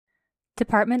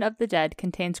Department of the Dead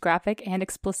contains graphic and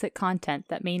explicit content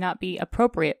that may not be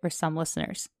appropriate for some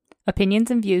listeners. Opinions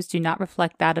and views do not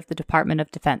reflect that of the Department of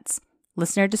Defense.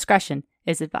 Listener discretion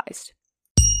is advised.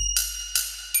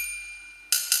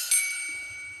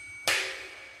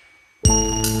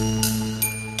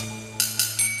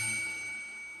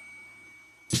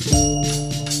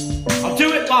 I'll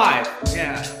do it live.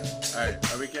 Yeah. All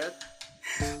right, are we good?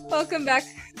 Welcome back.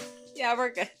 Yeah,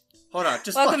 we're good. Hold on,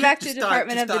 Welcome back to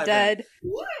Department of the Dead.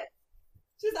 What?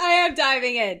 I am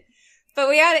diving in. But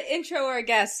we had to intro our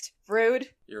guest. Rude.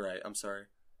 You're right, I'm sorry.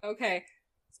 Okay.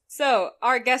 So,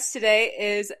 our guest today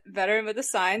is Veteran with a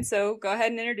Sign, so go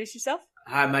ahead and introduce yourself.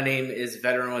 Hi, my name is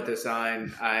Veteran with a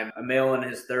Sign. I'm a male in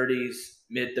his 30s,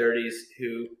 mid-30s,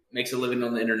 who makes a living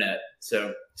on the internet.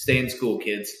 So, stay in school,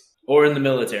 kids. Or in the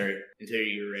military until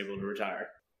you're able to retire.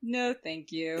 No,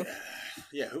 thank you.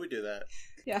 Yeah, who would do that?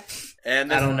 Yeah.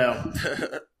 And I don't know.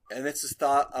 And this is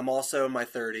Thought. I'm also in my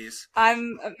 30s.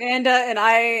 I'm Amanda, and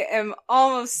I am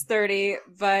almost 30,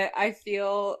 but I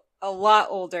feel a lot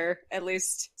older, at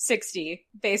least 60,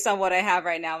 based on what I have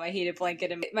right now. My heated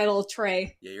blanket and my little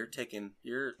tray. Yeah,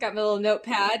 you're Got my little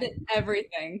notepad,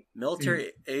 everything.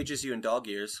 military ages you in dog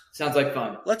years. Sounds like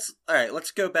fun. Let's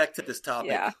go back to this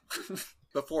topic. Yeah.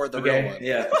 Before the real one.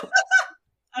 Yeah.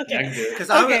 Okay. Because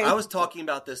Okay. I was talking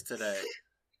about this today.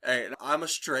 Hey, I'm a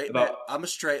straight man. I'm a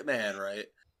straight man, right?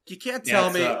 You can't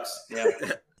tell me. Sucks. Yeah.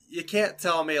 You can't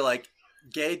tell me like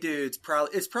gay dudes.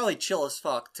 It's probably chill as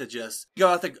fuck to just go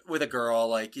out with a girl.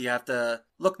 Like you have to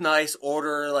look nice,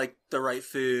 order like the right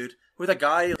food. With a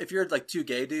guy, if you're like two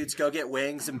gay dudes, go get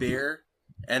wings and beer,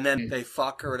 and then they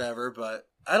fuck or whatever. But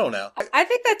I don't know. I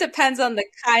think that depends on the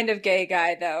kind of gay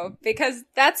guy, though, because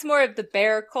that's more of the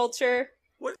bear culture,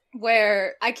 What?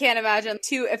 where I can't imagine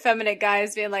two effeminate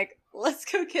guys being like, let's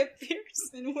go get beers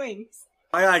and wings.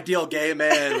 My ideal gay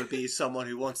man would be someone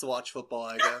who wants to watch football,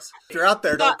 I guess. If you're out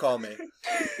there, don't call me.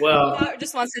 Well,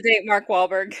 Just wants to date Mark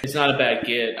Wahlberg. it's not a bad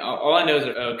get. All I know is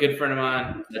a good friend of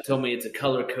mine that told me it's a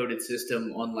color-coded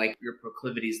system on like your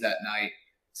proclivities that night.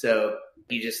 So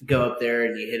you just go up there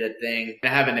and you hit a thing. I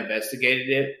haven't investigated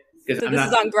it because So this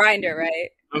is on Grindr, right?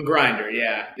 on Grindr.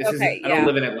 Yeah, Okay, I don't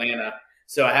live in Atlanta,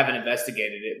 so I haven't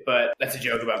investigated it. But that's a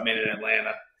joke about men in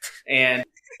Atlanta. And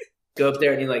go up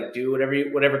there and you like do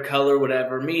whatever color,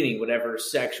 whatever meaning, whatever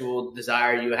sexual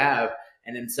desire you have,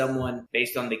 and then someone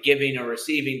based on the giving or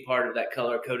receiving part of that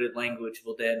color-coded language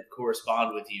will then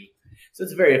correspond with you. So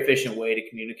it's a very efficient way to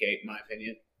communicate, in my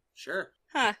opinion. Sure.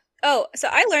 Huh. Oh, so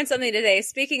I learned something today.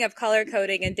 Speaking of color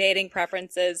coding and dating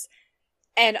preferences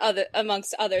and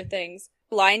amongst other things,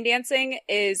 line dancing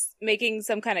is making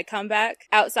some kind of comeback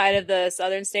outside of the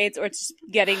southern states, or it's just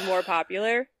getting more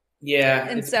popular. Yeah,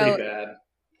 And it's so- pretty bad.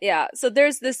 Yeah, so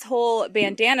there's this whole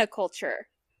bandana culture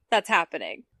that's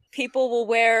happening. People will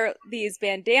wear these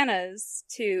bandanas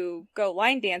to go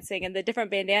line dancing, and the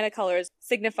different bandana colors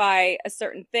signify a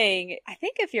certain thing. I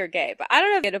think if you're gay, but I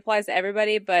don't know if it applies to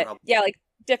everybody, but yeah, like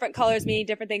different colors meaning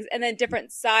different things, and then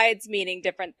different sides meaning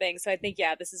different things. So I think,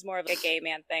 yeah, this is more of a gay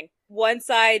man thing. One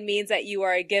side means that you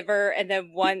are a giver, and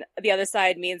then the other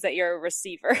side means that you're a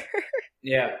receiver.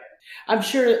 Yeah. I'm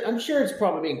sure it's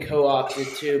probably being co-opted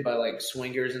too by like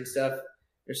swingers and stuff.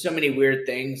 There's so many weird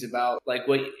things about like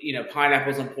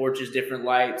pineapples on porches, different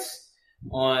lights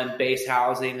on base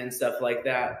housing and stuff like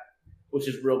that, which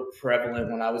is real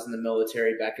prevalent when I was in the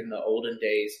military back in the olden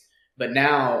days. But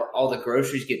now all the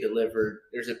groceries get delivered.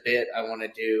 There's a bit I want to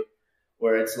do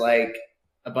where it's like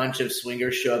a bunch of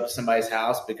swingers show up to somebody's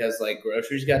house because like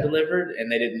groceries got delivered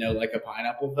and they didn't know like a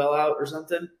pineapple fell out or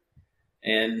something.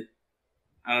 And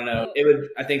I don't know.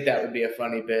 I think that would be a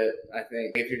funny bit. I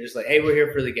think if you're just like, hey, we're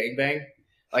here for the gangbang,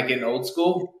 like in old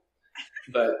school,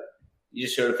 but you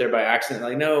just showed up there by accident.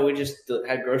 Like, no, we just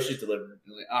had groceries delivered.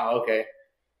 You're like, oh, okay.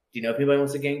 Do you know if anybody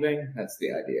wants to gangbang? That's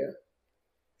the idea.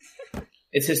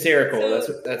 It's hysterical.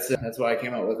 So- That's why I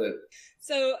came up with it.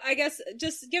 So I guess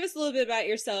just give us a little bit about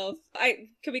yourself.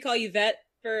 Could we call you Vet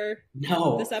for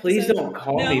No, this episode? please don't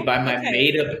call No? me by my Okay.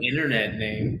 made-up internet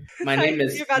name. My name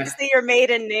is. You're about to say your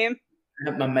maiden name.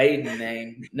 My maiden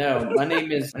name. No, my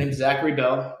name is Zachary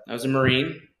Bell. I was a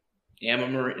Marine. Yeah, I'm a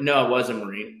Marine. No, I was a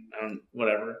Marine.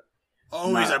 Whatever.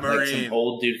 Always Not a Marine. Like some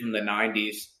old dude from the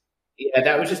 90s. Yeah,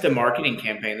 that was just a marketing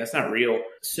campaign. That's not real.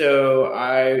 So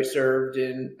I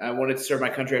wanted to serve my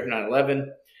country after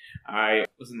 9/11. I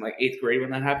was in like 8th grade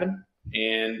when that happened.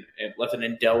 And it left an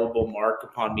indelible mark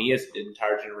upon me, as it did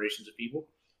entire generations of people.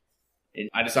 And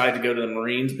I decided to go to the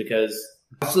Marines because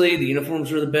honestly, the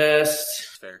uniforms were the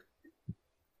best. Fair.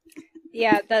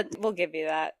 Yeah, we'll give you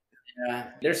that.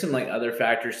 Yeah, there's some like other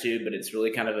factors too, but it's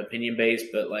really kind of opinion based.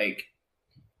 But like,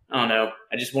 I don't know.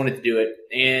 I just wanted to do it.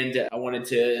 And I wanted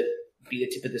to be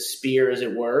the tip of the spear, as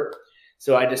it were.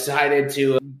 So I decided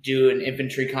to do an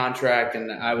infantry contract,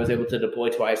 and I was able to deploy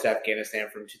twice to Afghanistan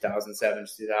from 2007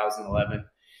 to 2011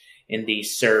 in the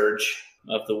surge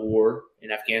of the war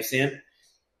in Afghanistan.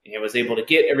 And I was able to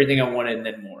get everything I wanted and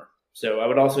then more. So I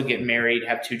would also get married,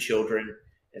 have 2 children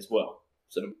as well.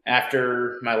 So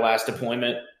after my last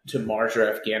deployment to Mars or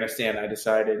Afghanistan, I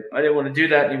decided I didn't want to do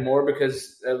that anymore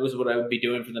because that was what I would be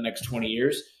doing for the next 20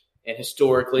 years. And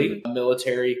historically,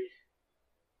 military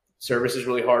service is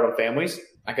really hard on families.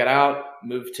 I got out,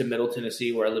 moved to Middle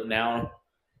Tennessee, where I live now,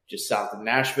 just south of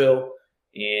Nashville,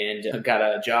 and I got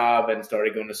a job and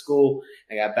started going to school.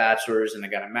 I got a bachelor's and I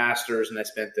got a master's, and I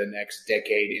spent the next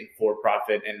decade in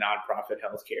for-profit and nonprofit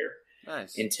healthcare.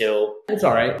 Nice. Until it's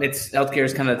all right. Healthcare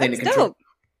is kind of the thing to control. Dope.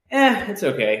 It's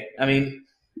okay. I mean,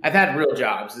 I've had real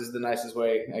jobs. This is the nicest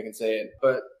way I can say it.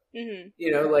 But I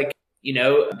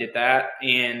did that,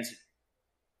 and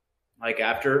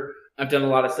after I've done a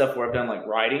lot of stuff where I've done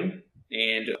writing,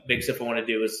 and big stuff I want to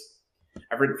do is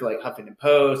I've written for Huffington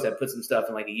Post. I've put some stuff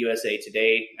in a USA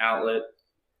Today outlet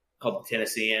called The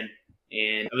Tennessean,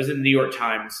 and I was in the New York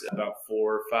Times about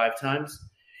 4 or 5 times.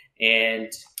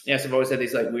 And yes, I've always had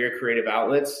these weird creative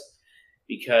outlets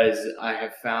because I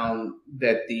have found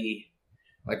that the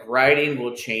writing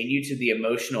will chain you to the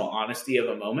emotional honesty of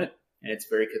a moment, and it's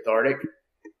very cathartic.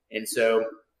 And so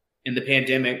in the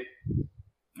pandemic,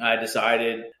 I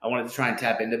decided I wanted to try and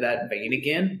tap into that vein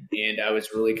again. And I was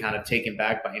really kind of taken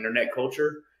back by internet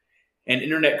culture. And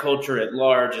internet culture at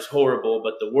large is horrible,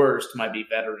 but the worst might be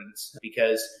veterans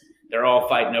because they're all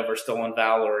fighting over stolen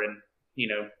valor and,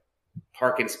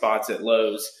 parking spots at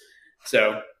Lowe's.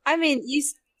 So,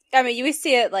 you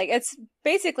see it it's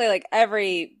basically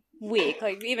every week,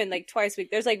 even twice a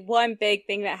week. There's one big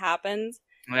thing that happens,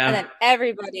 and then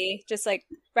everybody just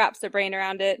wraps their brain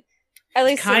around it. At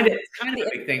least it's kind of a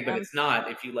big thing, but it's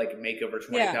not if you make over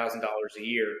 $20,000 a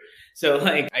year. So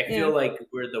I feel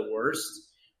we're the worst.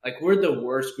 We're the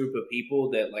worst group of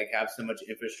people that have so much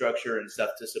infrastructure and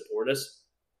stuff to support us.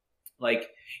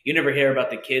 You never hear about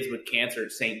the kids with cancer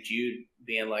at St. Jude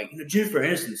being Jennifer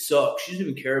Aniston sucks. She doesn't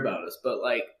even care about us. But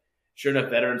sure enough,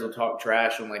 veterans will talk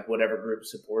trash on whatever group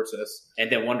supports us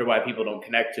and then wonder why people don't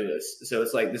connect to us. So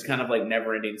it's this kind of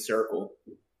never ending circle.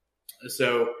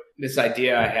 So this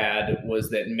idea I had was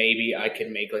that maybe I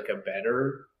could make a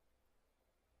better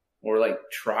or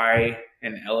try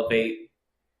and elevate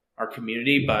our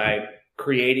community by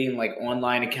creating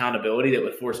online accountability that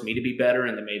would force me to be better,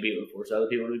 and then maybe it would force other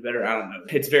people to be better. I don't know.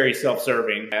 It's very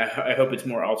self-serving. I hope it's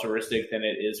more altruistic than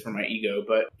it is for my ego,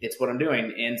 but it's what I'm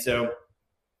doing. And so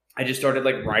I just started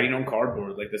writing on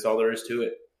cardboard. That's all there is to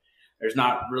it. There's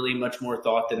not really much more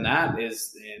thought than that. And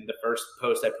the first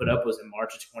post I put up was in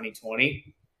March of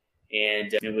 2020.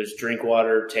 And it was drink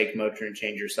water, take Motrin,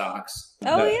 change your socks.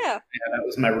 Yeah, that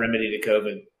was my remedy to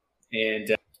COVID.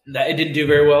 And it didn't do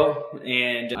very well.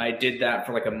 And I did that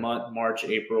for a month, March,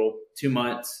 April, 2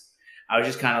 months. I was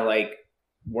just kind of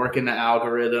working the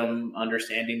algorithm,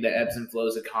 understanding the ebbs and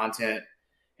flows of content.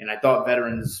 And I thought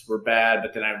veterans were bad,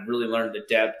 but then I really learned the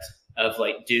depth of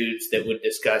dudes that would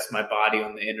discuss my body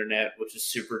on the internet, which is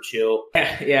super chill.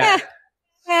 Yeah.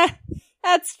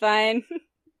 That's fine.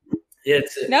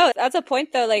 No, that's a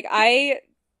point though.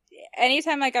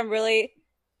 Anytime I'm really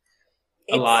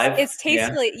alive, it's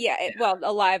tastefully,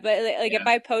 alive. But if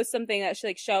I post something that's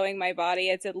showing my body,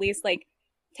 it's at least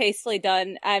tastefully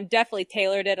done. I've definitely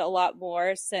tailored it a lot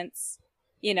more since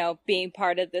being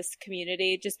part of this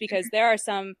community. Just because there are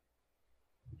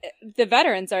the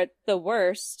veterans are the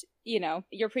worst.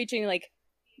 You're preaching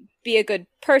be a good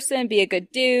person, be a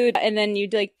good dude, and then you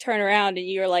turn around and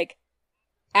you're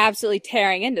absolutely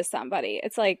tearing into somebody.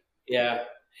 It's yeah,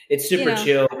 it's super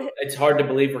chill. It's hard to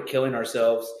believe we're killing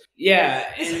ourselves. Yeah,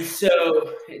 and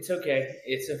so it's okay.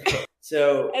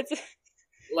 So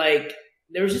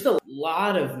there was just a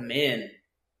lot of men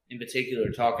in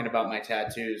particular talking about my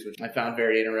tattoos, which I found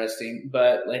very interesting.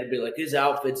 But it'd be his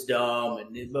outfit's dumb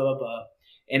and blah blah blah.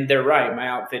 And they're right. My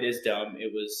outfit is dumb.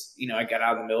 It was, I got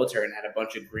out of the military and had a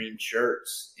bunch of green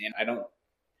shirts, and I don't,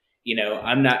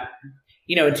 I'm not.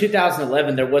 In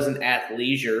 2011, there wasn't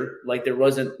athleisure. There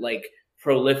wasn't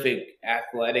prolific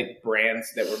athletic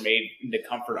brands that were made into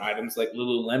comfort items like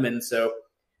Lululemon. So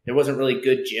there wasn't really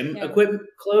good gym equipment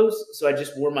clothes. So I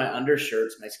just wore my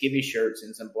undershirts, my skivvy shirts,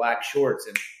 and some black shorts.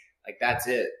 And that's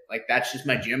it. That's just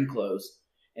my gym clothes.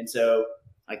 And so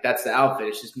that's the outfit.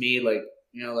 It's just me like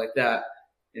that.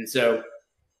 And so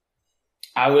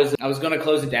I was going to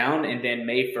close it down. And then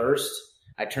May 1st,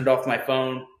 I turned off my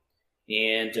phone.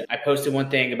 And I posted one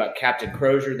thing about Captain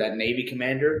Crozier, that Navy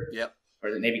commander. Yep.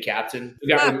 or the Navy captain. He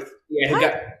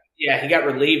got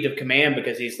relieved of command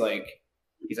because he's like,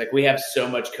 we have so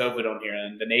much COVID on here.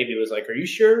 And the Navy was like, are you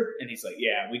sure? And he's like,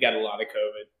 yeah, we got a lot of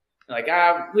COVID. Like,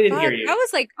 we didn't hear you. That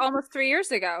was like almost 3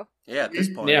 years ago. Yeah, at this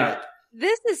point. Yeah.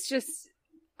 This is just,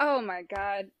 oh my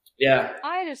God. Yeah.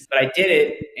 But I did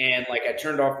it, and like I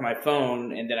turned off my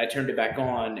phone, and then I turned it back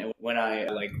on, and when I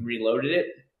like reloaded it,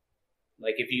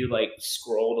 like if you like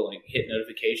scroll to like hit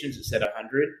notifications, it said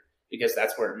 100 because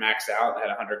that's where it maxed out. It had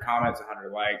 100 comments,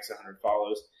 100 likes, 100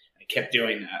 follows. I kept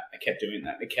doing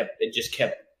that. It just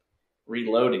kept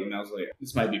reloading, and I was like,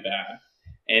 this might be bad.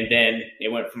 And then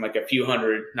it went from like a few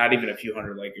hundred, not even a few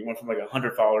hundred, like it went from like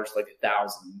 100 followers to like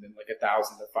 1,000, then like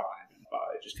 1,000 to 5.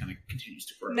 It just kind of continues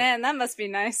to grow. Man, that must be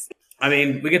nice. I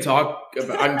mean, we can talk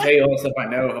about, I can tell you all the stuff I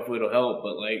know. Hopefully it'll help.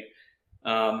 But like,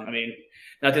 I mean,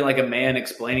 nothing like a man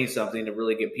explaining something to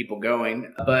really get people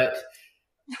going. But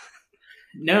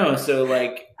no, so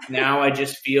like now I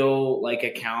just feel like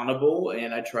accountable,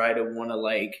 and I try to want to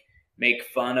like make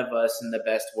fun of us in the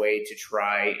best way to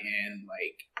try and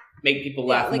like make people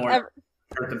laugh more,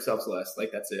 hurt themselves less.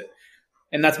 Like that's it.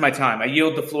 And that's my time. I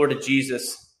yield the floor to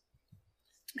Jesus.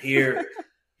 Here,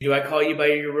 do I call you by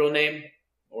your real name?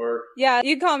 Or yeah,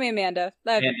 you can call me Amanda.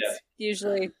 That's Amanda.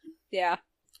 Usually, yeah.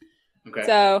 Okay.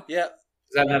 So yeah, is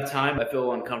that enough time? I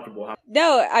feel uncomfortable.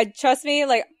 No, trust me.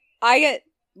 Like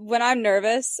when I'm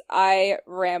nervous, I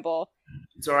ramble.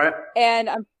 It's all right. And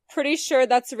I'm pretty sure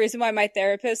that's the reason why my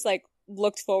therapist like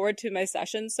looked forward to my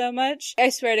sessions so much. I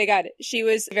swear to God, she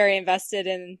was very invested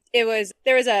in it.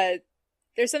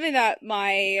 There's something that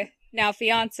my now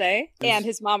fiance and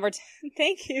his mom were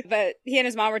thank you, but he and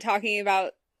his mom were talking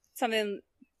about something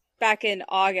back in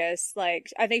August. Like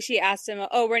I think she asked him,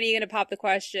 "Oh, when are you going to pop the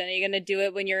question? Are you going to do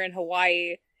it when you're in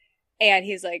Hawaii?" And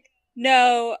he's like,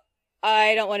 "No,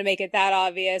 I don't want to make it that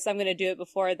obvious. I'm going to do it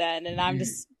before then." And I'm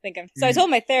just thinking. So I told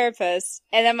my therapist,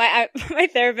 and then my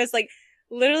therapist like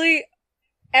literally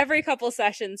every couple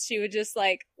sessions she would just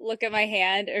like look at my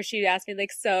hand, or she'd ask me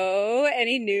like, "So,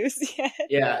 any news yet?"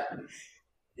 Yeah.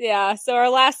 Yeah, so our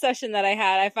last session that I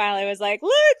had, I finally was like,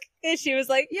 look! And she was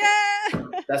like, yeah!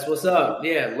 That's what's up.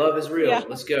 Yeah, love is real. Yeah.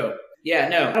 Let's go. Yeah,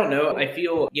 no, I don't know. I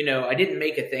feel, I didn't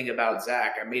make a thing about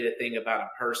Zach. I made a thing about a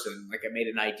person. Like, I made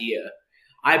an idea.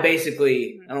 I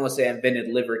basically, I don't want to say I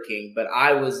invented Liver King, but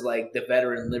I was like the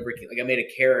veteran Liver King. Like, I made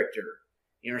a character.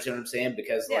 You understand what I'm saying?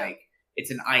 Because, like, it's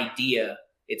an idea.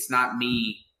 It's not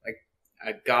me.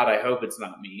 Like, God, I hope it's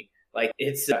not me. Like,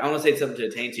 it's, I don't want to say it's something to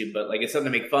attain to, but, like, it's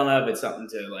something to make fun of. It's something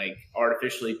to, like,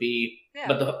 artificially be. Yeah.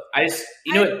 But do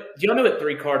you know what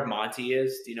 3-card Monty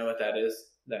is? Do you know what that is?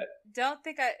 Don't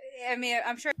think I mean,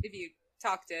 I'm sure if you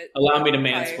talked it. Allow me to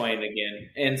mansplain again.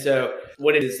 And so,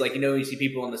 what it is, like, you see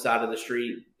people on the side of the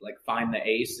street, like, find the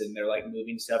ace, and they're, like,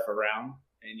 moving stuff around,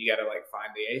 and you gotta, like,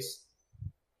 find the ace.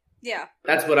 Yeah.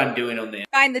 That's what I'm doing on the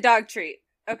Find the dog treat.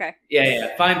 Okay.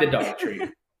 Yeah. Find the dog treat.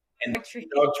 And the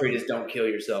dog treat is don't kill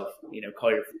yourself, call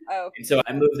your. Oh. And so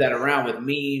I move that around with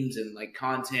memes and like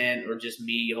content, or just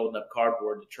me holding up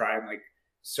cardboard to try and like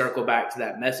circle back to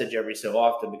that message every so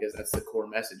often, because that's the core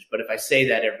message. But if I say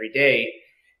that every day,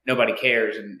 nobody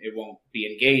cares, and it won't be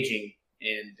engaging,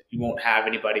 and you won't have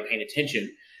anybody paying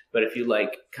attention. But if you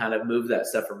like kind of move that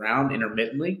stuff around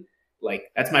intermittently, like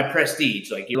that's my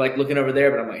prestige. Like you're like looking over there,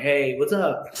 but I'm like, hey, what's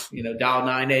up? Dial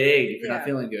 988 if you're not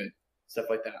feeling good, stuff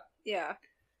like that. Yeah.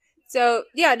 So,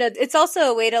 yeah, no, it's also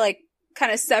a way to, like,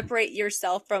 kind of separate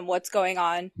yourself from what's going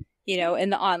on, in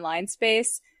the online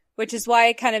space, which is why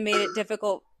it kind of made it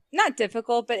difficult. Not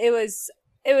difficult, but it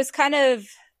was kind of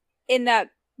in that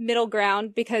middle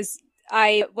ground, because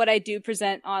what I do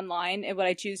present online and what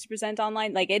I choose to present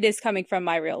online, like, it is coming from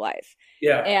my real life.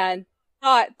 Yeah. And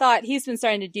thought he's been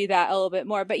starting to do that a little bit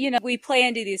more. But, we play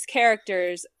into these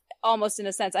characters almost in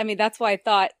a sense. I mean, that's why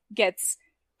Thought gets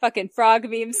fucking frog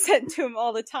memes sent to him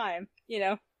all the time,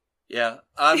 Yeah.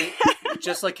 I mean,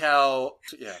 just like how,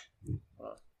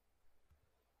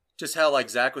 just how,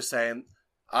 like, Zach was saying,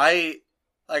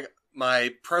 my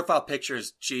profile picture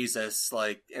is Jesus,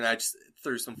 like, and I just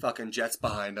threw some fucking jets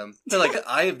behind him. So, like,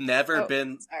 I have never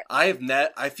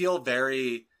I feel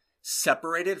very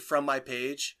separated from my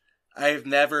page. I've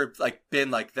never, like, been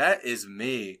like, that is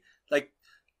me. Like,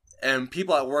 and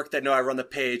people at work that know I run the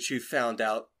page who found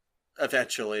out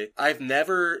eventually. I've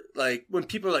never, like, when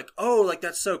people are like, oh, like,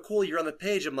 that's so cool, you're on the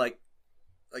page, I'm like,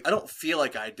 I don't feel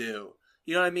like I do.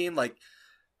 You know what I mean? Like,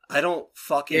 I don't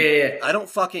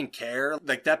fucking care.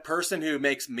 Like, that person who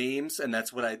makes memes, and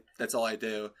that's all I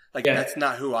do. Like, that's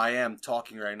not who I am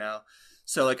talking right now.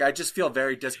 So, like, I just feel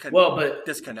very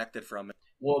disconnected from it.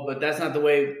 Well, but that's not the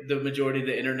way the majority of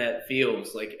the internet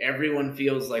feels. Like, everyone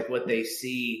feels like what they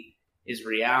see is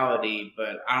reality,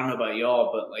 but I don't know about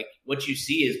y'all, but like what you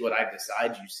see is what I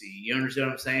decide you see. You understand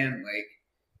what I'm saying? Like,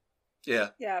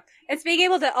 yeah. It's being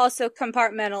able to also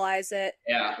compartmentalize it,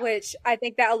 which I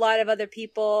think that a lot of other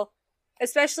people,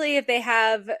 especially if they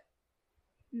have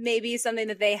maybe something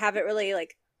that they haven't really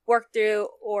like worked through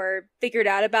or figured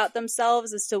out about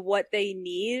themselves as to what they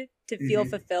need to feel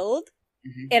fulfilled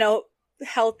in a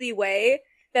healthy way,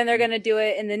 then they're going to do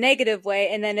it in the negative way.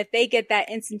 And then if they get that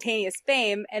instantaneous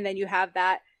fame, and then you have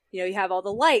that, you know, you have all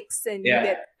the likes and you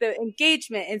get the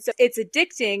engagement. And so it's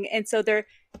addicting. And so they're,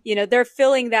 you know, they're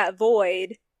filling that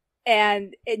void,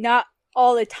 and it not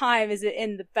all the time is it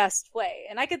in the best way.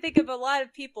 And I can think of a lot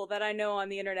of people that I know on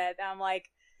the internet that I'm like,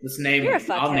 let's name them.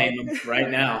 I'll name them right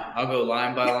now. I'll go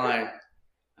line by line.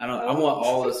 I want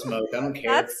all the smoke. I don't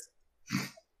care.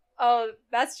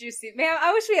 That's juicy, man.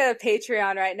 I wish we had a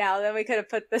Patreon right now. Then we could have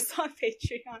put this on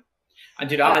Patreon.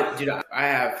 Dude, I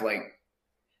have like,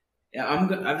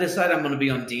 I've decided I'm going to be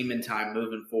on demon time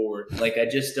moving forward. Like, I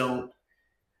just don't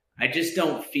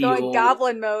feel going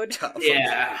goblin mode.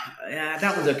 Yeah,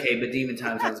 that one's okay, but demon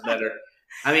time sounds better.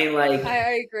 I mean, like,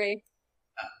 I agree.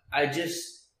 I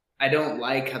don't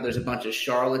like how there's a bunch of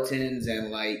charlatans and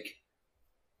like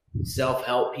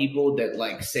self-help people that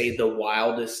like say the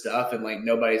wildest stuff, and like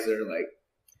nobody's there. Like,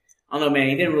 I don't know, man,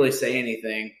 he didn't really say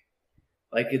anything.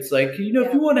 Like, it's like, you know,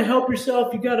 if you want to help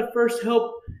yourself, you got to first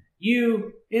help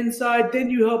you inside, then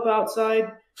you help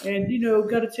outside, and, you know,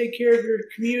 got to take care of your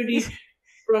community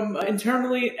from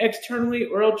internally, externally,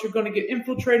 or else you're going to get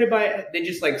infiltrated by it. They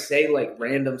just like say like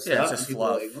random stuff. It's just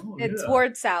fluff. Like, it's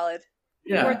word salad.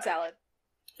 Yeah. Word salad.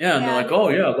 Yeah, and they're like, oh,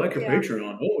 yeah, like your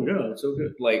Patreon. Oh, yeah, it's so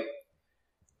good. Like,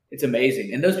 it's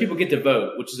amazing. And those people get to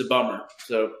vote, which is a bummer.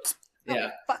 So, yeah.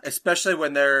 Oh, especially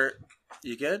when they're...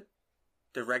 You good?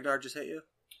 Did Ragnar just hit you?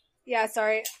 Yeah,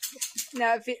 sorry.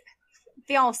 No,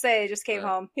 fiancé just came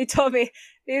home. He told me,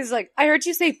 he was like, I heard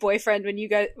you say boyfriend when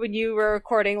you were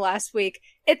recording last week.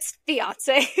 It's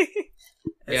fiancé.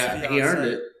 Yeah, he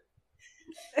earned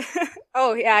it.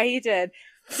 Oh, yeah, he did.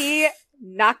 He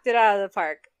knocked it out of the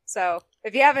park. So,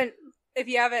 if you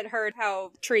haven't heard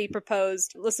how Tree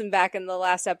proposed, listen back in the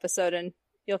last episode and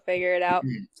you'll figure it out.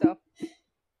 So,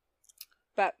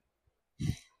 but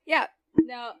yeah.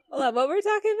 Now, hold on, what were we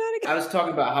talking about again? I was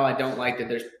talking about how I don't like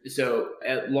that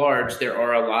at large, there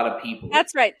are a lot of people.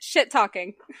 That's right. Shit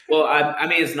talking. Well, I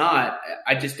mean, it's not.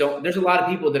 I just don't. There's a lot of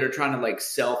people that are trying to like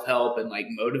self-help and like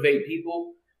motivate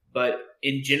people. But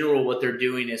in general, what they're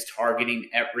doing is targeting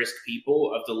at-risk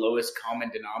people of the lowest common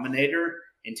denominator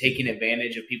and taking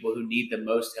advantage of people who need the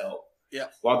most help. Yeah.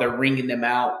 While they're wringing them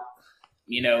out,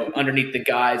 you know, underneath the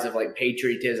guise of like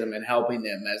patriotism and helping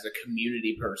them as a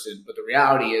community person. But the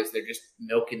reality is they're just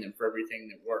milking them for everything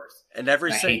they're worth. And I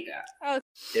hate that. Oh.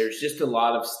 There's just a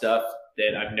lot of stuff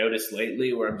that I've noticed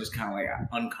lately where I'm just kind of like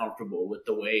uncomfortable with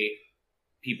the way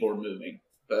people are moving.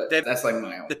 But that's like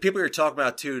my own. The people you're talking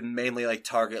about too mainly like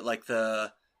target like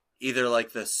either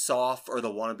like the soft or the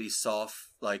wannabe soft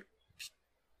like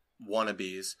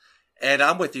wannabes. And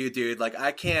I'm with you, dude. Like,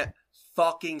 I can't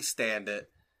fucking stand it.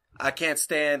 I can't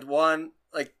stand one.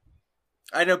 Like,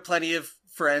 I know plenty of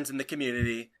friends in the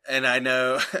community, and I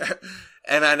know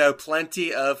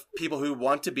plenty of people who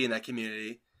want to be in that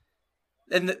community.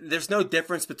 And there's no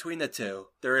difference between the two.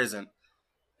 There isn't.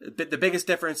 The biggest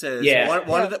difference is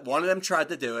one of them tried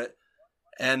to do it,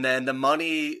 and then the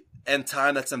money and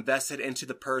time that's invested into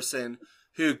the person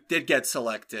who did get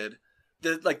selected.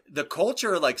 The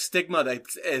culture, like, stigma that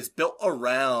is built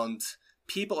around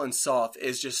people in soft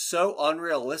is just so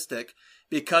unrealistic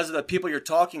because of the people you're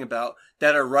talking about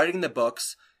that are writing the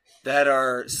books, that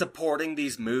are supporting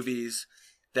these movies,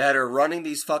 that are running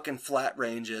these fucking flat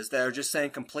ranges, that are just saying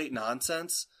complete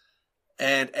nonsense.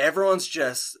 And everyone's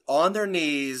just on their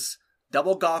knees,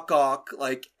 double gawk,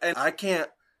 like, and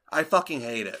I fucking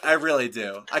hate it. I really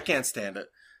do. I can't stand it.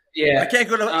 Yeah. I can't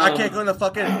go to Barnes.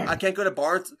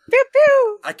 Pew,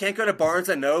 pew. I can't go to Barnes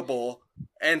and Noble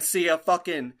and see a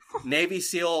fucking Navy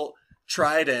SEAL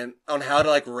trident on how to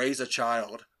like raise a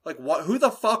child. Like, what? Who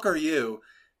the fuck are you?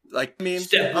 Like, I mean,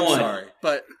 Step I'm one. sorry,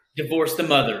 but Divorce the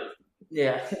mother.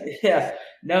 Yeah. Yeah.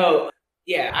 No.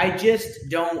 Yeah. I just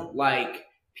don't like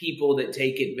people that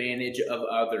take advantage of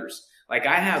others. Like,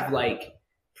 I have like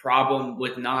problem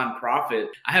with nonprofit.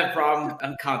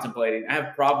 I'm contemplating. I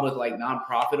have problem with like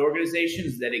nonprofit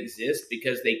organizations that exist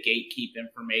because they gatekeep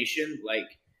information.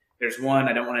 Like, there's one,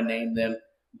 I don't want to name them,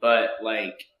 but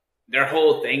like their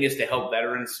whole thing is to help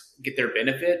veterans get their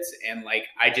benefits. And like,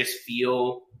 I just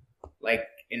feel like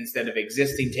instead of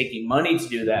taking money to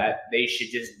do that, they should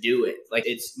just do it. Like,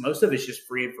 most of it's just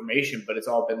free information, but it's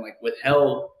all been like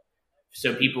withheld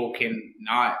so people can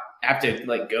not have to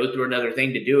like go through another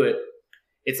thing to do it.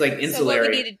 It's like insulary. So what we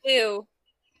need to do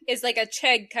is like a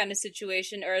Chegg kind of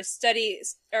situation, or a study,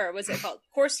 or what's it called?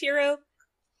 Course Hero.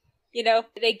 You know,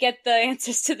 they get the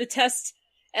answers to the test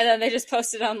and then they just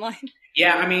post it online.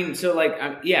 Yeah, I mean, so like,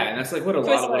 yeah, and that's like what a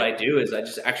lot of what I do is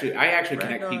I actually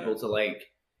connect people to like,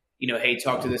 you know, hey,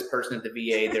 talk to this person at the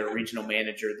VA. They're a regional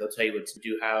manager. They'll tell you what to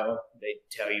do, how they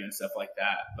tell you and stuff like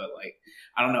that. But like,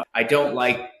 I don't know. I don't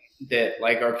like that.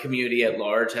 Like our community at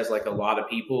large has like a lot of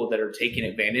people that are taking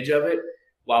advantage of it,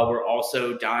 while we're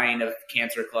also dying of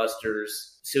cancer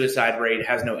clusters. Suicide rate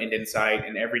has no end in sight,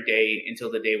 and every day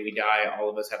until the day we die, all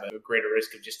of us have a greater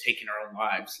risk of just taking our own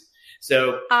lives.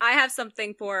 So I have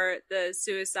something for the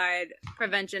suicide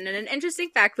prevention, and an interesting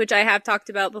fact, which I have talked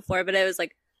about before, but it was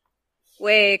like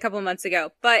a couple of months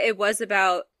ago. But it was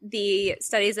about the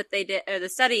studies that they did, or the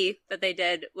study that they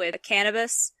did with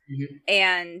cannabis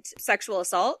and sexual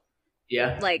assault.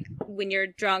 Yeah. Like when you're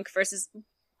drunk versus,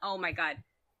 oh my God.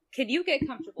 Can you get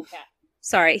comfortable, Cat?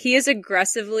 Sorry, he is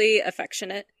aggressively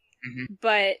affectionate,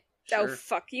 but oh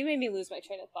fuck, you made me lose my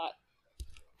train of thought.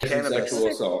 Sexual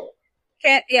assault.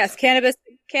 Yes, cannabis,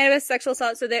 sexual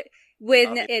assault. So that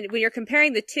when you're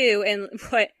comparing the two, and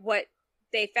what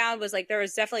they found was like there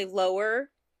was definitely lower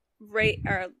rate,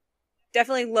 or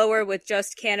definitely lower with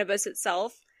just cannabis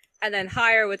itself, and then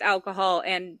higher with alcohol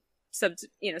and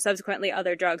subsequently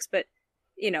other drugs. But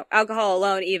alcohol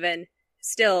alone, even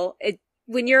still,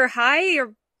 when you're high,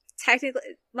 you're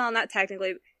not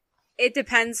technically, it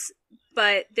depends,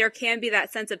 but there can be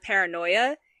that sense of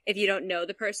paranoia if you don't know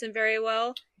the person very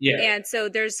well. Yeah. And so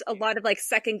there's a lot of like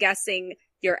second guessing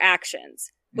your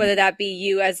actions, whether that be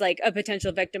you as like a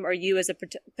potential victim or you as a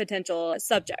potential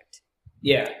subject.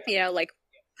 Yeah. Like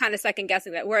kind of second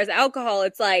guessing that. Whereas alcohol,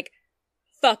 it's like,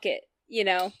 fuck it,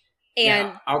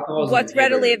 and what's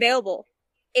readily available.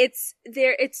 It's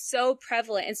there. It's so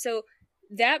prevalent. And so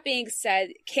that being said,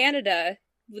 Canada,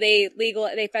 they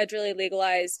federally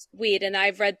legalized weed, and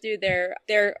I've read through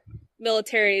their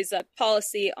military's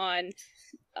policy on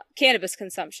cannabis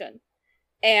consumption.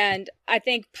 And I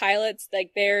think pilots,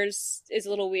 like theirs is a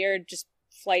little weird, just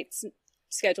flights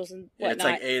schedules and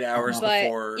whatnot. It's like 8 hours but,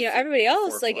 before. Everybody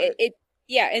else, like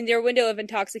and their window of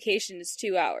intoxication is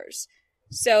 2 hours.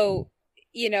 So,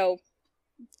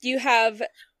 you have.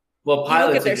 Well,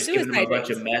 pilots are just giving them a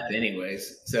bunch of meth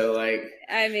anyways. So, like.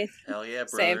 I mean. Hell yeah,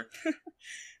 brother.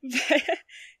 Same.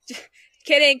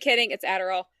 Kidding. It's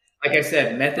Adderall. Like I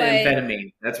said,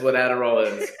 methamphetamine. That's what Adderall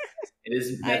is. It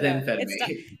is methamphetamine.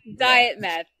 It's diet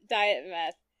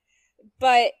meth.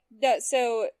 But,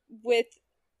 so with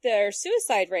their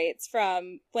suicide rates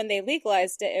from when they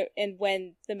legalized it and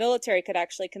when the military could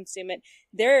actually consume it,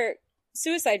 their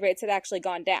suicide rates had actually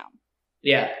gone down.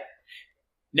 Yeah.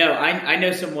 No, I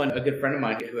know someone, a good friend of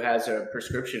mine, who has a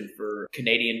prescription for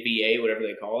Canadian VA, whatever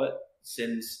they call it.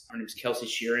 Her name's Kelsey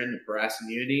Sheeran, Brass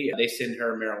Immunity. They send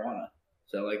her marijuana.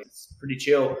 So, like, it's pretty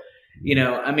chill.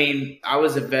 I mean, I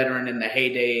was a veteran in the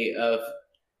heyday of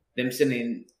them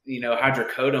sending,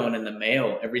 hydrocodone in the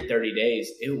mail every 30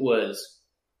 days. It was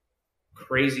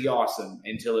crazy awesome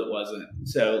until it wasn't.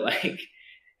 So, like,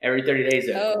 every 30 days,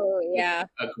 a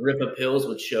grip of pills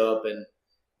would show up, and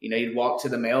you'd walk to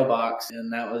the mailbox,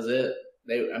 and that was it.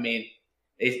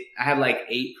 I had like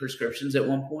 8 prescriptions at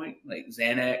one point, like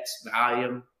Xanax,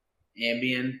 Valium,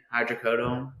 Ambien,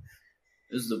 hydrocodone.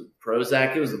 It was the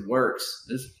Prozac. It was the works.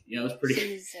 It was pretty.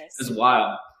 Jesus. It was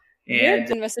wild. And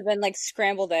it must have been like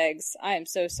scrambled eggs. I am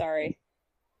so sorry.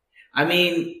 I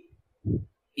mean,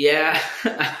 yeah,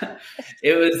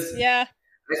 it was. Yeah.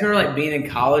 I remember like being in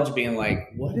college, being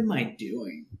like, "What am I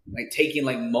doing?" Like taking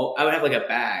like I would have like a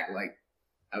bag, like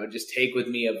I would just take with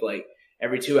me of like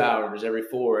every 2 hours, every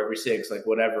 4, every 6, like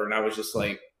whatever. And I was just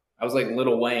like, I was like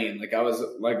Lil Wayne, like I was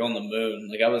like on the moon,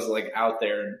 like I was like out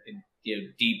there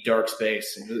in deep dark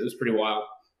space. It was pretty wild.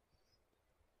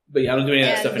 But yeah, I don't do any of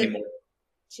that stuff anymore.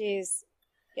 Jeez.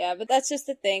 Yeah, but that's just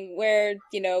the thing where,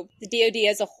 the DoD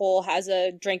as a whole has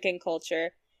a drinking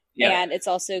culture. Yeah. And it's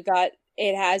also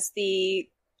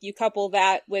you couple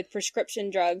that with prescription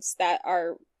drugs that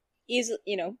are easily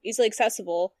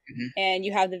accessible. And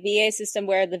you have the VA system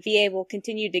where the VA will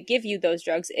continue to give you those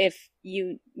drugs if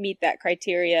you meet that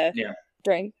criteria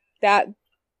during that.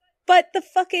 But the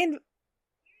fucking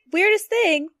weirdest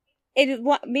thing,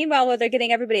 meanwhile, while they're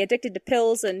getting everybody addicted to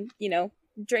pills and,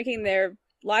 drinking their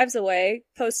lives away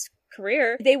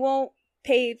post-career, they won't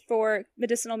pay for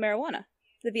medicinal marijuana.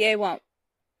 The VA won't.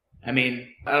 I mean,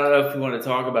 I don't know if you want to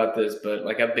talk about this, but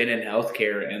like I've been in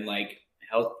healthcare and like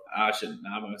I'm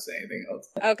not going to say anything else.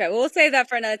 Okay, well, we'll save that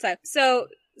for another time. So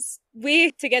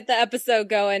to get the episode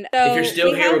going. So if you're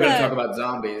still here, we're going to a- talk about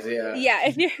zombies. Yeah.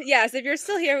 Yeah, if you're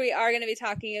still here, we are going to be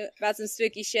talking about some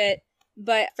spooky shit.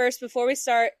 But first, before we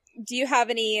start, do you have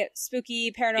any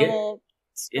spooky paranormal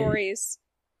stories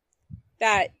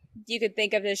that you could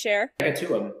think of to share? I got 2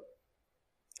 of them.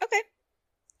 Okay.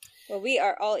 Well, we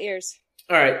are all ears.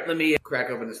 All right, let me crack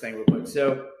open this thing real quick.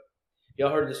 So,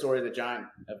 y'all heard the story of the giant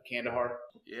of Kandahar?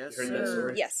 Yes, You heard that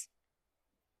story? Yes.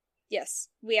 Yes.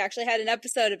 We actually had an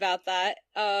episode about that.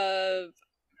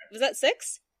 Was that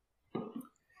 6?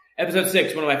 Episode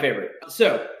 6, one of my favorite.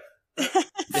 So,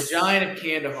 the giant of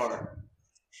Kandahar.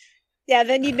 Yeah,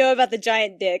 then you know about the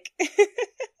giant dick.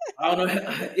 I don't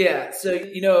know. Yeah, so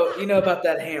you know about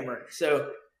that hammer.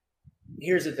 So,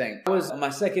 here's the thing. I was on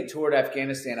my second tour to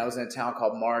Afghanistan. I was in a town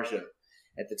called Marja.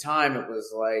 At the time, it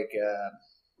was like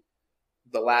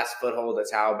the last foothold of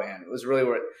the Taliban. It was really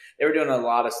where they were doing a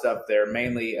lot of stuff there,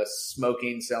 mainly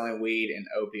smoking, selling weed, and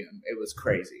opium. It was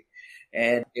crazy.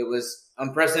 And it was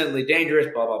unprecedentedly dangerous,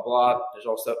 blah, blah, blah. There's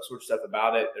all sorts of stuff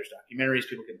about it. There's documentaries.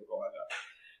 People can look all that up.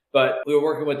 But we were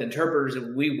working with interpreters,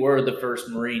 and we were the first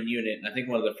Marine unit, and I think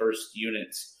one of the first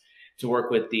units to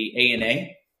work with the ANA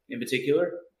in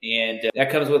particular. And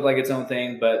that comes with like its own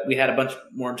thing. But we had a bunch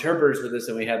more interpreters with us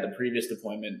than we had the previous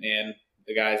deployment. And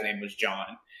the guy's name was John.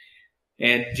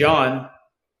 And John,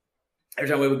 every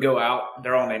time we would go out,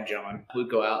 they're all named John. We'd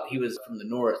go out. He was from the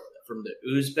north, from the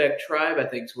Uzbek tribe, I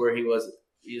think is where he was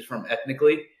from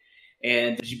ethnically.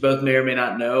 And as you both may or may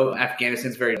not know,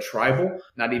 Afghanistan's very tribal,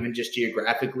 not even just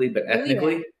geographically, but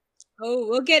ethnically. Yeah. Oh,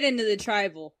 we'll get into the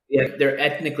tribal. Yeah, they're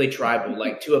ethnically tribal,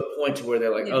 like to a point to where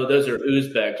they're like, oh, those are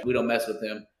Uzbeks. We don't mess with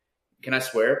them. Can I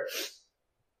swear?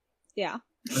 Yeah.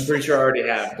 I'm pretty sure I already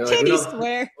have. They're like, Can you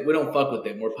swear? We don't fuck with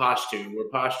them. We're Pashto.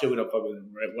 We don't fuck with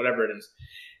them, right? Whatever it is.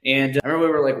 And I remember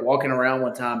we were like walking around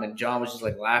one time, and John was just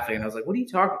like laughing. And I was like, what are you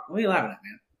laughing at,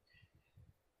 man?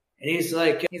 And he's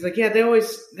like, yeah,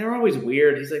 they're always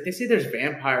weird. He's like, they say there's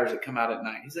vampires that come out at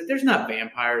night. He's like, there's not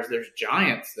vampires. There's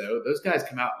giants, though. Those guys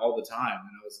come out all the time. And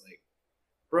I was like,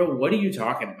 bro, what are you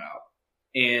talking about?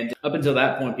 And up until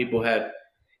that point, people had,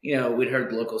 we'd heard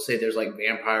the locals say there's like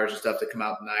vampires and stuff that come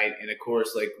out at night. And of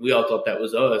course, like we all thought that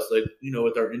was us, like,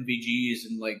 with our NVGs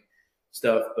and like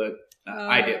stuff. But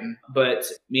I didn't. But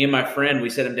me and my friend, we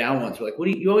set him down once. We're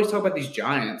like, you always talk about these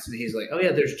giants. And he's like, oh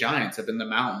yeah, there's giants up in the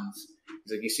mountains.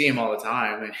 He's like, you see him all the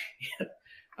time. And I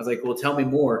was like, well, tell me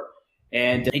more.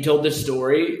 And he told this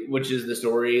story, which is the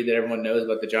story that everyone knows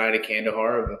about the giant of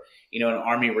Kandahar. Of, an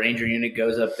Army Ranger unit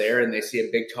goes up there and they see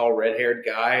a big, tall, red-haired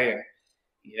guy. And,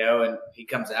 and he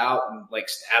comes out and like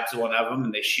stabs one of them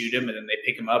and they shoot him and then they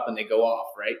pick him up and they go off,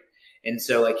 right? And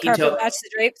so like match the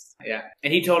drapes. Yeah.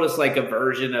 And he told us like a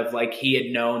version of like he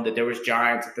had known that there was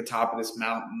giants at the top of this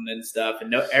mountain and stuff.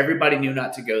 And everybody knew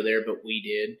not to go there, but we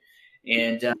did.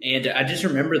 And I just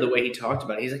remember the way he talked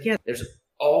about it. He's like, yeah, there's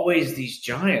always these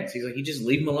giants. He's like, you just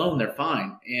leave them alone. They're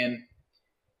fine. And,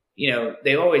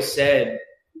 they always said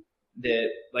that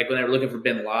like when they were looking for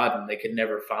bin Laden, they could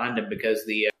never find him because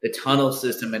the tunnel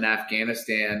system in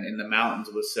Afghanistan in the mountains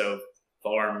was so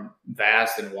far and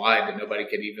vast and wide that nobody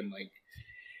could even like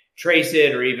trace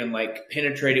it or even like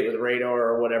penetrate it with radar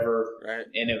or whatever. Right.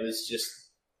 And it was just,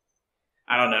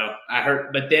 I don't know.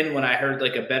 But then when I heard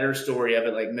like a better story of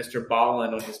it, like Mr.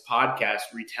 Ballin on his podcast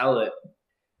retell it,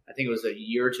 I think it was a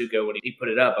year or two ago when he put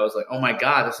it up, I was like, oh my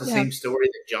God, that's the same story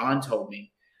that John told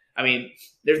me. I mean,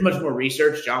 there's much more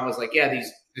research. John was like, yeah,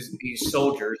 these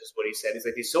soldiers is what he said. He's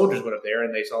like, these soldiers went up there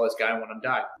and they saw this guy and one of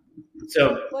them died.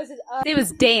 So it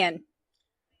was Dan.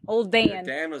 Old Dan. Yeah,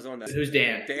 Dan was on that. Who's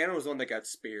Dan? Dan was the one that got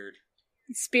speared.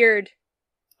 Speared.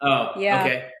 Oh, yeah.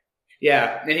 Okay.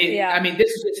 Yeah. And I mean, this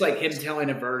is just like him telling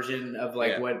a version of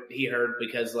like what he heard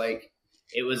because like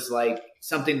it was like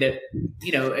something that,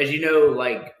 as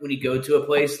like when you go to a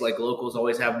place, like locals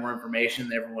always have more information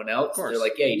than everyone else. They're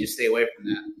like, yeah, you just stay away from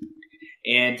that.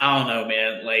 And I don't know,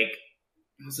 man. Like,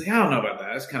 I was like, I don't know about that.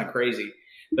 That's kind of crazy.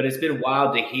 But it's been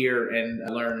wild to hear and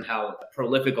learn how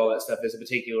prolific all that stuff is, in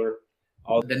particular,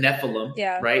 all the Nephilim,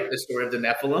 right? The story of the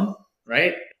Nephilim,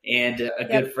 right? And a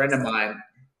good friend of mine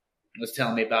was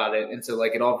telling me about it. And so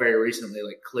like it all very recently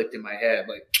like clicked in my head.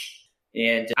 Like,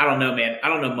 and I don't know, man. I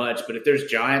don't know much, but if there's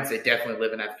giants, they definitely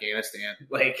live in Afghanistan.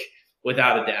 Like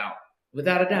without a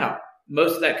doubt.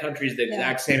 Most of that country is the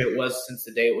exact same it was since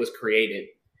the day it was created.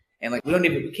 And like we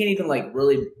can't even like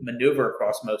really maneuver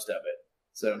across most of it.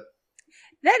 So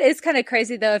that is kind of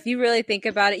crazy though, if you really think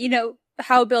about it.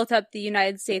 How built up the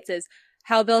United States is,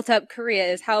 how built up Korea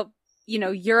is, how,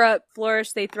 Europe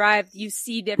flourished, they thrived. You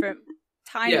see different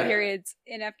time periods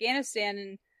in Afghanistan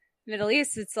and Middle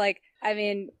East. It's like, I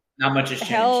mean, not much has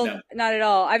changed. No. Not at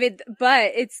all. I mean,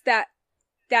 but it's that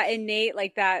that innate,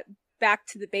 like that back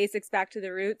to the basics, back to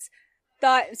the roots.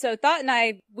 Thought and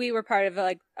I, we were part of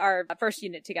like our first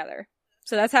unit together.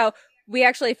 So that's how we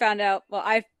actually found out. Well,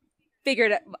 I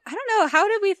figured, I don't know, how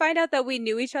did we find out that we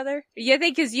knew each other? Yeah, I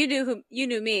think because you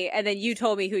knew me, and then you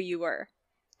told me who you were.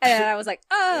 And then I was like,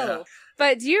 oh. Yeah.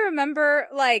 But do you remember,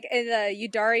 like, in the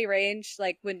Udari range,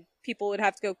 like, when people would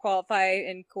have to go qualify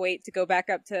in Kuwait to go back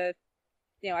up to,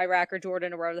 Iraq or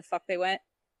Jordan or wherever the fuck they went?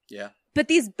 Yeah. But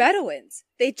these Bedouins,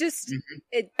 they just,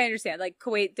 I understand, like,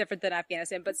 Kuwait different than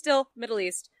Afghanistan, but still, Middle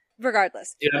East,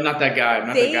 regardless. Dude, I'm not that guy. I'm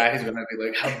not that guy who's going to be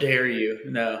like, how dare you?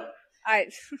 No.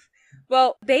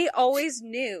 Well, they always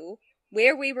knew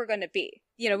where we were going to be.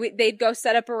 They'd go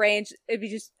set up a range. It'd be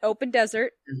just open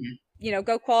desert.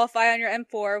 Go qualify on your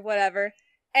M4, whatever.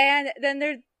 And then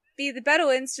there'd be the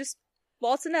Bedouins just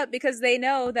waltzing up because they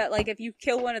know that, like, if you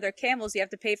kill one of their camels, you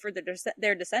have to pay for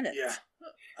their descendants. Yeah.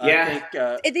 Yeah.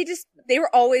 I think, they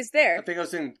were always there. I think I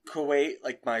was in Kuwait,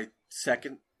 like, my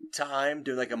second time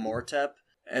doing, like, a Mortep.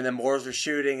 And the Moors were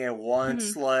shooting, and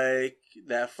once, like,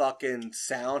 that fucking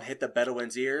sound hit the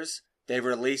Bedouins' ears, they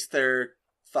released their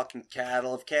fucking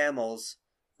cattle of camels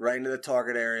right into the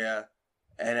target area.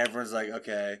 And everyone's like,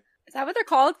 okay. Is that what they're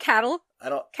called? Cattle?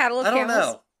 Cattle of camels? I don't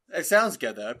know. It sounds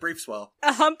good, though. It briefs well.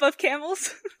 A hump of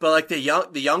camels? But, like, the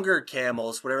younger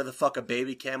camels, whatever the fuck a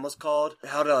baby camel's called,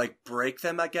 how to, like, break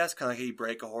them, I guess, kind of like how you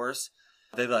break a horse.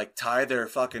 They, like, tie their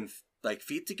fucking, like,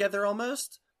 feet together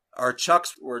almost. Our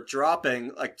chucks were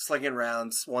dropping, like, slinging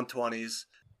rounds, 120s.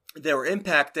 They were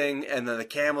impacting, and then the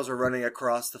camels were running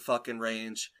across the fucking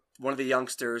range. One of the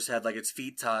youngsters had, like, its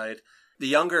feet tied. The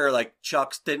younger, like,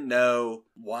 chucks didn't know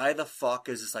why the fuck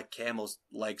is this, like, camel's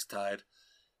legs tied.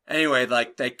 Anyway,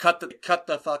 like, they cut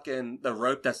the fucking, the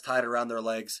rope that's tied around their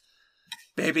legs.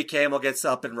 Baby camel gets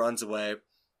up and runs away.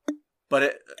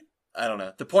 But I don't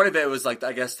know. The point of it was, like,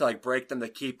 I guess to, like, break them, to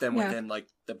keep them within, like,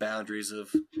 the boundaries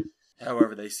of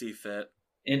however they see fit.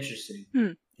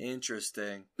 Interesting.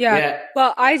 Interesting. Yeah.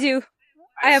 Well, I do.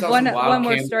 I have one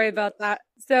more story about that.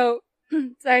 So,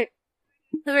 sorry.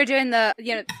 So we're doing the,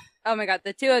 oh my god,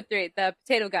 the 203, the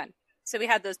potato gun. So we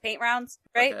had those paint rounds,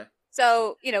 right? Okay.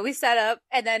 So, we set up,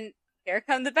 and then here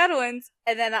come the Bedouins.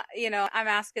 And then, I'm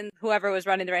asking whoever was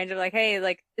running the range, I'm like, hey,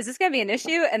 like, is this going to be an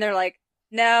issue? And they're like,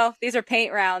 no, these are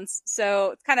paint rounds.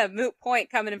 So it's kind of a moot point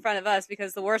coming in front of us,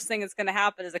 because the worst thing that's going to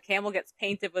happen is a camel gets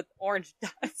painted with orange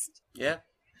dust. Yeah.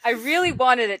 I really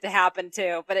wanted it to happen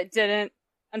too, but it didn't.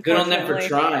 Good on them for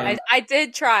trying. I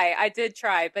did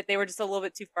try, but they were just a little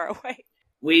bit too far away.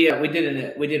 We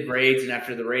did raids, and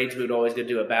after the raids, we would always go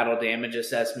do a battle damage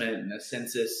assessment and a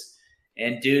census.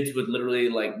 And dudes would literally,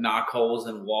 like, knock holes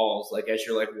in walls, like, as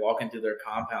you're, like, walking through their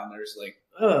compound. There's, like,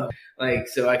 ugh. Like,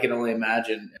 so I can only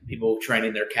imagine people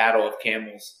training their cattle of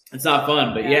camels. It's not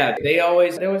fun, but yeah, they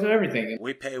always have everything.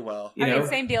 We pay well. I mean,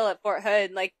 same deal at Fort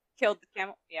Hood. Like, killed the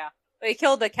camel. Yeah, they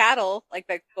killed the cattle, like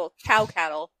the cow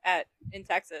cattle in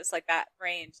Texas, like that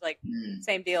range. Like,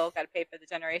 same deal. Got to pay for the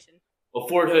generation. Well,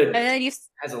 Fort Hood and then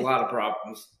has a lot of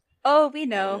problems. Oh, we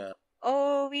know.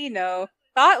 Oh, we know.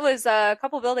 Thought was a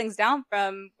couple buildings down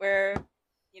from where,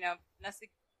 Vanessa.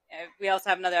 We also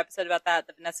have another episode about that,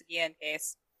 the Vanessa Guillen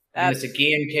case. Vanessa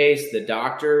Guillen case, the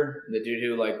doctor, the dude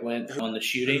who, like, went on the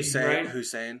shooting,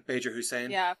 Hussein, right? Major Hussein.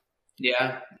 Yeah.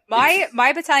 Yeah.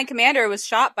 My battalion commander was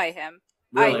shot by him.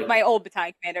 Really? My old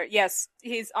battalion commander. Yes,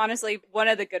 he's honestly one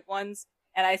of the good ones.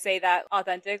 And I say that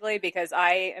authentically because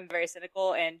I am very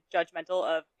cynical and judgmental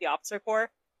of the officer corps.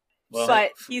 Well,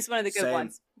 but he's one of the good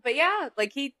ones. But yeah,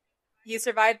 like he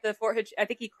survived the Fort Hood. I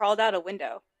think he crawled out a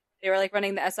window. They were like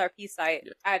running the SRP site.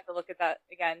 Yeah. I have to look at that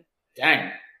again.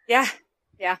 Dang. Yeah.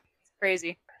 It's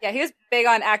crazy. Yeah, he was big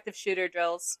on active shooter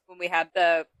drills when we had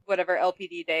the whatever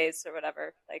LPD days or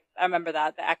whatever. Like, I remember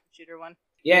that, the active shooter one.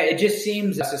 Yeah, it just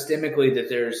seems systemically that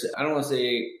there's, I don't want to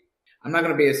say, I'm not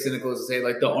going to be as cynical as to say,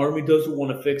 like, the Army doesn't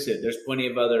want to fix it. There's plenty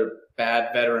of other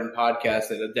bad veteran podcasts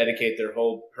that dedicate their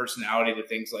whole personality to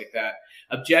things like that.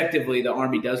 Objectively, the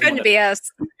Army doesn't want to be us.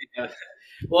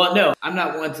 Well, no, I'm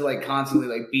not one to, like, constantly,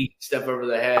 like, beat stuff over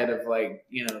the head of, like,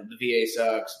 the VA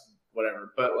sucks,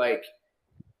 whatever. But, like,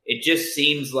 it just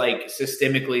seems like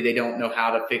systemically they don't know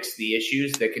how to fix the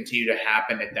issues that continue to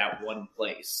happen at that one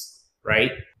place,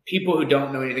 right? People who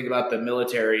don't know anything about the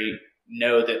military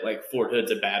know that, like, Fort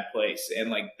Hood's a bad place, and,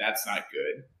 like, that's not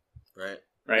good.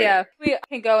 Right. Yeah, we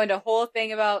can go into a whole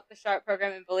thing about the SHARP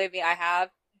program, and believe me, I have.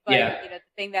 But, the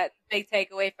thing that big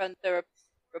takeaway from the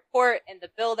report and the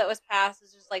bill that was passed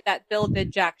is just, like, that bill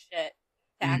did jack shit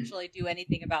to actually do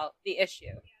anything about the issue.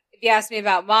 If you ask me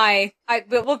about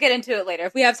we'll get into it later.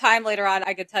 If we have time later on,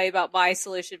 I could tell you about my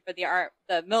solution for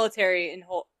the military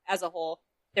as a whole.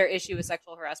 their issue is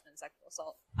sexual harassment and sexual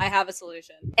assault. I have a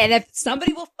solution. And if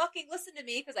somebody will fucking listen to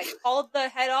me, because I called the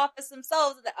head office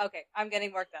themselves, okay, I'm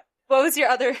getting worked up. What was your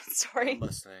other story? I'm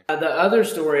listening. The other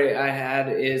story I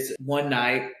had is one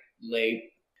night late,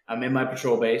 I'm in my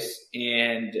patrol base,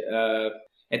 and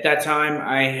at that time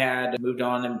I had moved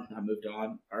on,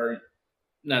 or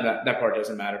no, that part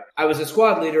doesn't matter. I was a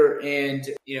squad leader, and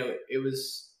it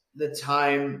was the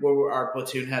time where our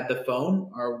platoon had the phone,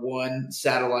 our one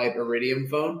satellite Iridium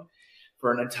phone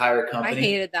for an entire company. I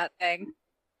hated that thing.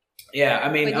 Yeah, I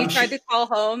mean, when you tried to call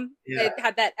home, yeah. It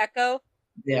had that echo.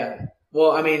 Yeah.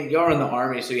 Well, I mean, y'all are in the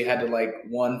Army, so you had to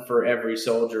one for every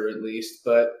soldier at least.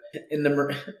 But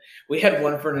we had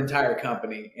one for an entire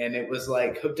company, and it was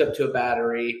hooked up to a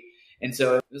battery, and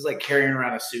so it was like carrying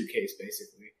around a suitcase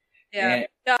basically. Yeah.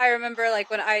 No, I remember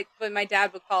when my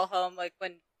dad would call home,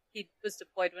 when he was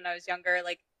deployed when I was younger,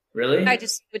 really? I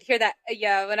just would hear that.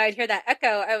 Yeah, when I'd hear that echo,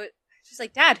 I was just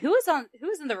like, Dad, who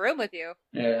was in the room with you?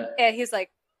 Yeah. And he's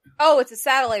like, oh, it's a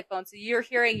satellite phone, so you're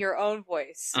hearing your own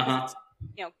voice. Uh-huh.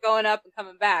 Going up and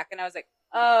coming back. And I was like,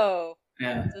 oh.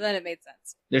 Yeah. So then it made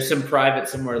sense. There's some private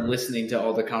somewhere listening to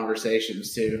all the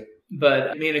conversations too.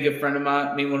 But me and a good friend of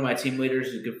mine, one of my team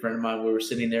leaders, a good friend of mine, we were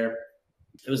sitting there.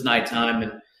 It was nighttime,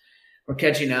 and we're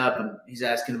catching up, and he's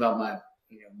asking about my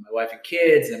wife and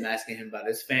kids, and I'm asking him about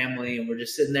his family, and we're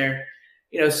just sitting there,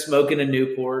 smoking a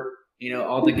Newport.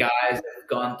 All the guys have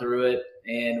gone through it,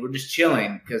 and we're just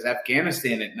chilling because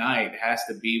Afghanistan at night has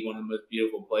to be one of the most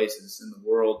beautiful places in the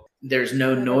world. There's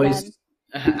no noise.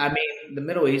 I mean, the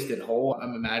Middle East as a whole,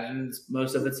 I'm imagining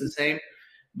most of it's the same,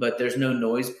 but there's no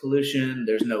noise pollution.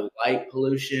 There's no light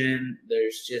pollution.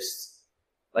 There's just,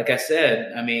 like I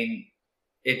said, I mean,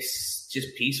 it's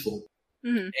just peaceful.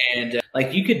 Mm-hmm. And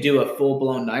you could do a full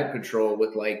blown night patrol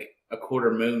with a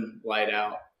quarter moon light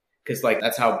out. Because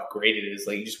that's how great it is.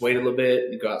 You just wait a little bit,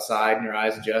 and you go outside, and your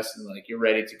eyes adjust, and you're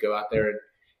ready to go out there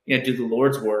and do the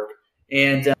Lord's work.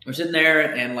 And we're sitting there,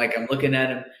 and I'm looking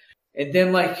at him, and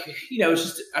then it's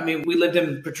just, I mean, we lived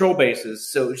in patrol bases,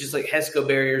 so it was just HESCO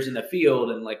barriers in the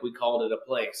field, and we called it a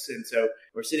place. And so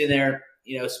we're sitting there,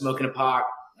 smoking a pot,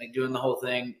 doing the whole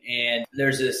thing, and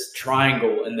there's this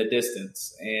triangle in the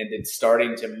distance, and it's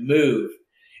starting to move,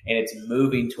 and it's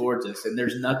moving towards us, and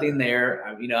there's nothing there.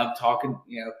 I'm talking,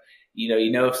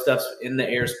 if stuff's in the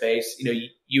airspace,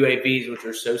 UAVs, which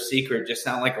are so secret, just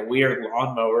sound like a weird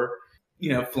lawnmower,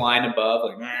 flying above.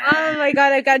 Oh my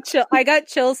God, I got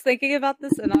chills thinking about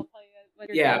this, and I'll tell you what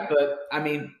you're yeah, doing. but I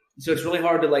mean, so it's really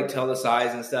hard to tell the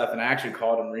size and stuff. And I actually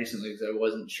called him recently because I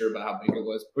wasn't sure about how big it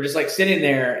was. We're just sitting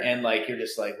there, and you're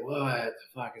just what the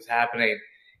fuck is happening?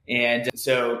 And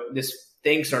so this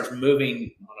thing starts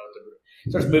moving. It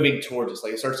starts moving towards us.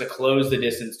 It starts to close the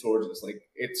distance towards us.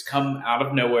 It's come out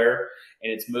of nowhere,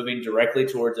 and it's moving directly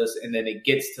towards us. And then it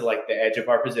gets to the edge of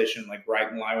our position,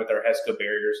 right in line with our HESCO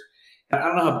barriers. I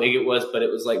don't know how big it was, but it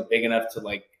was big enough to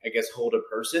I guess hold a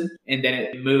person. And then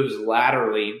it moves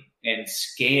laterally and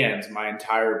scans my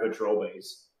entire patrol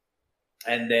base.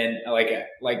 And then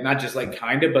not just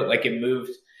kind of, but it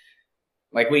moved.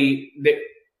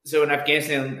 So in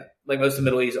Afghanistan, most of the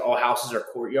Middle East, all houses are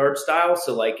courtyard style.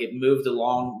 So it moved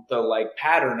along the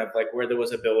pattern of where there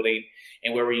was a building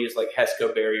and where we used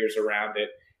HESCO barriers around it.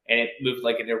 And it moved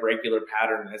an irregular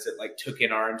pattern as it took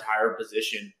in our entire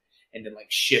position and then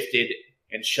shifted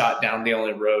and shot down the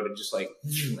only road and just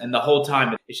and the whole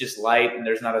time it's just light and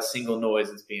there's not a single noise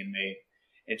that's being made.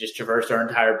 It just traversed our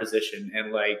entire position.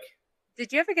 And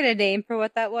did you ever get a name for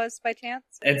what that was by chance?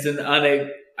 It's an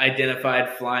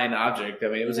unidentified flying object. I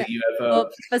mean, it was a UFO. Well,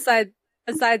 besides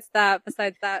that,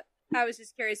 I was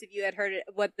just curious if you had heard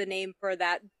what the name for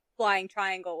that flying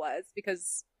triangle was,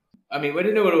 because I mean, we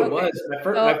didn't know what it was.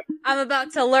 I'm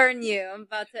about to learn you. I'm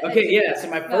about to. Okay, yeah. So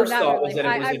my first thought was that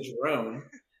it was a drone.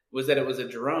 It was a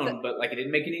drone, but it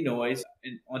didn't make any noise.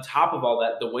 And on top of all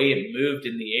that, the way it moved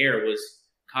in the air was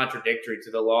contradictory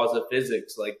to the laws of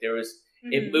physics.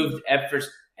 It moved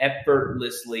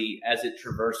effortlessly as it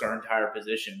traversed our entire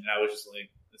position. And I was just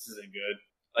this isn't good.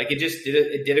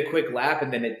 It did a quick lap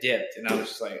and then it dipped. And I was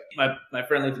just my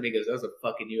friend looked at me and goes, that was a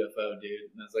fucking UFO, dude.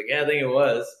 And I was yeah, I think it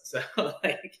was. So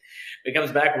if it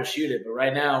comes back, we'll shoot it. But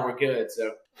right now we're good.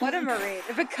 So what a Marine.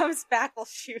 If it comes back, we'll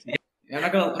shoot it. I'm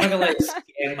not gonna let it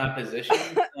scan my position.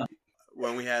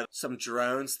 When we had some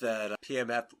drones that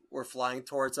PMF were flying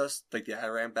towards us, the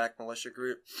Iran-backed militia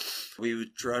group, we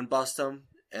would drone bust them,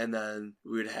 and then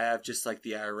we would have just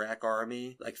the Iraq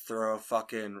army throw a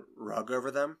fucking rug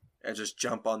over them and just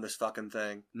jump on this fucking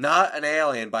thing. Not an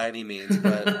alien by any means,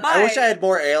 but I wish I had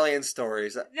more alien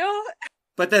stories. No,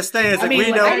 but this thing is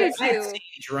we know I've seen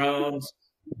drones,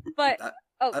 but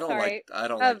I don't like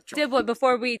drones. Dibwood,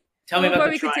 before we Tell me Before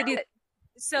about we the triangle. continue,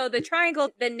 so the triangle,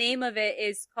 the name of it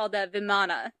is called the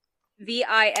Vimana,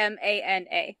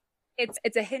 Vimana.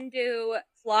 It's a Hindu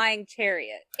flying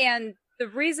chariot, and the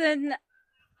reason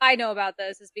I know about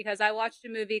this is because I watched a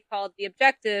movie called The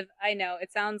Objective. I know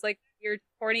it sounds like your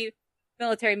corny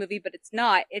military movie, but it's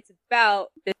not. It's about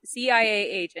the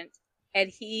CIA agent, and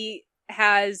he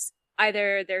has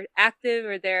either they're active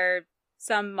or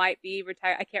some might be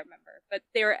retired. I can't remember, but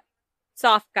they were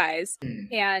soft guys,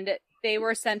 and they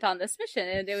were sent on this mission,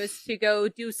 and it was to go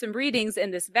do some readings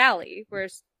in this valley,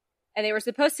 and they were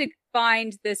supposed to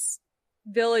find this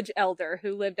village elder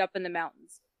who lived up in the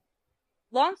mountains.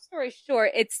 Long story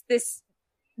short, it's this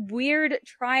weird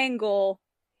triangle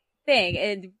thing,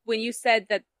 and when you said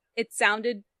that it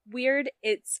sounded weird,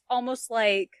 it's almost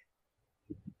like,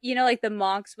 like the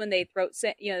monks when they throat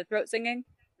singing.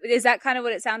 Is that kind of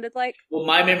what it sounded like? Well,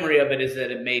 my memory of it is that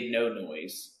it made no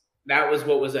noise. That was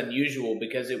what was unusual,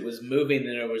 because it was moving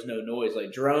and there was no noise.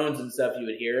 Like drones and stuff, you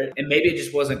would hear it. And maybe it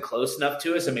just wasn't close enough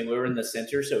to us. I mean, we were in the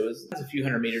center, so it was a few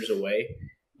hundred meters away.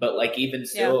 But like even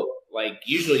still, like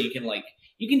usually you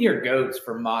can hear goats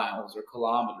for miles or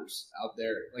kilometers out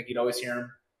there. Like you'd always hear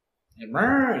them. And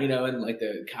and like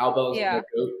the cowbells and the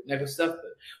goat type of stuff.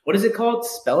 But what is it called?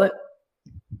 Spell it.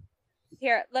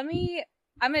 Here,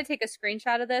 I'm gonna take a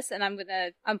screenshot of this and I'm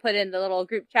put in the little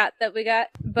group chat that we got.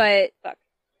 But fuck.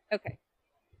 Okay.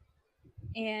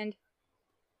 And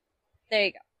there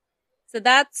you go. So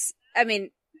that's,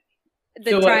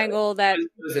 triangle that it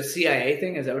was a CIA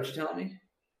thing. Is that what you're telling me?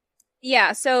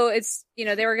 Yeah. So it's,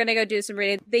 they were going to go do some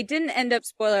reading. They didn't end up,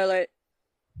 spoiler alert.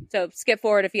 So skip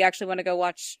forward if you actually want to go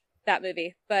watch that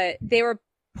movie, but they were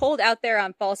pulled out there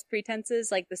on false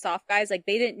pretenses. Like the soft guys, like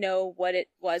they didn't know what it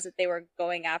was that they were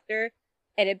going after.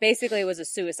 And it basically was a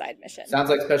suicide mission. Sounds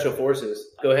like special forces.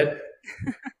 Go ahead.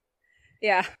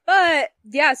 Yeah. But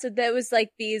yeah, so there was like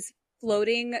these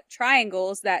floating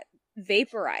triangles that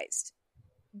vaporized.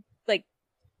 Like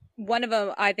one of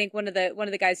them, I think one of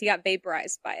the guys, he got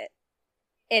vaporized by it.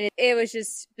 And it was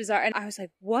just bizarre. And I was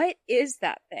like, what is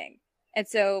that thing? And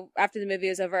so after the movie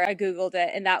was over, I Googled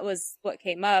it, and that was what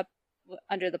came up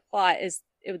under the plot is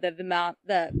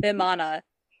the Vimana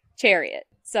chariot.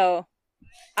 So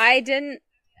I didn't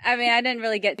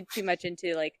really get too much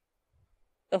into like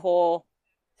the whole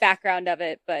background of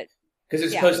it, but because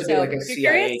it's supposed to be like a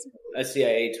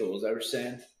CIA tool. Is that what you're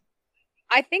saying?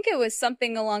 I think it was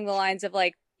something along the lines of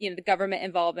like, the government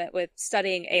involvement with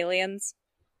studying aliens.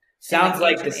 Sounds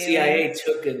like the CIA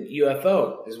took a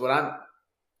UFO is what I'm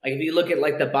like. If you look at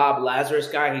like the Bob Lazarus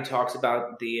guy, he talks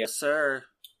about the sir.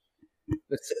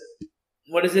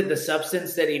 What is it? The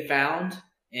substance that he found,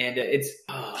 and it's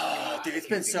dude, it's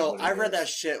been so. I read that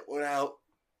shit without.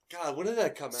 God, when did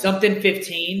that come out? Something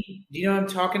 15. Do you know what I'm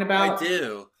talking about? I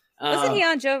do. Wasn't he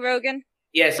on Joe Rogan?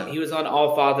 Yes, he was on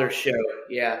All Father's show.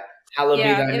 Yeah, hallowed be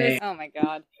thy name. Oh my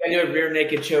god! I do a rear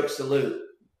naked choke salute.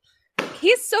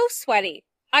 He's so sweaty.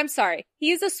 I'm sorry.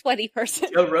 He's a sweaty person.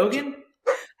 Joe Rogan?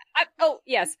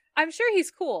 Yes. I'm sure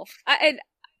he's cool. I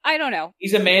don't know.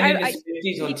 He's a man in his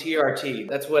 50s on TRT.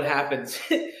 That's what happens.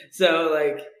 So,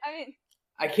 like,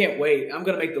 I can't wait. I'm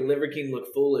going to make the Liver King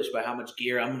look foolish by how much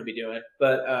gear I'm going to be doing.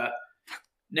 But,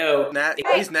 no.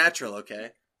 He's natural, okay?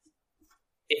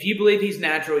 If you believe he's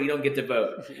natural, you don't get to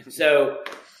vote. So,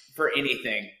 for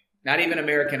anything. Not even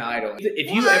American Idol. If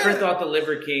you ever thought the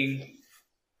Liver King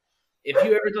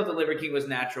was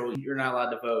natural, you're not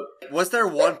allowed to vote. Was there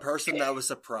one person that was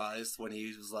surprised when he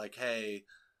was like, hey...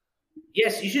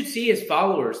 Yes, you should see his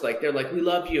followers. Like, they're like, we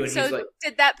love you. And so he's like...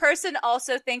 Did that person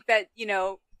also think that,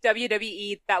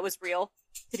 WWE, that was real?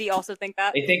 Did he also think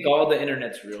that? They think all the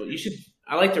internet's real.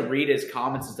 I like to read his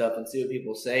comments and stuff and see what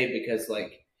people say, because,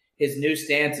 like, his new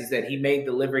stance is that he made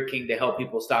the Liver King to help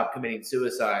people stop committing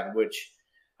suicide, which,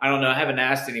 I don't know. I haven't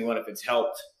asked anyone if it's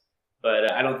helped.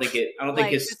 But I don't think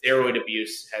his steroid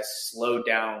abuse has slowed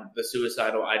down the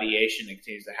suicidal ideation that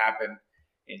continues to happen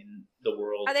in the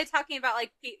world. Are they talking about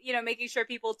like making sure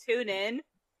people tune in,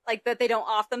 like that they don't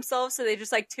off themselves, so they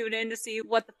just like tune in to see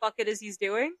what the fuck it is he's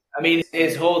doing? I mean,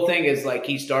 his whole thing is like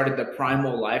he started the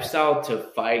primal lifestyle to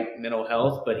fight mental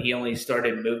health, but he only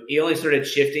started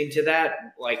shifting to that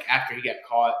like after he got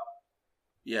caught.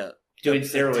 Yeah. Doing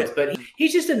steroids, but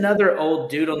he's just another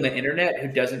old dude on the internet who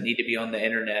doesn't need to be on the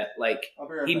internet. Like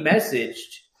he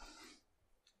messaged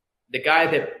the guy.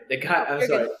 I'm sorry, it has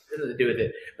nothing to do with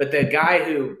it. But the guy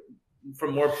who,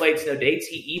 from More Plates No Dates,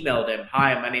 he emailed him,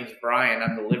 "Hi, my name's Brian.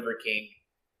 I'm the Liver King.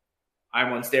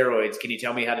 I'm on steroids. Can you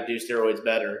tell me how to do steroids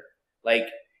better?" Like,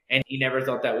 and he never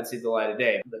thought that would see the light of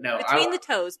day. But no, between the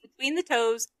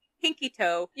toes, pinky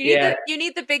toe. You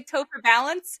need the big toe for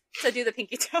balance. So do the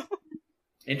pinky toe.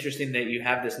 Interesting that you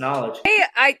have this knowledge. Hey,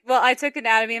 I took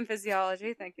anatomy and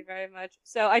physiology. Thank you very much.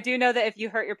 So I do know that if you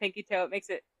hurt your pinky toe, it makes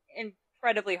it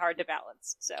incredibly hard to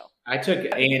balance. So I took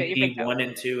your A&E big toe. 1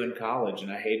 and 2 in college,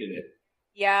 and I hated it.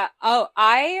 Yeah. Oh,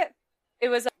 it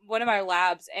was one of our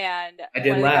labs, and I did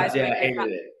one of the labs, guys in yeah, my I group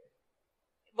hated it.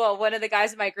 Well, one of the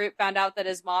guys in my group found out that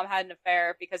his mom had an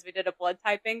affair because we did a blood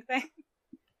typing thing.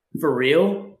 For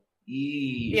real?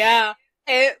 Yeesh. Yeah.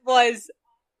 It was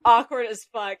awkward as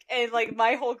fuck. And like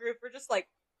my whole group were just like,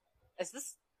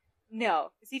 is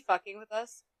he fucking with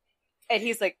us? And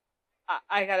he's like,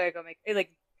 I gotta go make,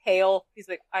 like, pale. He's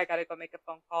like, I gotta go make a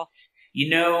phone call. You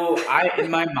know, in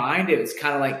my mind, it was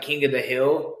kind of like King of the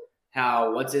Hill,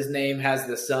 how, what's his name, has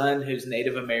the son who's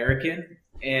Native American,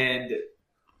 and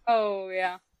Oh,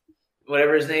 yeah.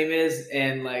 whatever his name is,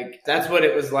 and like, that's what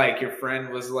it was like. Your friend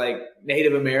was like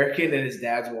Native American and his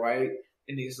dad's white,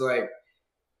 and he's like,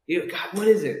 God, what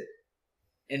is it?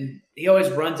 And he always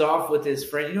runs off with his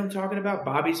friend. You know what I'm talking about?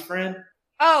 Bobby's friend?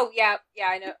 Oh, yeah. Yeah,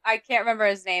 I know. I can't remember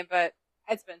his name, but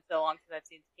it's been so long since I've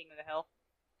seen King of the Hill.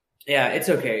 Yeah, it's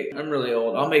okay. I'm really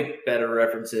old. I'll make better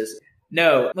references.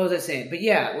 No, what was I saying? But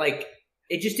yeah, like,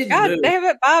 it just didn't God move. damn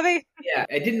it, Bobby. Yeah,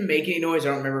 it didn't make any noise. I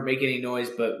don't remember making any noise,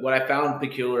 but what I found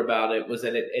peculiar about it was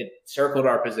that it circled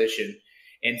our position.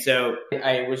 And so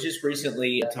I was just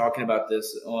recently talking about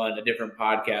this on a different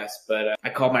podcast, but I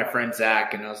called my friend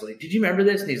Zach and I was like, did you remember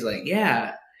this? And he's like,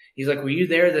 yeah. He's like, were you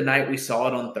there the night we saw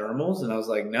it on thermals? And I was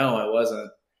like, no, I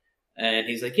wasn't. And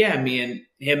he's like, yeah, me and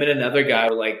him and another guy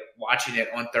were like watching it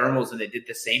on thermals, and they did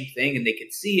the same thing, and they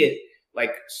could see it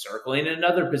like circling in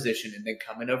another position and then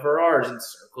coming over ours and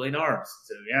circling ours.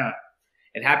 So yeah,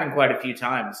 it happened quite a few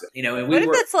times, you know. And What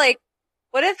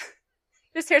if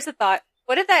just here's a thought.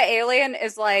 What if that alien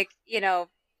is like,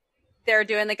 they're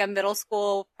doing like a middle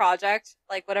school project,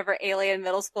 like whatever alien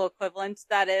middle school equivalent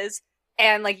that is,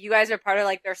 and like you guys are part of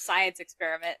like their science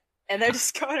experiment, and they're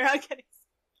just going around getting.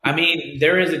 I mean,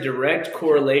 there is a direct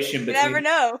correlation You never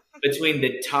know. between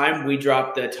the time we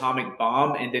dropped the atomic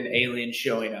bomb and then aliens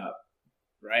showing up,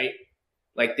 right?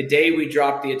 Like the day we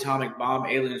dropped the atomic bomb,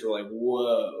 aliens were like,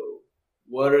 whoa,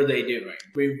 what are they doing?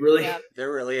 We really... Yeah.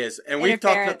 There really is. And we've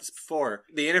talked about this before.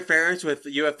 The interference with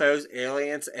UFOs,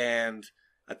 aliens, and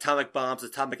atomic bombs,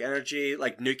 atomic energy,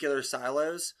 like nuclear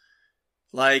silos,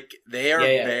 like they are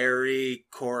very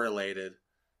correlated.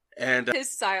 And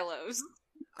His silos.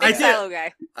 I Silo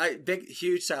guy.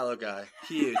 Huge silo guy.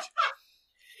 Huge.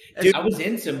 Dude, I was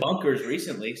in some bunkers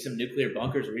recently, some nuclear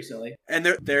bunkers recently. And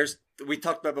there's, we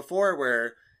talked about before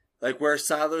where, like where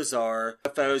silos are,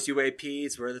 UFOs,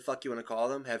 UAPs, whatever the fuck you want to call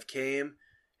them, have came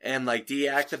and like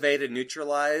deactivated,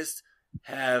 neutralized,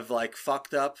 have like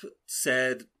fucked up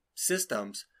said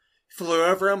systems. Flew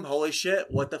over them, holy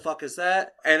shit, what the fuck is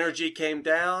that? Energy came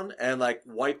down and like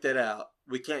wiped it out.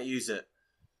 We can't use it.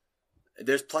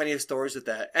 There's plenty of stories with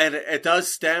that. And it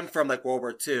does stem from like World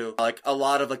War II. Like a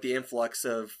lot of like the influx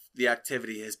of the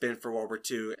activity has been for World War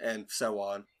II and so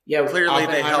on. Yeah, clearly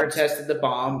they Oppenheimer helped tested the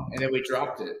bomb and then we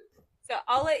dropped it. So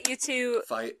I'll let you two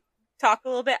fight. talk a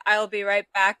little bit. I'll be right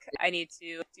back. I need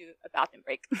to do a bathroom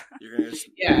break. You're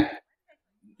gonna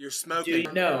You're smoking.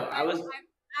 Dude, no, I was... I'm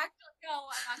not gonna go.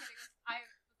 I was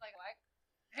like, what?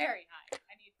 Very high.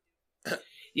 I need to.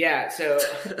 Yeah, so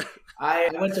I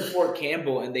went to Fort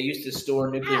Campbell and they used to store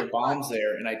nuclear bombs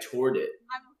there, and I toured it.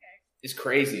 I'm okay. It's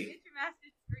crazy. Get your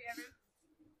message free, everyone.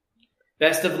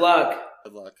 Best of luck.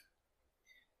 Good luck.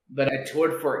 But I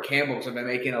toured Fort Campbell because I've been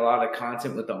making a lot of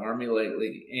content with the Army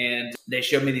lately, and they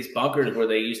showed me these bunkers where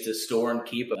they used to store and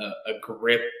keep a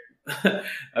grip,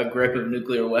 a grip of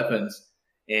nuclear weapons,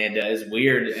 and it's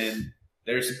weird. And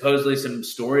there's supposedly some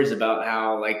stories about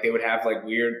how like they would have like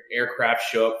weird aircraft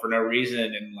show up for no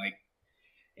reason,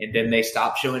 and then they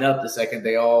stopped showing up the second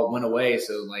they all went away.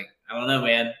 So like, I don't know,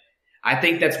 man. I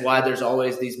think that's why there's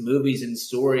always these movies and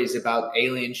stories about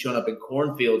aliens showing up in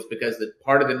cornfields, because the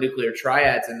part of the nuclear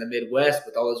triad's in the Midwest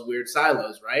with all those weird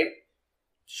silos, right?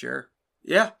 Sure.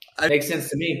 Yeah. Makes sense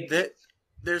to me.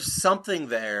 There's something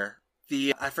there.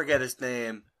 I forget his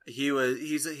name. He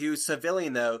was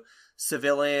civilian though.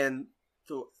 Civilian,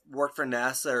 worked for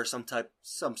NASA or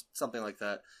something like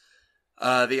that.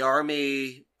 The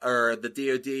Army or the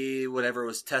DoD, whatever,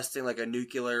 was testing like a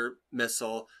nuclear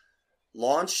missile.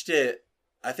 Launched it,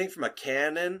 I think, from a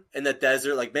cannon in the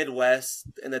desert, like Midwest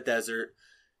in the desert.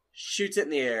 Shoots it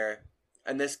in the air,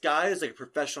 and this guy is like a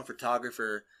professional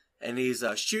photographer, and he's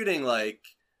shooting like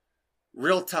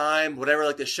real time, whatever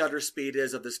like the shutter speed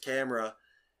is of this camera,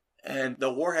 and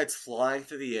the warhead's flying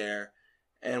through the air,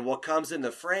 and what comes in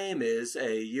the frame is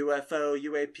a UFO,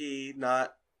 UAP.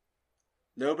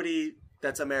 Nobody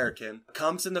that's American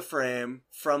comes in the frame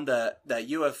from that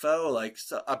UFO. Like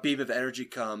a beam of energy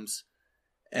comes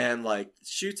and like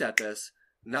shoots at this,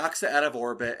 knocks it out of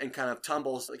orbit, and kind of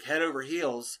tumbles like head over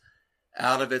heels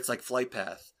out of its like flight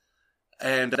path.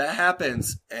 And that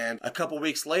happens. And a couple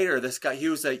weeks later, this guy,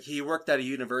 he worked at a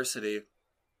university.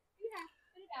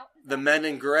 The men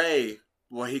in gray,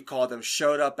 what he called them,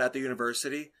 showed up at the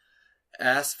university,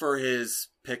 asked for his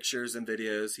pictures and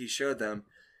videos. He showed them.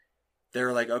 They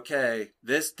were like, okay,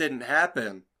 this didn't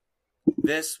happen.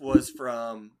 This was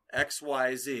from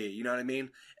XYZ. You know what I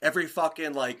mean? Every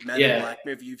fucking like Men in Black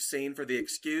movie you've seen for the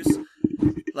excuse,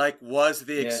 like was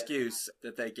the excuse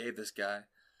that they gave this guy.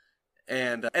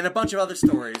 And a bunch of other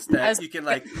stories that you can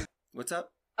like. What's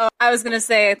up? Oh, I was gonna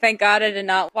say, thank God I did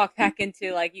not walk back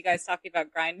into like you guys talking about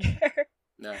Grindr.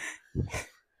 No.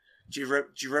 Did you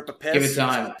rip a piss? Give it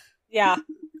time. Yeah.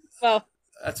 Well.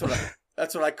 That's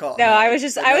what I call it. No,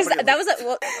 that was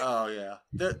well, oh yeah,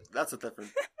 that's a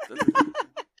different.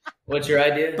 What's your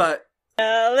idea? But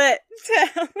tell it.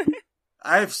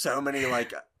 I have so many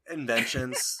like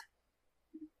inventions.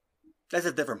 That's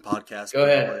a different podcast. Go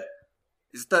ahead.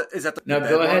 Is that the No,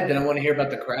 go ahead. Then I want to hear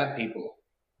about the crab people.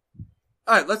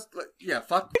 All right,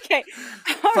 fuck. Okay.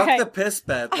 Fuck the piss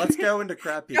bed. Let's go into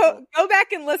crab people. Go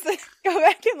back and listen. Go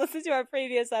back and listen to our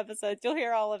previous episodes. You'll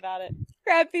hear all about it.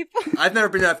 Crab people. I've never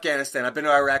been to Afghanistan. I've been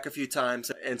to Iraq a few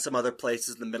times and some other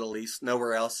places in the Middle East.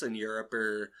 Nowhere else in Europe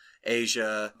or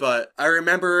Asia. But I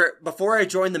remember before I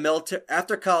joined the military,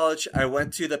 after college, I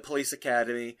went to the police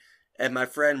academy, and my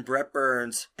friend Brett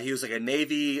Burns, he was like a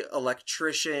Navy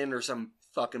electrician or some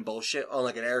fucking bullshit on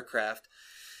like an aircraft.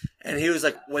 And he was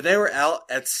like, when they were out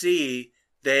at sea,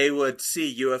 they would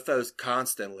see UFOs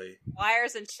constantly.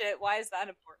 Wires and shit. Why is that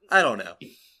important? I don't know.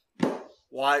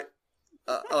 Why?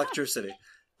 Electricity.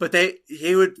 But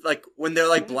he would, like, when they're,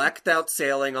 like, blacked out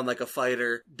sailing on, like, a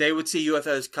fighter, they would see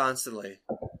UFOs constantly.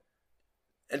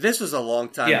 And this was a long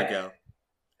time ago.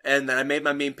 And then I made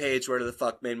my meme page, where the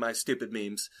fuck made my stupid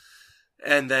memes.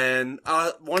 And then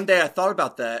one day I thought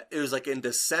about that. It was, like, in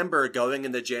December going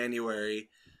into January.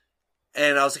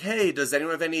 And I was like, hey, does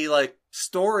anyone have any, like,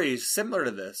 stories similar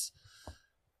to this?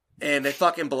 And they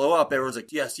fucking blow up. Everyone's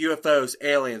like, yes, UFOs,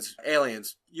 aliens,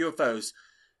 UFOs.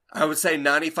 I would say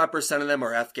 95% of them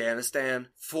are Afghanistan.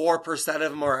 4%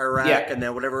 of them are Iraq. And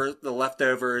then whatever the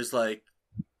leftover is, like,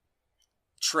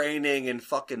 training in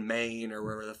fucking Maine or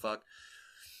wherever the fuck.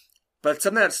 But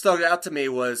something that stuck out to me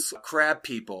was crab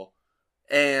people.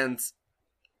 And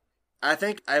I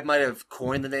think I might have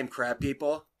coined the name crab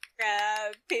people.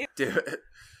 Crab people. Dude.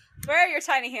 Where are your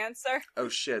tiny hands, sir? Oh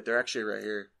shit, they're actually right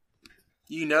here.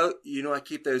 You know I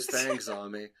keep those things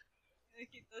on me. I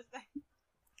keep those things.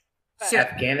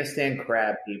 Afghanistan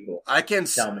crab people.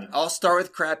 Tell me. I'll start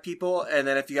with crab people, and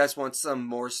then if you guys want some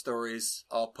more stories,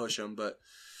 I'll push them. But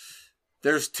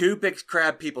there's two big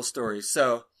crab people stories.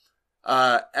 So,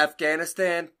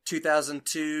 Afghanistan,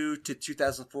 2002 to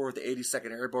 2004 with the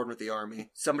 82nd Airborne with the Army.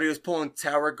 Somebody was pulling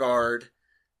tower guard,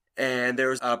 and there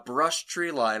was a brush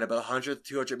tree line about 100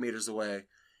 to 200 meters away.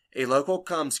 A local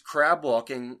comes crab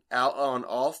walking out on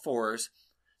all fours,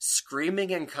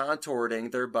 screaming and contorting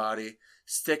their body,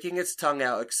 sticking its tongue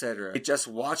out, etc. It just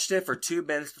watched it for 2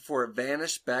 minutes before it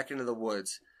vanished back into the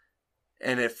woods.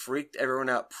 And it freaked everyone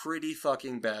out pretty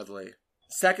fucking badly.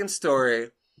 Second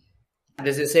story.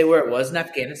 Does it say where it was in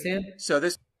Afghanistan? So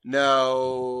this...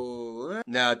 No,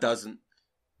 it doesn't.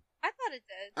 I thought it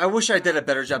did. I wish I did a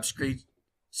better job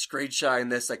screenshotting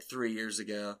this like 3 years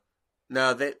ago.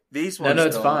 No, these ones No,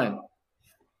 it's don't. fine.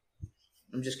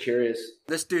 I'm just curious.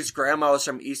 This dude's grandma was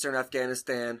from eastern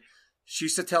Afghanistan. She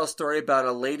used to tell a story about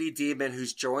a lady demon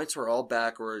whose joints were all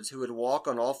backwards, who would walk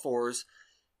on all fours.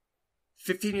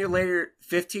 15 years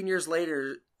later,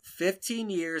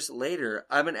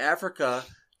 I'm in Africa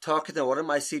talking to one of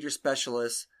my senior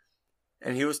specialists,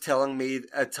 and he was telling me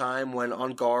a time when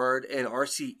on guard in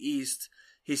RC East,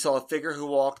 he saw a figure who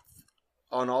walked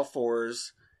on all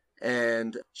fours,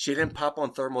 and she didn't pop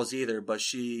on thermals either, but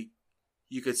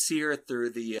you could see her through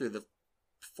the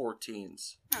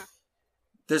 14s. Huh.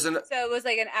 So it was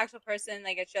like an actual person,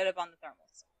 like it showed up on the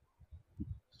thermals.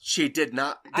 She did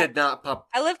not pop.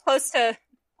 I live close to.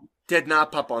 Did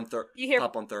not pop on pop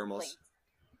on thermals. Planes.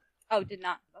 Oh, did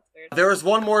not. That's weird. There was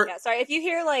one more. Yeah, sorry. If you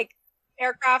hear like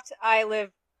aircraft, I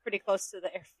live pretty close to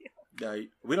the airfield. No,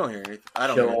 we don't hear anything. I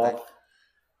don't hear anything.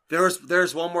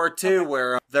 There's one more too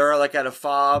where they're like at a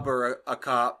fob or a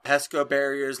cop, PESCO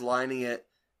barriers lining it,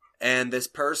 and this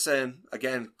person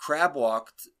again crab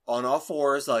walked on all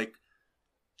fours, like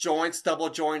joints double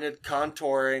jointed,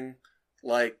 contouring,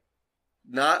 like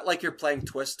not like you're playing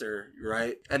Twister,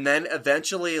 right? And then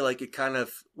eventually, like, it kind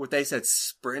of, what they said,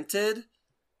 sprinted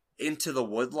into the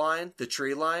wood line, the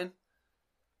tree line,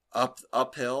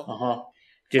 uphill.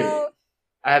 Dude, So-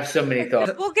 I have so many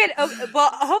thoughts. Well,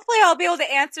 hopefully I'll be able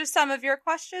to answer some of your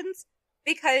questions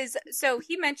because, so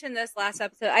he mentioned this last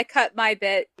episode. I cut my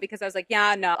bit because I was like,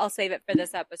 yeah, no, I'll save it for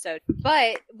this episode.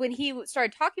 But when he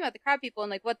started talking about the crab people and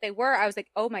like what they were, I was like,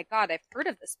 oh my God, I've heard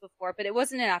of this before, but it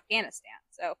wasn't in Afghanistan.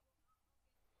 So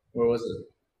Where was it?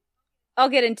 I'll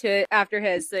get into it after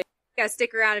his. So you gotta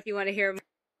stick around if you want to hear more.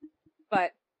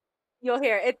 But you'll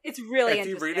hear it. It's really if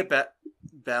interesting. you read about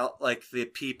like the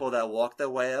people that walked that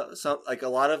way, some like a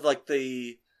lot of like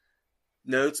the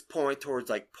notes point towards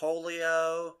like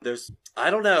polio. There's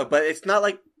I don't know, but it's not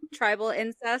like Tribal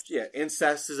incest. yeah,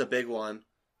 incest is a big one.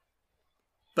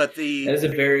 But That is a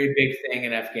very big thing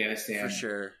in Afghanistan. for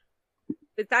sure.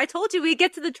 I told you we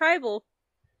get to the tribal.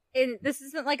 And this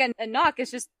isn't like a knock, it's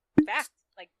just fact.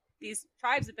 Like, these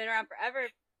tribes have been around forever.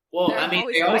 Well, They're I mean,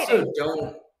 always they also fighting.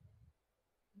 don't.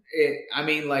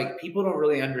 Like, people don't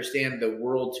really understand the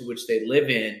world to which they live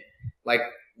in. Like,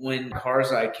 when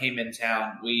Karzai came in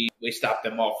town, we stopped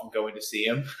them all from going to see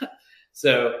him.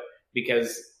 So,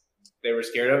 because they were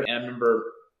scared of it. And I remember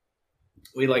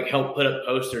we, like, helped put up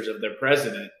posters of their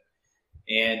president.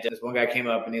 And this one guy came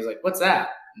up and he's like, "What's that?"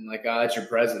 I'm like, "Oh, that's your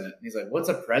president." And he's like, "What's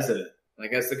a president?"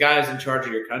 Like, that's the guy who's in charge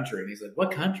of your country. And he's like,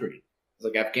 "What country?" I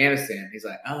was like, "Afghanistan." He's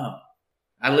like, "Oh,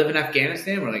 I live in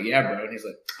Afghanistan?" We're like, "Yeah, bro." And he's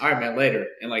like, "All right, man, later."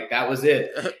 And like, that was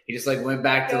it. He just like went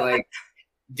back to like,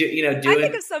 I doing.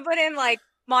 think of someone in like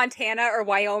Montana or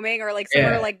Wyoming or like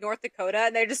somewhere Yeah. like North Dakota,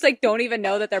 and they just like don't even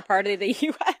know that they're part of the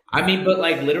U.S. I mean, but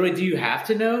like, literally, do you have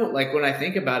to know? Like, when I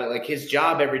think about it, like, his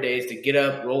job every day is to get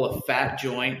up, roll a fat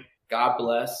joint, God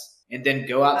bless, and then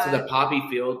go out to the poppy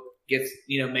field,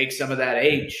 make some of that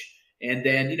H, and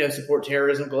then, support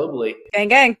terrorism globally. Gang,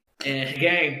 gang. And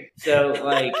gang. So,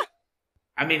 like,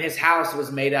 I mean, his house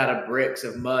was made out of bricks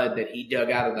of mud that he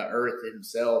dug out of the earth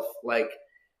himself. Like,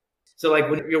 so, like,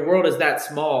 when your world is that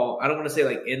small, I don't want to say,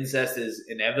 like, incest is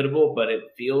inevitable, but it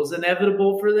feels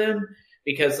inevitable for them.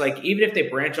 Because, like, even if they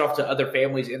branch off to other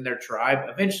families in their tribe,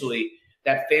 eventually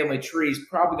that family tree is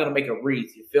probably going to make a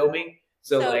wreath. You feel me?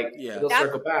 So like, yeah. they'll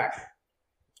circle back.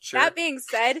 Sure. That being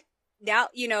said, now,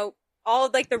 all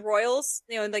of like the royals,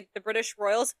 like the British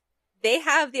royals, they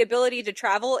have the ability to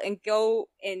travel and go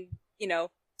and,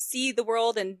 see the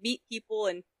world and meet people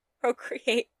and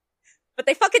procreate, but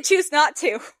they fucking choose not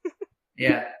to.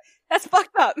 Yeah. That's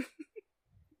fucked up.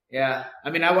 Yeah. I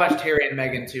mean, I watched Harry and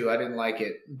Meghan too. I didn't like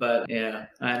it, but yeah,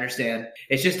 I understand.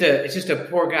 It's just a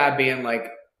poor guy being like,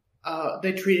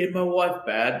 they treated my wife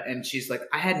bad. And she's like,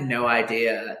 I had no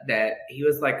idea that he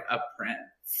was like a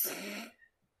prince.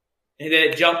 And then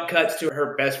it jump cuts to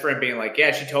her best friend being like,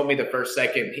 yeah, she told me the first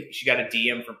second she got a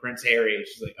DM from Prince Harry. And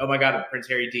she's like, oh my God, Prince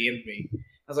Harry DM'd me. I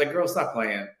was like, girl, stop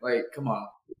playing. Like, come on.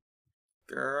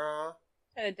 Girl.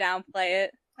 Trying to downplay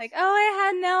it. Like, oh, I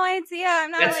had no idea.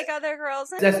 I'm not like other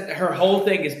girls. That's her whole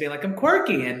thing is being like, I'm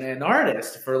quirky and an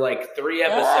artist for like 3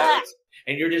 episodes.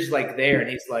 And you're just like there. And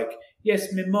he's like,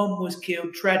 yes, my mom was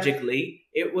killed tragically.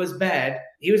 It was bad.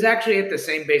 He was actually at the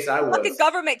same base I was. Fucking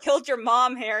government killed your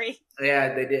mom, Harry.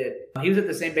 Yeah, they did. He was at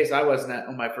the same base I was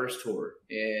on my first tour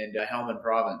in Helmand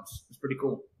Province. It's pretty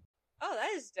cool. Oh,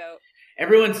 that is dope.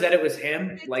 Everyone said it was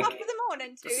him. Like, top of the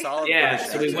morning, too. Solid Yeah,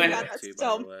 British so we went- accent, too,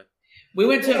 by the way. we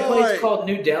went to a place Oi. called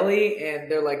New Delhi,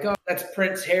 and they're like, oh, that's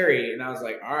Prince Harry. And I was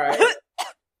like, all right.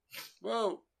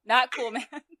 Whoa. Not cool, man.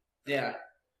 Yeah.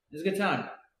 It was a good time.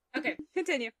 Okay,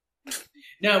 continue.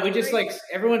 No, we just like,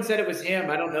 everyone said it was him.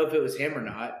 I don't know if it was him or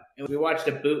not. And we watched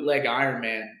a bootleg Iron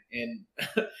Man. And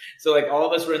so like all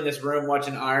of us were in this room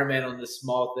watching Iron Man on this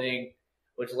small thing,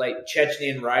 which like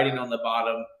Chechnyan writing on the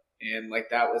bottom. And like,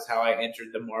 that was how I entered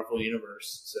the Marvel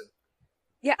universe. So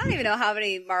Yeah, I don't even know how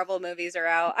many Marvel movies are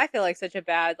out. I feel like such a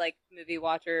bad like movie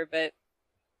watcher, but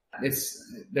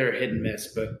they're hit and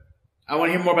miss, but I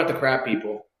want to hear more about the crab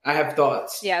people. I have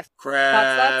thoughts. yeah.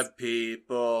 Crab Thoughts?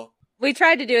 people. We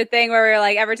tried to do a thing where we were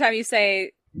like, every time you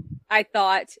say, I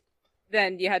thought,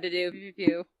 then you had to do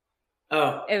pew.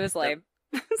 Oh, It was lame.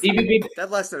 BBB. That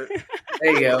lasted.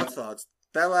 There you go. Thoughts.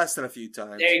 That lasted a few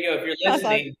times. There you go. If you're That's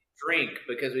listening, drink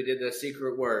because we did the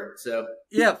secret word. So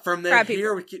Yeah, from there Crab here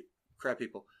people. we keep crab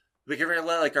people. We can really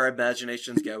let like our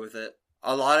imaginations go with it.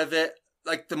 A lot of it,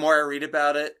 like the more I read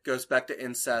about it, goes back to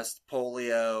incest,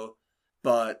 polio.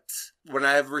 But when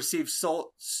I've received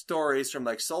stories from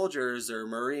like soldiers or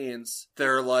Marines,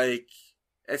 they're like,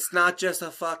 it's not just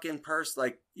a fucking person.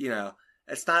 Like,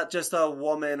 it's not just a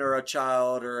woman or a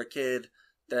child or a kid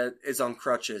that is on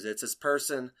crutches. It's this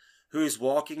person who's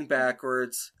walking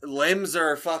backwards. Limbs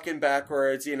are fucking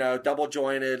backwards, double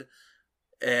jointed,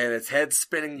 and its head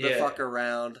spinning the fuck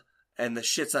around, and the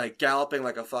shit's like galloping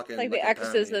like a fucking like the the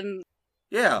Exorcism. pony.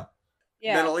 Yeah.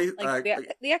 Middle East, like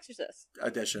the Exorcist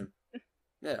edition.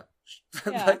 Yeah.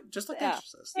 Yeah. Just like Yeah.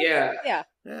 Exorcist. Yeah.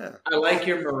 Yeah. I like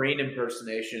your Marine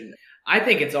impersonation. I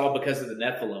think it's all because of the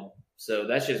Nephilim. So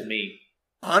that's just me.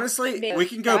 Honestly, Maybe we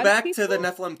can go God back people? to the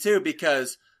Nephilim too,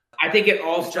 because I think it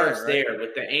all Giant, starts right? there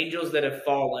with the angels that have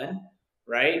fallen,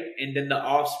 right? And then the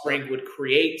offspring would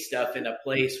create stuff in a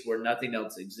place where nothing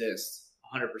else exists.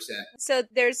 100%. So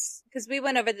because we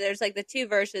went over, there's like the two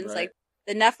versions, Right. like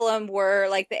the Nephilim were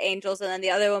like the angels, and then the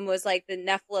other one was like the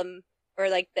Nephilim, or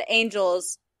like the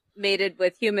angels mated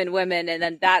with human women, and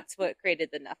then that's what created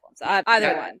the Nephilim. So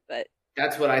either one, but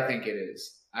That's what I think it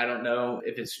is. I don't know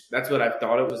if that's what I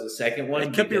thought it was the second one.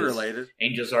 it could be because related.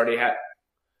 Angels already had.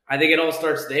 I think it all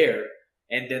starts there,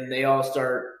 and then they all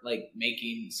start like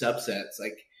making subsets.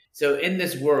 Like, so in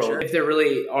this world, Sure. if there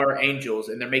really are angels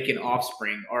and they're making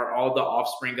offspring, are all the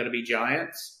offspring going to be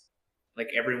giants? Like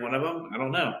every one of them? I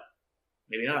don't know.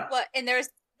 Maybe not. well, and there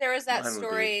was that Mine would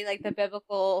story, like the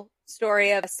biblical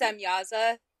story of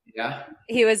Semyaza. Yeah.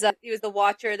 He was the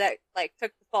watcher that like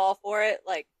took the fall for it.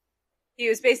 Like he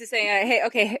was basically saying, "Hey,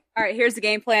 okay, all right, here's the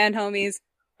game plan, homies.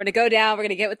 We're gonna go down. We're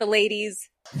gonna get with the ladies.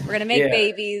 We're gonna make Yeah.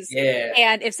 babies. Yeah.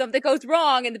 And if something goes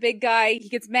wrong and the big guy he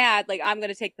gets mad, like I'm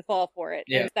gonna take the fall for it."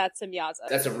 Yeah. And that's Semyaza.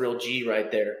 That's a real G right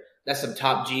there. That's some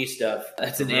top G stuff.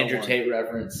 That's an Real Andrew one. Tate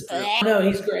reference. No,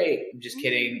 he's great. I'm just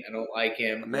kidding. I don't like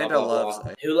him. Amanda Blah, blah, loves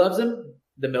blah. it. Who loves him?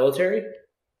 The military?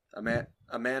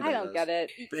 Amanda I don't does. get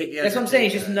it. Big That's what I'm saying.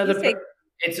 It's just another. He's like-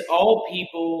 It's all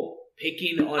people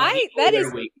picking on people that that is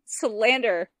are weak.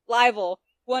 slander, libel,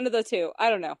 one of the two. I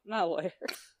don't know. I'm not a lawyer.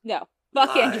 No.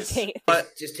 Fuck Andrew Lies. Tate. But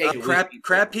Just take weak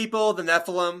crab people. people, the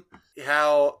Nephilim,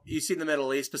 how you see in the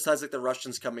Middle East, besides like the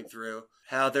Russians coming through,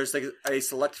 how there's like a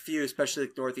select few, especially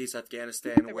like northeast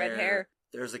Afghanistan, The where red hair.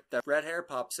 there's like that red hair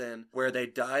pops in, where they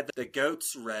dye the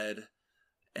goats red,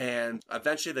 and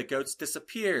eventually the goats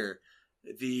disappear.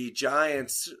 The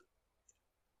giants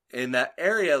in that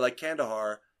area, like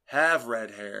Kandahar, have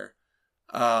red hair.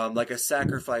 Like a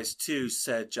sacrifice to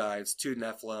said giants, to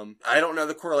Nephilim. I don't know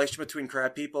the correlation between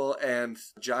crab people and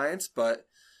giants, but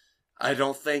I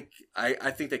don't think,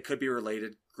 I think they could be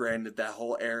related. Granted, that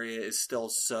whole area is still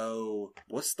so,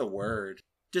 what's the word?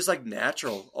 Just like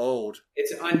natural, old.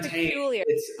 It's untamed. Peculiar.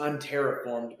 It's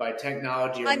unterraformed by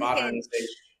technology or Unhinged. modernization.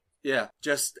 Yeah,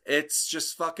 it's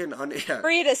just fucking, yeah.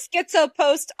 Free to schizo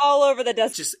post all over the It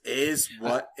desert. just is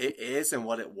what it is and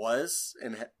what it was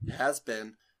and has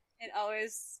been It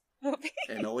always will be.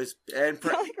 and always, and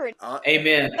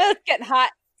Amen. It's getting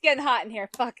hot. It's getting hot in here.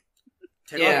 Fuck.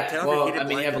 Yeah. Well, heated I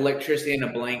mean, you have blanket. electricity and a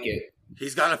blanket.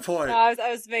 He's got a point. No,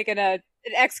 I was making an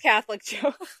ex-Catholic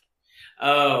joke.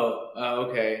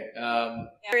 Okay. I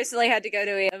recently had to go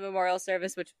to a memorial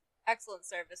service, which excellent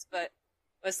service, but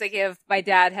I was thinking of my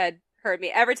dad had heard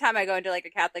me. Every time I go into like a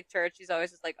Catholic church, he's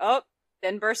always just like, "Oh,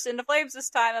 didn't burst into flames this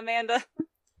time, Amanda."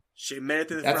 She made it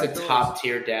to the That's a front doors. top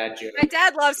tier dad joke. My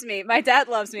dad loves me. My dad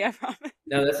loves me, I promise.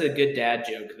 No, that's a good dad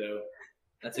joke, though.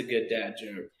 That's a good dad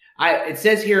joke. It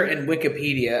says here in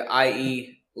Wikipedia,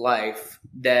 i.e., Life,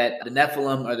 that the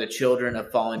Nephilim are the children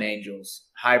of fallen angels.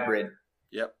 Hybrid.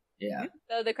 Yep. Yeah.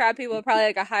 So the crab people are probably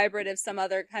like a hybrid of some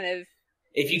other kind of.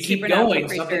 If you keep Supernatural going,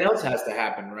 creature. something else has to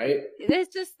happen, right?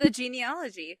 It's just the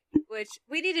genealogy, which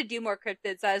we need to do more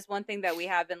cryptids. That is one thing that we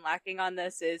have been lacking on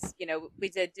this. Is we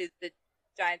did do the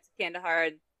Giants of Kandahar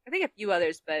and I think a few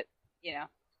others, but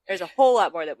there's a whole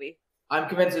lot more that we. I'm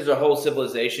convinced there's a whole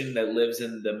civilization that lives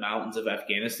in the mountains of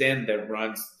Afghanistan that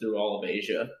runs through all of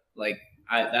Asia. Like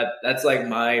that's like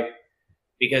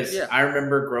because Yeah. I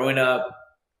remember growing up,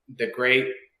 the great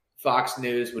Fox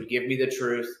News would give me the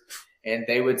truth, and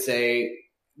they would say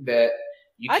that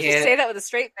you I just say can't. that with a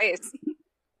straight face.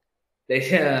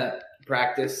 They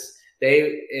practice.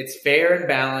 It's fair and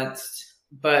balanced.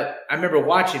 But I remember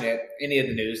watching any of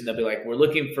the news, and they'll be like, they were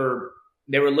looking for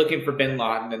bin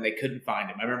Laden and they couldn't find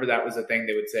him. I remember that was the thing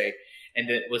they would say. And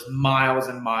it was miles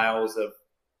and miles of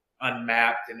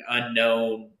unmapped and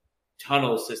unknown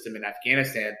tunnel system in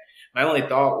Afghanistan. My only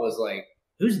thought was like,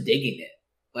 who's digging it?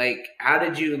 Like, how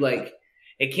did you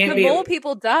it can't The be. mole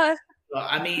people, duh.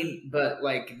 I mean, but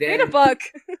like then. Read a book.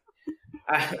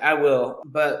 I will.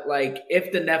 But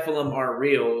if the Nephilim are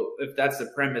real, if that's the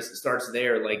premise, it starts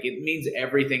there. It means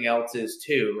everything else is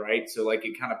too, right? So it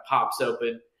kind of pops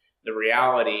open the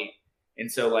reality. And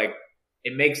so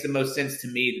it makes the most sense to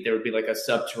me that there would be a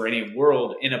subterranean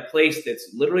world in a place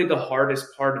that's literally the hardest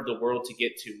part of the world to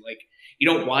get to. You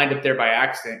don't wind up there by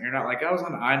accident. You're not I was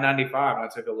on I-95 and I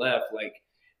took a left.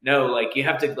 no, like you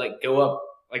have to like go up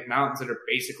like mountains that are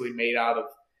basically made out of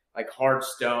like hard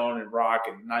stone and rock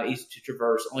and not easy to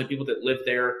traverse. Only people that live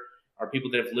there are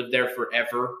people that have lived there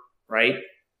forever, right?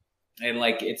 And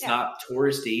like it's not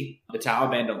touristy. The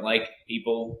Taliban don't like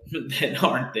people that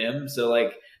aren't them. So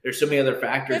like there's so many other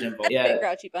factors involved. Yeah,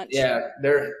 grouchy bunch. Yeah,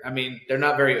 they're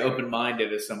not very open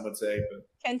minded, as some would say, but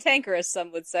cantankerous,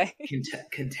 some would say.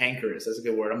 Cantankerous, that's a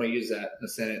good word. I'm gonna use that in a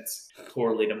sentence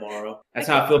poorly tomorrow. That's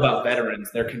how I feel about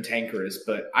veterans. They're cantankerous,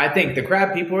 but I think the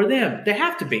crab people are them. They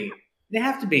have to be.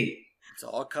 It's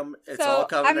all coming.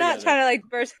 I'm not trying to like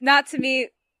burst. Not to me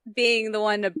being the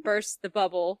one to burst the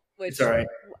bubble, which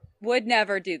would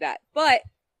never do that. But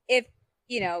if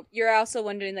you're also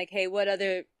wondering, like, hey, what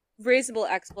other reasonable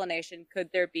explanation could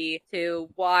there be to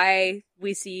why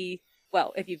we see?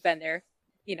 Well, if you've been there,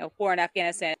 war in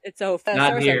Afghanistan, it's so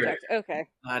not here. Okay,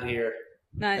 not here.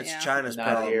 It's China's not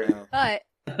problem here. now. But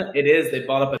it is. They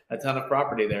bought up a ton of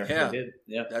property there. Yeah, they did.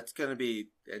 Yeah, that's going to be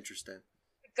interesting.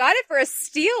 Got it for a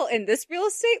steal in this real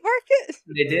estate market.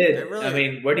 They did. I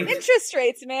mean, where do you interest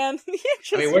rates, man?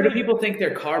 Where do people think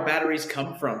their car batteries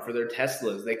come from for their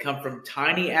Teslas? They come from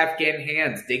tiny Afghan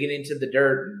hands digging into the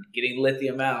dirt and getting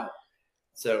lithium out.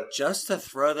 So just to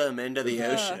throw them into the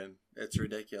ocean, it's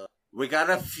ridiculous. We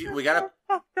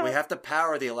have to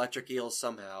power the electric eels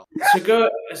somehow.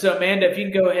 So Amanda, if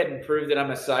you can go ahead and prove that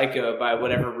I'm a psycho by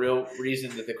whatever real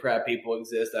reason that the crab people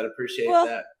exist, I'd appreciate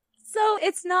that. So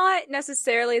it's not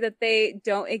necessarily that they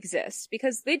don't exist,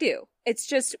 because they do. It's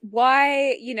just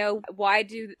why.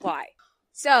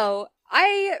 So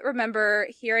I remember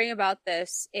hearing about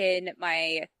this in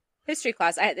my history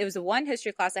class. It was the one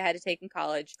history class I had to take in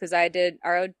college because I did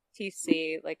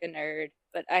ROTC like a nerd,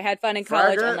 but I had fun in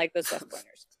college, unlike those West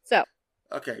Pointers.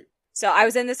 So I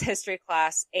was in this history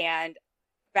class, and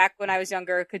back when I was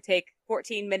younger, could take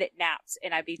 14-minute naps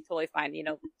and I'd be totally fine,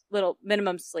 little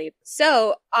minimum sleep.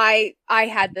 So I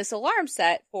had this alarm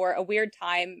set for a weird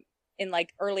time in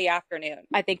like early afternoon,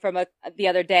 I think from the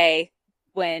other day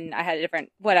when I had a different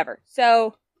whatever.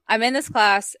 So I'm in this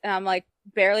class and I'm like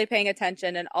barely paying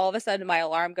attention, and all of a sudden my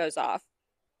alarm goes off,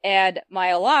 and my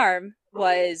alarm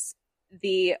was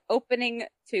the opening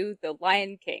to The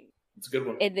Lion King. It's a good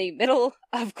one. In the middle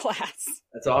of class.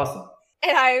 That's awesome.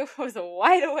 And I was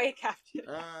wide awake after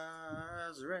that.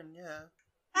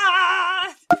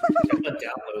 I'm gonna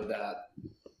download that.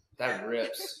 That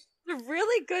rips. It's a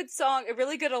really good song, a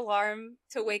really good alarm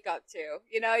to wake up to.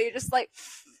 You're just like,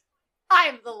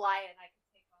 I'm the lion I can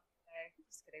take on today.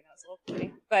 Just kidding, that was a little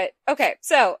funny. But okay,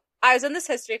 so I was in this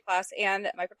history class, and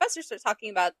my professor started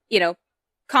talking about,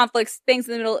 conflicts, things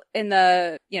in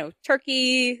the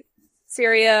Turkey,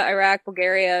 Syria, Iraq,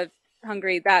 Bulgaria,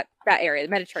 Hungary, that area, the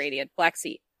Mediterranean, Black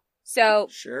Sea. So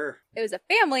sure, it was a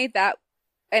family that,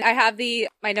 and I have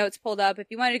my notes pulled up. If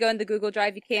you wanted to go into Google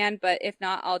Drive, you can, but if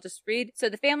not, I'll just read. So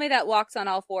the family that walks on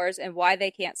all fours and why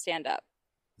they can't stand up.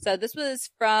 So this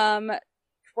was from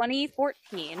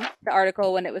 2014, the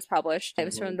article when it was published. It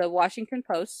was from the Washington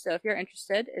Post. So if you're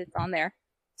interested, it's on there.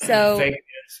 So fake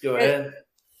news. Go ahead.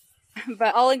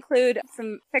 But I'll include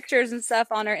some pictures and stuff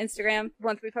on our Instagram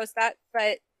once we post that.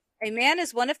 But a man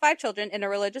is one of 5 children in a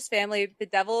religious family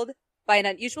bedeviled by an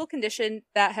unusual condition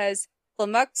that has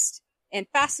flummoxed and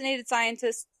fascinated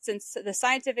scientists since the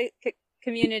scientific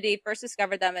community first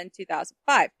discovered them in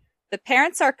 2005. The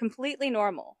parents are completely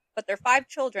normal, but their 5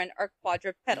 children are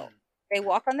quadrupedal. They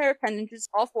walk on their appendages,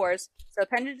 all fours, so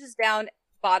appendages down,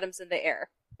 bottoms in the air.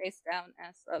 Face down,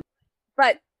 ass up.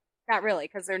 But not really,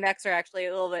 because their necks are actually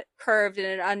a little bit curved in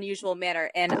an unusual manner.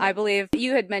 And I believe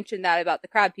you had mentioned that about the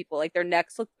crab people, like their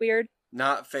necks look weird.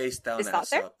 Not face down,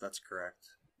 ass up. That's correct.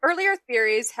 Earlier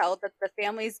theories held that the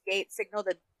family's gait signaled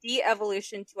a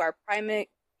de-evolution to our primate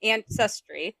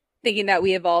ancestry, thinking that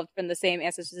we evolved from the same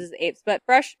ancestors as apes. But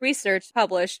fresh research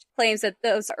published claims that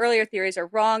those earlier theories are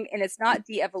wrong, and it's not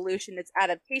de-evolution, it's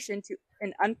adaptation to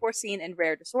an unforeseen and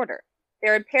rare disorder.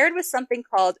 They're impaired with something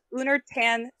called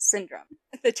Unner-Tan syndrome,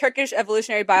 the Turkish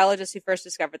evolutionary biologist who first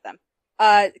discovered them.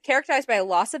 Characterized by a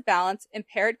loss of balance,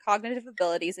 impaired cognitive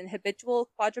abilities, and habitual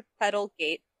quadrupedal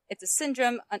gait, it's a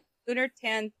syndrome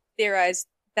Unner-Tan theorized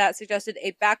that suggested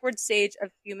a backward stage of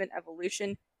human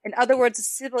evolution. In other words, the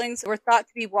siblings were thought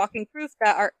to be walking proof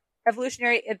that our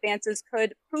evolutionary advances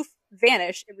could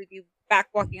vanish and we'd be back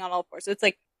walking on all fours. So it's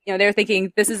like, they're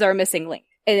thinking this is our missing link.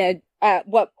 And at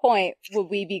what point would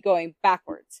we be going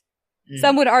backwards?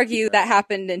 Some would argue that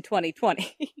happened in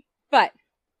 2020. But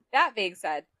that being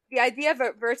said, the idea of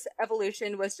reverse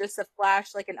evolution was just a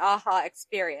flash, like an aha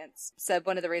experience, said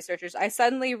one of the researchers. I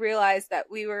suddenly realized that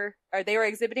they were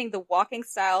exhibiting the walking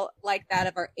style like that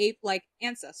of our ape-like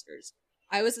ancestors.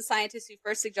 I was the scientist who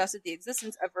first suggested the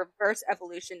existence of reverse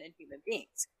evolution in human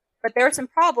beings. But there were some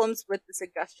problems with the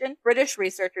suggestion. British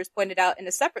researchers pointed out in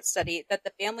a separate study that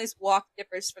the family's walk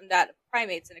differs from that of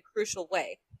primates in a crucial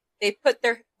way. They put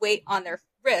their weight on their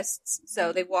wrists,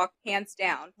 so they walk hands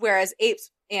down, whereas apes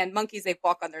and monkeys, they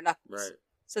walk on their knuckles. Right.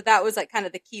 So that was like kind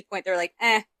of the key point. They're like,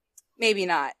 maybe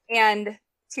not. And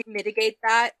to mitigate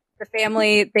that, the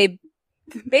family, they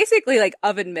basically like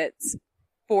oven mitts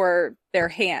for their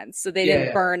hands so they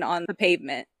didn't burn on the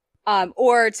pavement.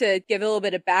 Or to give a little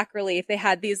bit of back relief, they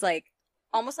had these like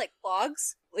almost like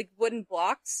clogs, like wooden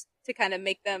blocks to kind of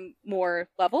make them more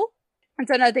level. And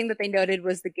so another thing that they noted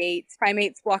was the gait.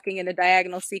 Primates walking in a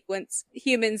diagonal sequence.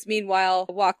 Humans, meanwhile,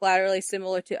 walk laterally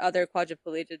similar to other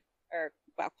quadriplegic is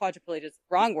the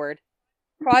wrong word.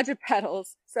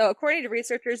 Quadrupedals. So according to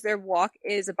researchers, their walk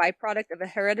is a byproduct of a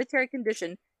hereditary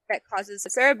condition that causes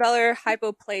cerebellar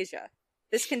hypoplasia.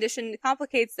 This condition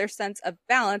complicates their sense of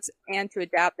balance, and to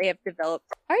adapt, they have developed...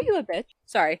 Are you a bitch?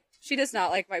 Sorry. She does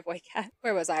not like my boy cat.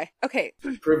 Where was I? Okay.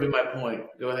 Proving my point.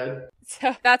 Go ahead.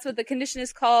 So that's what the condition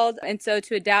is called. And so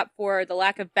to adapt for the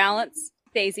lack of balance,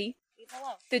 Daisy, leave them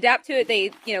alone. To adapt to it,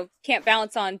 they, can't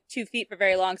balance on 2 feet for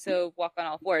very long, so walk on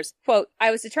all fours. Quote,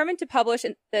 I was determined to publish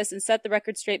this and set the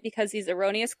record straight because these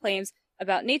erroneous claims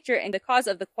about nature and the cause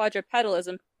of the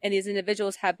quadrupedalism in these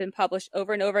individuals have been published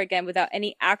over and over again without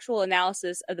any actual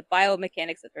analysis of the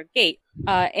biomechanics of their gait.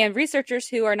 And researchers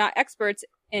who are not experts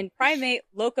in primate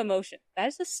locomotion. That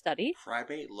is a study.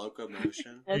 Primate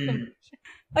locomotion? Locomotion.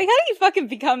 Like, how do you fucking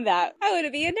become that? I want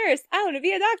to be a nurse. I want to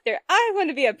be a doctor. I want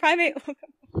to be a primate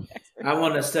locomotion expert. I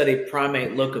want to study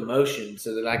primate locomotion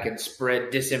so that I can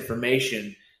spread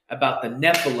disinformation about the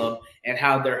Nephilim and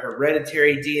how their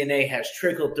hereditary DNA has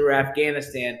trickled through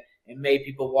Afghanistan and made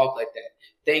people walk like that.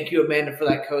 Thank you, Amanda, for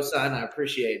that cosign. I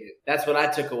appreciate it. That's what I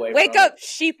took away Wake from up, it.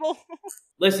 sheeple.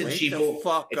 Listen, Wake sheeple, the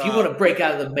fuck if you up. want to break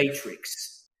out of the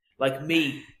Matrix, like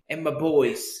me and my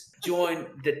boys, join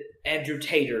the Andrew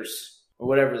Taters, or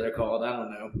whatever they're called. I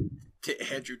don't know.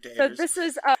 Andrew Taters. So this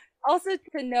is also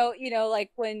to note,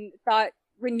 like when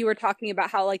you were talking about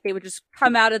how like they would just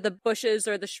come out of the bushes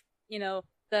or the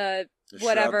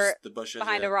whatever shrubs, the bushes,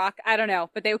 behind a rock. I don't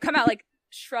know, but they would come out like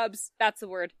shrubs. That's the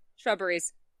word,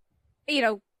 shrubberies.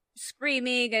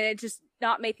 Screaming and it just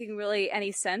not making really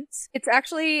any sense. It's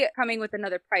actually coming with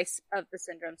another price of the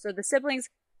syndrome. So the siblings,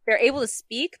 they're able to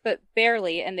speak, but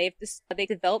barely, and they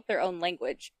developed their own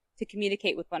language to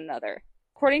communicate with one another.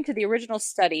 According to the original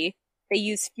study, they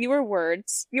use fewer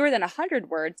than 100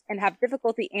 words, and have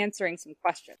difficulty answering some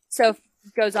questions. So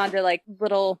it goes on to like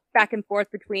little back and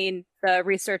forth between the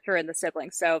researcher and the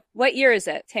siblings. So, what year is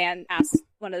it? Tan asked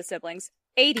one of the siblings.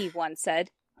 80, one said.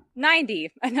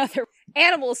 90, another.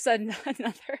 Animals said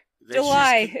another.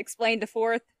 July, explained a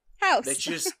fourth. House. They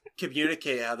just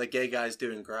communicate how the gay guy's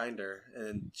doing Grindr,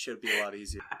 and it should be a lot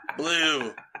easier.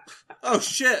 Blue. Oh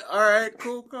shit! All right,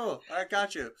 cool. I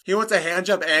got you. He wants a hand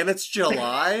job, and it's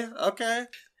July. Okay,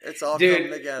 it's all coming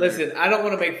together. Listen, I don't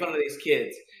want to make fun of these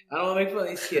kids.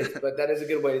 But that is a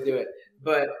good way to do it.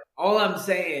 But all I'm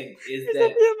saying is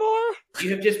that you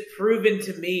have just proven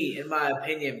to me, in my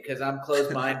opinion, because I'm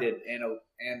closed-minded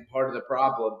and part of the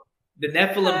problem, the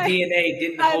Nephilim DNA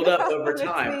didn't hold up over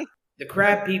time. The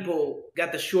crab people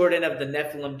got the short end of the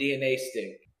Nephilim DNA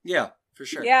stick. Yeah, for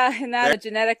sure. Yeah, and that a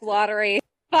genetic lottery.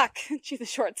 Fuck, choose the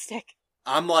short stick.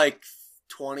 I'm like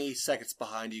 20 seconds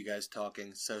behind you guys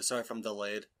talking, so sorry if I'm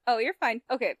delayed. Oh, you're fine.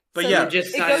 Okay. But so yeah, you're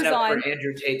just signing up for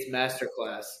Andrew Tate's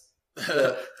masterclass.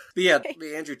 But yeah,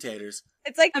 the Andrew Taters.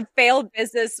 It's like a failed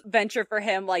business venture for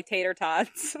him, like Tater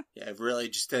Tots. Yeah, really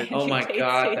just did. Oh my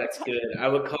god, that's good. I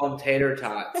would call them Tater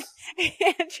Tots.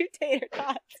 Andrew Tater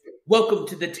Tots. Welcome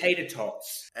to the Tater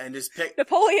Tots. And just pick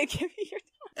Napoleon, give me your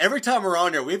tots. Every time we're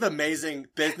on here, we have amazing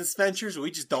business ventures.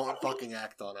 We just don't fucking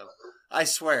act on them. I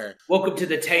swear. Welcome to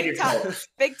the Tater Tots.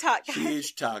 Big tot guy.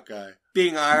 Huge tot guy.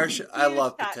 Being Irish, I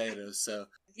love potatoes, so.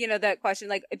 That question,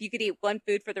 like, if you could eat one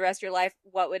food for the rest of your life,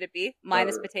 what would it be?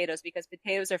 Minus potatoes, because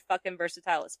potatoes are fucking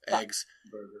versatile as fuck. Eggs.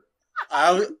 Burger.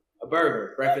 A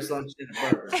burger. Breakfast, lunch, and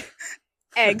a burger.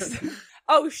 Eggs.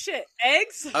 Oh, shit.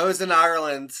 Eggs? I was in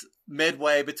Ireland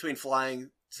midway between flying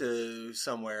to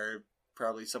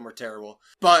probably somewhere terrible.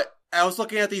 But I was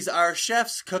looking at these Irish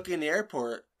chefs cooking in the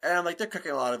airport, and I'm like, they're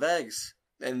cooking a lot of eggs.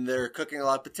 And they're cooking a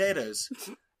lot of potatoes.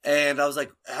 And I was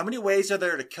like, how many ways are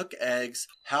there to cook eggs?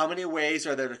 How many ways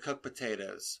are there to cook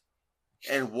potatoes?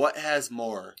 And what has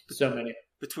more? So many.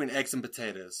 Between eggs and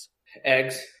potatoes.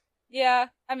 Eggs. Yeah.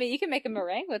 I mean, you can make a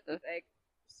meringue with those eggs.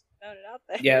 Just throwing it out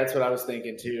there. Yeah, that's what I was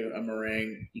thinking too. A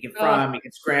meringue. You can fry them, you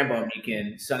can scramble them, you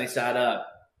can sunny side up,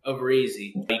 over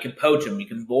easy. You can poach them, you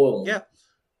can boil them. Yeah.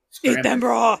 Eat them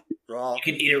raw. Raw. You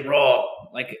can eat it raw,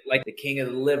 like the king of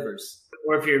the livers.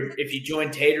 Or if you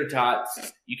join Tater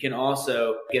Tots, you can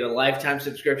also get a lifetime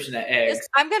subscription to eggs.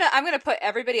 I'm gonna put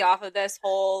everybody off of this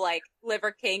whole like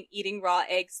Liver King eating raw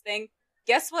eggs thing.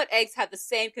 Guess what eggs have the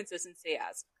same consistency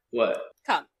as? What?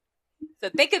 Cum. So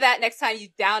think of that next time you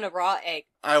down a raw egg.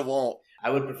 I won't. I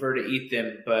would prefer to eat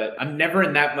them, but I'm never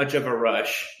in that much of a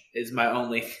rush. Is my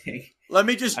only thing. Let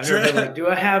me just I've never drink. been like, do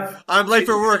I have I'm late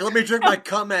for work. Let me drink my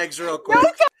cum eggs real quick.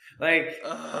 like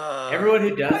everyone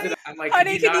who does it? I'm like,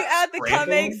 Honey, can not you add the cum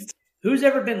scramble eggs? them? Who's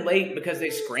ever been late because they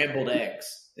scrambled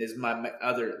eggs? Is my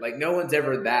other like no one's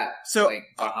ever that So, like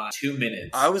behind 2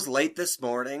 minutes. I was late this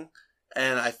morning,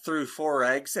 and I threw 4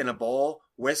 eggs in a bowl,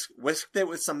 whisked it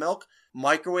with some milk,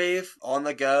 microwave on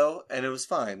the go, and it was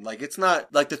fine. Like, it's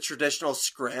not like the traditional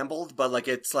scrambled, but like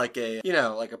it's like a,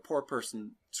 like a poor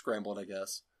person scrambled, I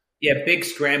guess. Yeah, Big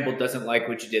Scrambled doesn't like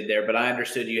what you did there, but I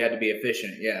understood you had to be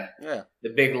efficient. Yeah. Yeah. The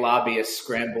big lobbyist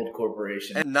Scrambled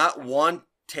Corporation. And not one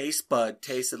taste bud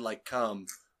tasted like cum.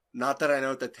 Not that I know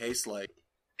what that tastes like.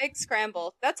 Big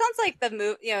scramble. That sounds like the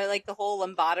move, like the whole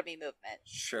limbotomy movement.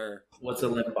 Sure. What's a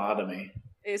limbotomy?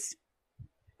 Is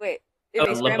wait, Oh,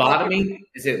 they scramble- lobotomy?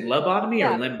 Is it lobotomy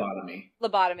Yeah. or limbotomy?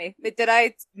 Lobotomy. Did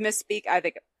I misspeak? I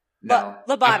think No.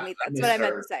 lobotomy. I That's what I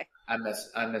meant to misheard. say.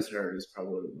 I misheard is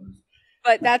probably what it was.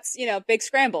 But that's big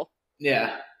scramble.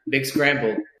 Yeah. Big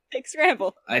Scrambled. Big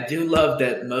scramble. I do love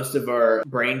that most of our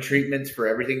brain treatments for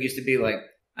everything used to be like,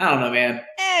 I don't know, man.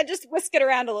 Just whisk it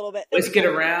around a little bit. Whisk it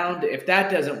around. If that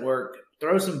doesn't work,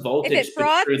 throw some voltage If it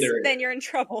froths, through their. then you're in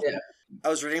trouble. Yeah. I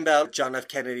was reading about John F.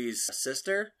 Kennedy's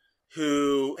sister,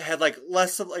 who had like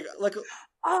less of like.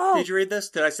 Oh, Did you read this?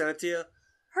 Did I send it to you?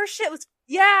 her shit was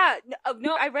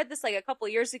no. I read this like a couple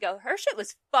years ago. Her shit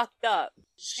was fucked up.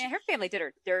 Man, her family did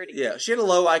her dirty. Yeah, she had a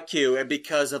low IQ, and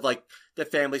because of like the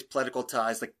family's political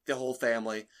ties, like the whole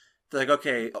family, they're like,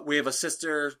 okay, we have a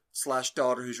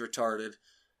sister/daughter who's retarded.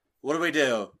 What do we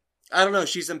do? I don't know.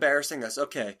 She's embarrassing us.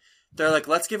 Okay, they're like,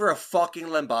 let's give her a fucking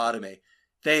limbotomy.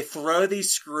 They throw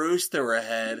these screws through her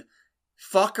head,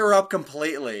 fuck her up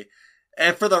completely,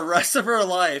 and for the rest of her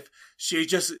life,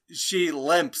 she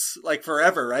limps like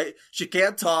forever. Right? She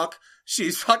can't talk.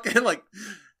 She's fucking like.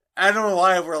 I don't know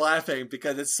why we're laughing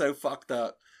because it's so fucked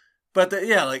up. But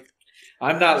like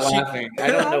I'm not laughing. I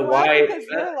don't know why.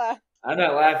 I'm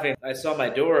not laughing. I saw my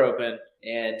door open,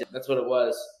 and that's what it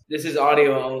was. This is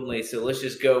audio only, so let's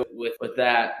just go with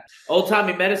that.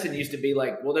 Old-timey medicine used to be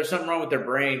like, well, there's something wrong with their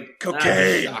brain.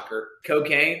 Cocaine. Shocker.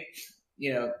 Cocaine.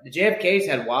 The JFKs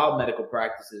had wild medical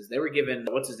practices. They were given,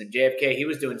 what's his name, JFK, he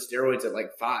was doing steroids at like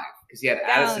 5 because he had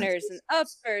Downers Addison's. and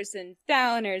uppers and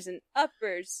downers and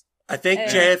uppers. I think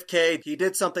JFK, he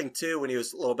did something too when he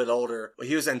was a little bit older. When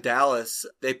he was in Dallas,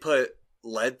 they put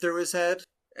lead through his head.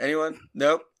 Anyone?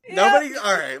 Nope. Yeah. Nobody?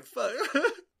 All right. Fuck.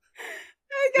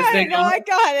 I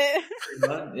got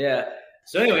it. Yeah.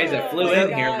 So anyways, I flew my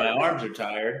in here. God. My arms are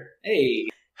tired. Hey.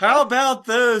 How about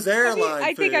those airline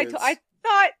I think I foods?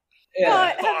 thought.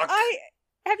 Yeah.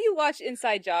 Have you watched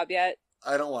Inside Job yet?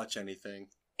 I don't watch anything.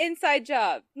 Inside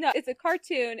Job. No, it's a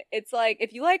cartoon. It's like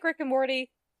if you like Rick and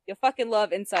Morty, you'll fucking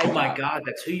love Inside Job. Oh my God,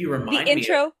 that's who you remind The me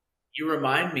intro. of. You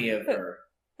remind me of her.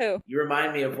 Who? You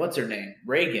remind me of what's her name?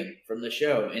 Reagan from the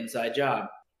show Inside Job.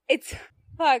 It's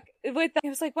it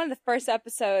was like one of the first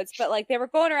episodes, but like they were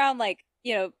going around like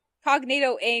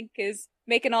Cognito Inc. is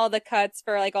making all the cuts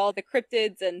for like all the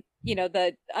cryptids and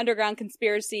the underground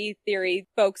conspiracy theory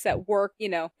folks that work,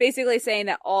 basically saying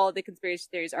that all the conspiracy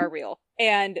theories are real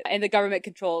and the government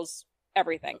controls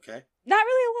everything. Okay. Not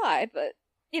really a lie, but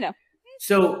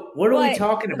So what are we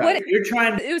talking about? You're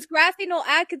trying to... It was Grassy Knoll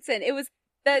Atkinson. It was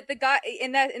the guy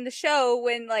in the show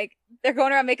when like they're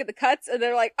going around making the cuts and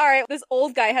they're like, all right, this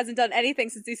old guy hasn't done anything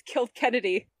since he's killed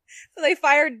Kennedy. So they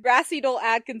fired Grassy Knoll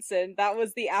Atkinson. That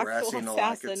was the actual Grassy Knoll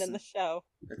assassin Atkinson. in the show.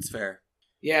 It's fair.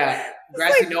 Yeah, It's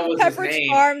Grassy like Knoll was his Pepperidge name.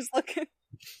 Farms looking.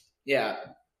 Yeah.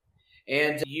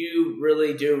 And you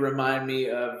really do remind me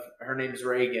of her name's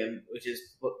Reagan, which is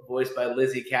voiced by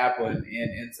Lizzie Kaplan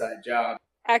in Inside Job.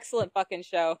 Excellent fucking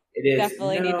show. It is.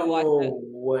 Definitely no need to watch it.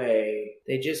 way.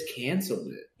 They just canceled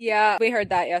it. Yeah, we heard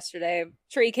that yesterday.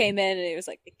 Tree came in and he was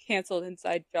like, they canceled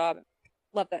Inside Job.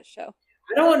 Love that show.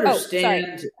 I don't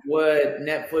understand what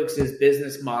Netflix's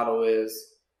business model is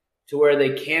to where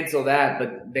they cancel that,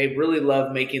 but they really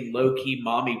love making low-key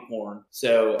mommy porn.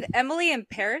 So Emily in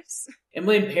Paris?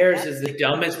 Emily in Paris is the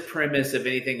dumbest premise of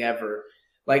anything ever.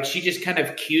 Like, she just kind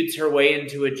of cutes her way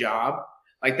into a job.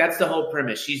 Like, that's the whole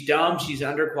premise. She's dumb. She's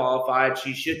underqualified.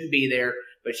 She shouldn't be there,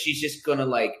 but she's just going to,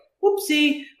 like,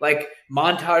 whoopsie, like,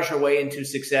 montage her way into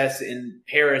success in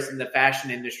Paris in the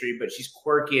fashion industry, but she's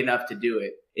quirky enough to do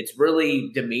it. it's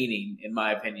really demeaning, in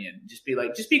my opinion. Just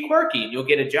be quirky and you'll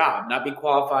get a job. Not be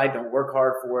qualified. Don't work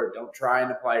hard for it. Don't try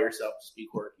and apply yourself. Just be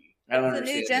quirky. I don't understand.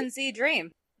 It's a new Gen Z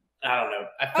dream. I don't know.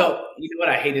 I felt, you know what?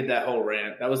 I hated that whole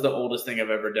rant. That was the oldest thing I've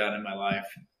ever done in my life.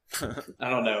 I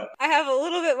don't know. I have a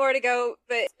little bit more to go,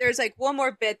 but there's like one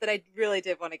more bit that I really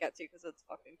did want to get to because it's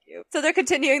fucking cute. So they're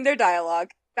continuing their dialogue.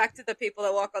 Back to the people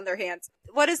that walk on their hands.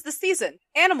 What is the season?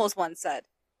 Animals, one said.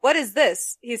 What is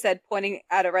this? He said, pointing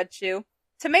at a red shoe.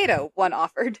 Tomato, one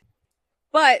offered.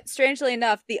 But, strangely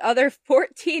enough, the other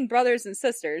 14 brothers and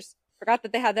sisters, forgot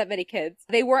that they had that many kids,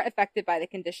 they weren't affected by the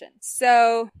condition.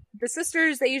 So, the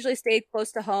sisters, they usually stayed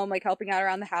close to home, like helping out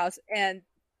around the house, and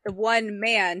the one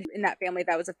man in that family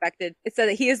that was affected, it said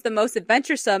that he is the most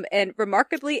adventuresome and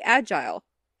remarkably agile.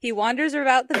 He wanders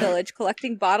about the village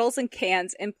collecting bottles and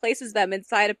cans and places them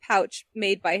inside a pouch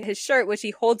made by his shirt, which he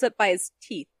holds up by his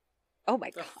teeth. Oh my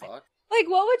god. Fuck? Like,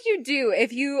 what would you do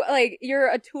if you, like, you're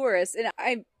a tourist, and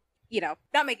I'm, you know,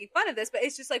 not making fun of this, but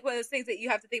it's just like one of those things that you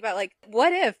have to think about, like,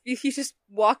 what if you just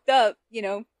walked up, you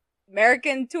know,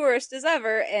 American tourist as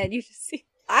ever, and you just see,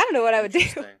 I don't know what I would do.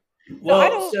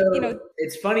 Well,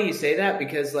 it's funny you say that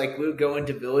because, like, we would go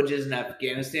into villages in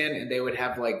Afghanistan and they would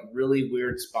have, like, really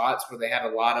weird spots where they had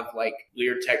a lot of, like,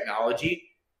 weird technology.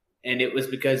 And it was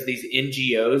because these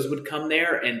NGOs would come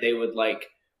there and they would, like,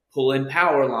 pull in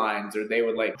power lines, or they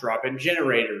would like drop in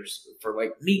generators for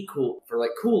like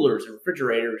coolers and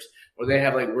refrigerators, or they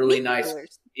have like really meat nice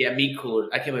coolers. Meat coolers.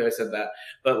 I can't believe I said that.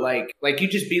 But like you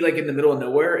just be like in the middle of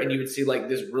nowhere and you would see like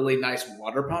this really nice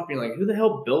water pump. You're like, who the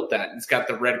hell built that? And it's got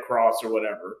the Red Cross or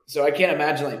whatever. So I can't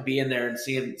imagine like being there and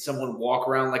seeing someone walk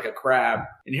around like a crab,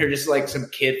 and you're just like some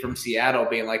kid from Seattle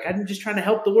being like, I'm just trying to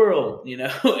help the world, you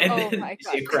know? And then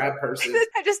you see a crab person.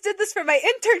 I just did this for my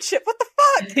internship. What the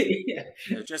fuck?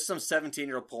 Yeah, just some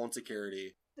 17-year-old pulling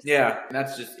security. Yeah, and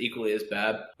that's just equally as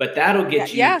bad. But that'll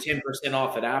get you 10%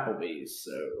 off at Applebee's.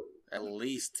 So at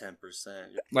least 10%.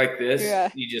 Like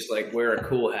this, you just like wear a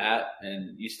cool hat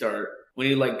and you start, when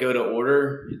you like go to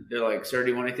order, they're like, sir,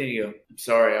 do you want anything? You go, I'm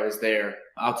sorry, I was there.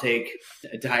 I'll take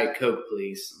a Diet Coke,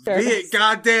 please. Be it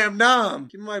goddamn numb.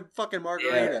 Give me my fucking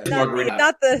margarita.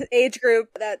 Not the age group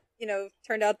that, you know,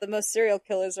 turned out the most serial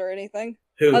killers or anything.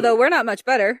 Who? Although we're not much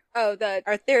better. Oh,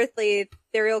 our Theory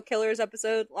Serial Killers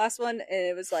episode, last one, and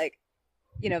it was like,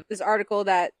 you know, this article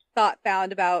that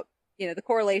found about, you know, the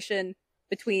correlation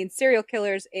between serial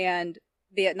killers and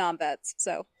Vietnam vets.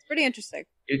 So it's pretty interesting.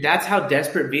 Dude, that's how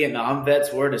desperate Vietnam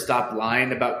vets were to stop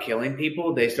lying about killing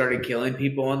people. They started killing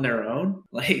people on their own.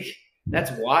 Like, that's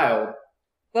wild.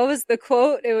 What was the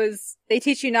quote? It was, they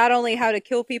teach you not only how to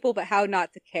kill people, but how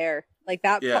not to care. Like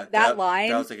that line.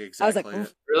 That was like exactly I was like,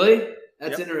 it. Really?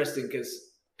 That's interesting because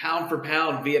pound for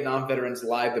pound, Vietnam veterans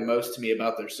lied the most to me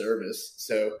about their service.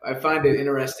 So I find it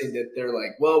interesting that they're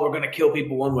like, well, we're going to kill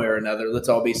people one way or another. Let's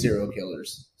all be serial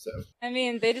killers. So I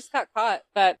mean, they just got caught.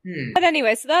 But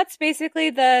anyway, so that's basically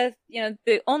the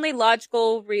only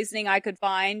logical reasoning I could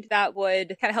find that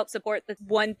would kind of help support the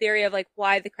one theory of like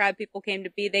why the crab people came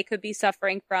to be. They could be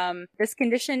suffering from this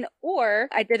condition, or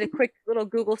I did a quick little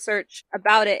Google search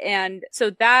about it. And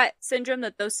so that syndrome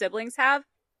that those siblings have,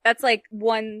 that's like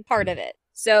one part of it.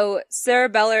 So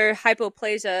cerebellar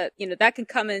hypoplasia, you know, that can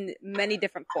come in many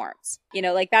different forms. You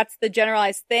know, like that's the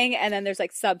generalized thing. And then there's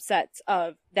like subsets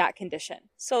of that condition.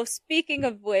 So speaking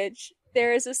of which,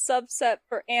 there is a subset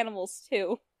for animals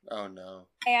too. Oh no.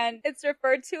 And it's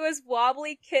referred to as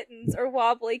wobbly kittens or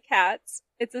wobbly cats.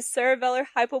 It's a cerebellar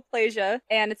hypoplasia,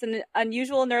 and it's an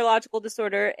unusual neurological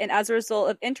disorder. And as a result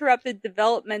of interrupted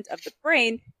development of the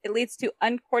brain, it leads to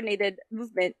uncoordinated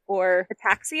movement or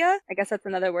ataxia. I guess that's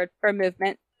another word for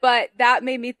movement. But that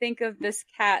made me think of this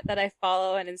cat that I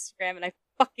follow on Instagram, and I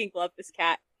fucking love this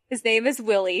cat. His name is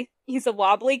Willie. He's a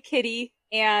wobbly kitty.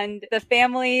 And the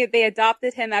family, they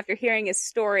adopted him after hearing his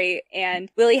story.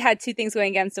 And Willie had two things going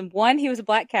against him. One, he was a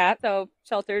black cat, so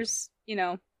shelters, you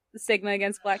know, the stigma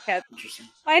against black cats.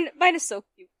 Mine is so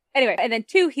cute. Anyway, and then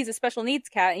two, he's a special needs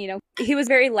cat. You know, he was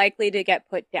very likely to get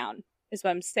put down, is what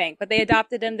I'm saying. But they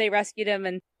adopted him, they rescued him,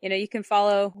 and, you know, you can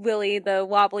follow Willie the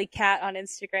wobbly cat on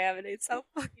Instagram, and it's so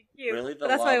fucking cute. Really, but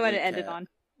that's what I want to end it on.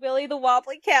 Willie the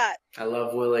wobbly cat. I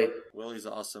love Willie. Willie's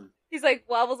awesome. He's like,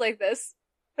 wobbles like this.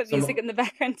 Put music in the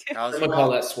background too. I'm gonna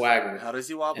call that swagger. How does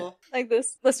he wobble? Like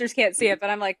this. Listeners can't see it, but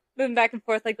I'm like moving back and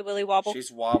forth like the Willie wobble.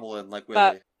 She's wobbling like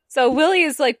Willie. So Willie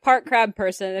is like part crab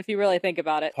person, if you really think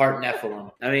about it. Part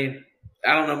Nephilim. I mean,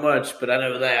 I don't know much, but I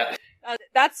know that.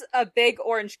 That's a big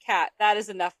orange cat. That is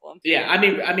a Nephilim. Yeah, I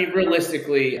mean,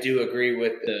 realistically, I do agree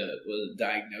with the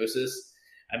diagnosis.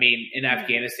 I mean, in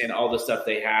Afghanistan, all the stuff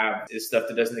they have is stuff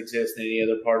that doesn't exist in any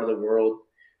other part of the world.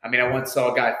 I mean, I once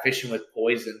saw a guy fishing with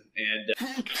poison,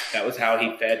 and that was how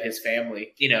he fed his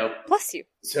family. Bless you.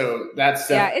 So that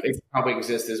stuff it probably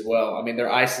exists as well. I mean,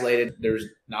 they're isolated. There's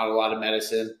not a lot of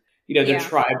medicine. They're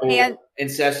tribal, and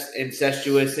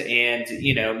incestuous,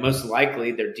 and most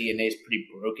likely their DNA is pretty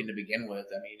broken to begin with.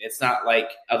 I mean, it's not like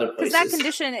other places. Because that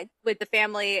condition with the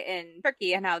family in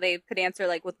Turkey and how they could answer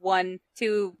like with 1,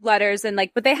 2 letters, and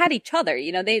but they had each other.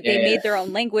 They made their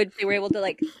own language. They were able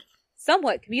to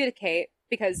somewhat communicate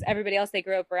because everybody else they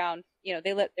grew up around.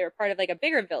 They were part of a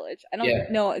bigger village. I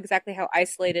don't know exactly how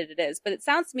isolated it is, but it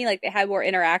sounds to me like they had more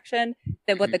interaction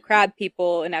than what the crab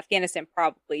people in Afghanistan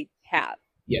probably have.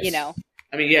 Yes.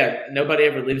 I mean, nobody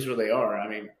ever leaves where they are. I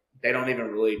mean, they don't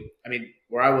even really,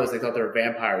 where I was, they thought there were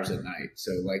vampires at night.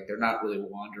 So, they're not really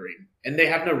wandering. And they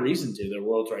have no reason to. Their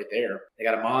world's right there. They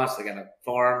got a mosque, they got a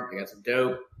farm, they got some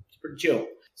dope. It's pretty chill.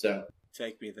 So.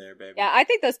 Take me there, baby. Yeah, I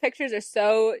think those pictures are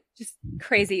so just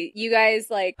crazy. You guys,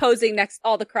 posing next to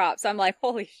all the crops. I'm like,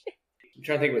 holy shit. I'm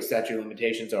trying to think what statute of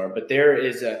limitations are. But there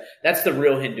is that's the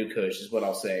real Hindu Kush is what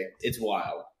I'll say. It's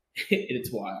wild. It's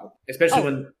wild, especially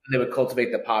when they would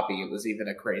cultivate the poppy. It was even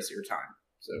a crazier time.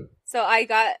 So I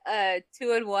got a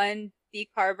 2-in-1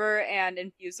 decarber and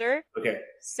infuser. Okay.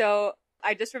 So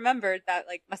I just remembered that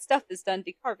my stuff is done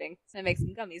decarving, so I make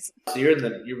some gummies. So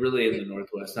you're really in the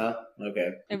Northwest, huh?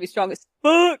 Okay. And be strong as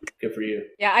fuck. Good for you.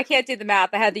 Yeah, I can't do the math.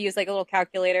 I had to use a little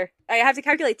calculator. I have to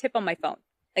calculate tip on my phone.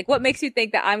 What makes you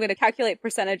think that I'm going to calculate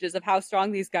percentages of how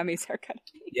strong these gummies are going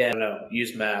to be? Yeah, no,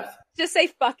 use math. Just say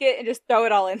fuck it and just throw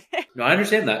it all in there. No, I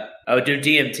understand that. I would do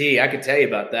DMT. I could tell you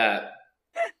about that.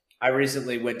 I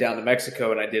recently went down to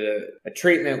Mexico and I did a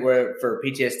treatment for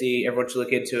PTSD. Everyone should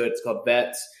look into it. It's called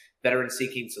VETS, Veteran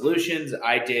Seeking Solutions.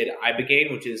 I did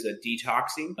Ibogaine, which is a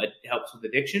detoxing. It helps with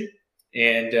addiction.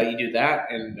 And you do that,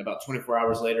 and about 24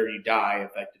 hours later, you die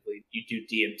effectively. You do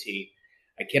DMT.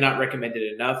 I cannot recommend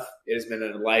it enough. It has been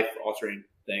a life-altering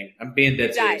thing. I'm being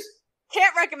dead serious.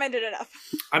 Can't recommend it enough.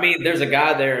 I mean, there's a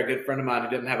guy there, a good friend of mine, who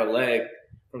doesn't have a leg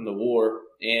from the war,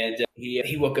 and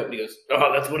he woke up and he goes,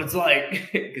 "Oh, that's what it's like,"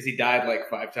 because he died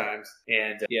 5 times.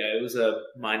 And it was a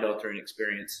mind-altering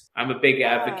experience. I'm a big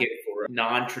advocate for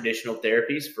non-traditional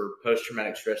therapies for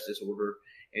post-traumatic stress disorder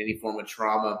and any form of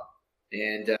trauma.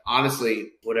 And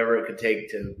honestly, whatever it could take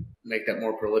to make that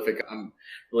more prolific, I'm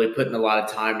really putting a lot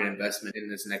of time and investment in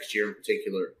this next year in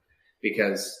particular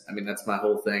because, that's my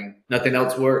whole thing. Nothing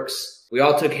else works. We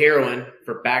all took heroin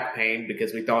for back pain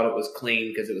because we thought it was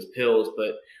clean because it was pills,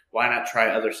 but why not try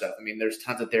other stuff? There's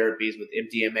tons of therapies with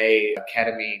MDMA,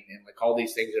 ketamine, and all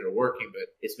these things that are working, but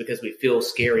it's because we feel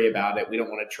scary about it. We don't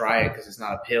want to try it because it's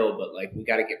not a pill, but we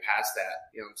got to get past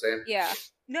that. You know what I'm saying? Yeah.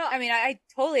 No, I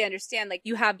totally understand.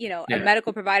 You have, a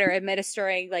medical provider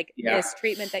administering this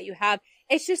treatment that you have.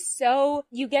 It's just so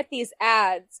you get these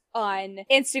ads on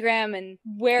Instagram and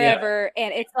wherever.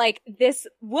 And it's this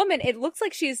woman, it looks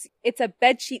like it's a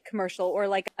bedsheet commercial or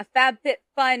a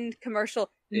FabFitFun commercial.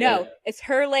 No, it's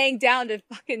her laying down to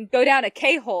fucking go down a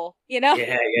K-hole, But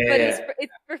it's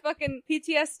for fucking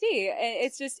PTSD. And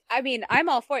it's just, I'm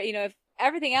all for it. If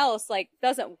everything else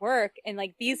doesn't work and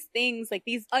these things,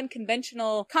 these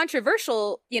unconventional,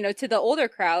 controversial, to the older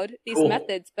crowd, these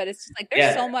methods, but it's just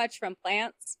there's so much from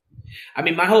plants.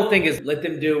 My whole thing is let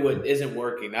them do what isn't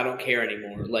working. I don't care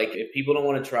anymore. If people don't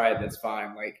want to try it, that's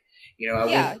fine.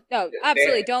 No,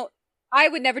 absolutely don't. I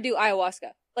would never do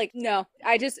ayahuasca. No,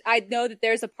 I know that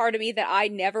there's a part of me that I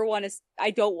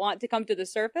don't want to come to the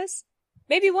surface.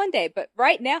 Maybe one day, but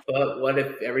right now. But what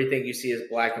if everything you see is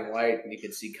black and white and you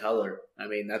can see color?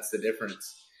 That's the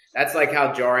difference. That's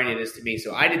how jarring it is to me.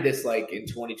 So I did this in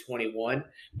 2021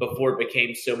 before it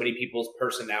became so many people's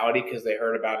personality because they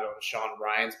heard about it on Sean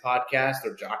Ryan's podcast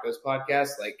or Jocko's podcast.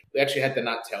 We actually had to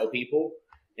not tell people.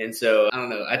 And so I don't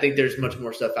know. I think there's much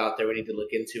more stuff out there we need to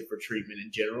look into for treatment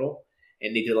in general.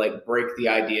 And need to break the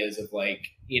ideas of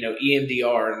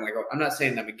EMDR and I'm not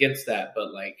saying I'm against that, but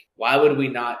why would we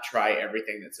not try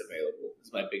everything that's available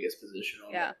is my biggest position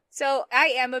on that. So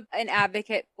I am an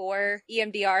advocate for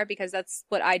EMDR because that's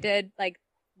what I did. I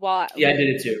did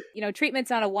it too. Treatment's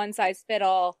not a one size fit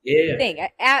all thing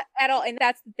at all. And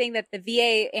that's the thing that the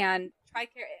VA and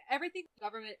TRICARE, everything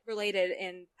government related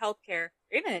in healthcare,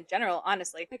 or even in general,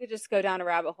 honestly, I could just go down a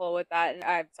rabbit hole with that. And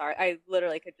I'm sorry, I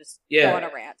literally could just go on a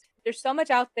rant. There's so much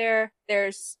out there.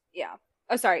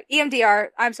 Oh, sorry. EMDR.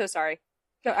 I'm so sorry.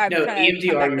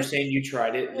 EMDR, you're saying you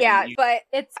tried it. Yeah, but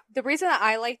it's the reason that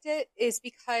I liked it is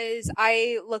because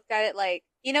I looked at it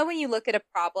when you look at a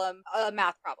problem, a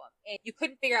math problem, and you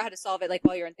couldn't figure out how to solve it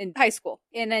while you're in high school.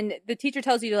 And then the teacher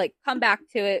tells you to come back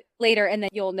to it later and then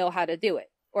you'll know how to do it.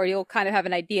 Or you'll kind of have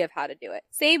an idea of how to do it.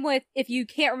 Same with if you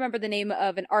can't remember the name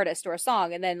of an artist or a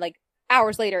song and then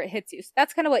hours later it hits you. So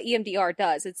that's kind of what EMDR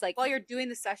does. It's like while you're doing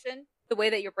the session, the way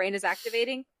that your brain is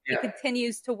activating, it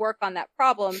continues to work on that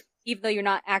problem, even though you're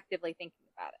not actively thinking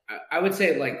about it. I would say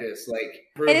it like this, like,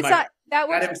 And it's not, that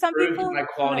works for some people. my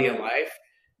quality of life,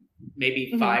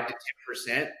 maybe 5 to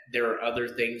 10%. There are other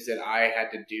things that I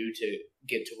had to do to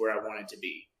get to where I wanted to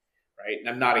be, right? And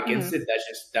I'm not against it.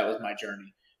 That was my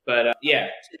journey. But yeah.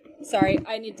 Sorry,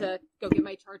 I need to go get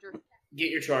my charger. Get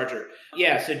your charger.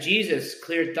 Yeah, so Jesus,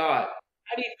 clear thought.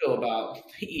 How do you feel about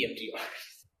EMDR?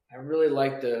 I really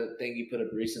like the thing you put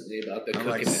up recently about the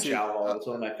cooking the chow hall. It's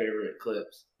one of my favorite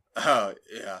clips. Oh,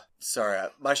 yeah. Sorry.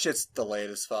 My shit's delayed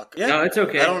as fuck. Yeah. No, it's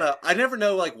okay. I don't know. I never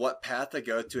know, like, what path I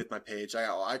go to with my page. I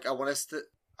want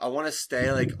to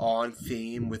stay, like, on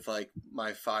theme with, like,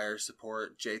 my fire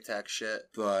support JTAC shit.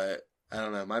 But, I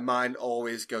don't know. My mind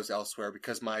always goes elsewhere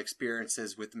because my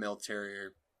experiences with the military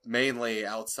are mainly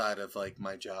outside of, like,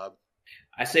 my job.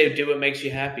 I say do what makes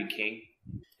you happy, King.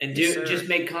 And just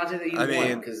make content that you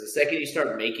want. Because the second you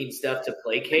start making stuff to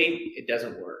placate, it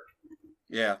doesn't work.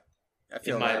 Yeah. I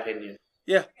feel in my opinion.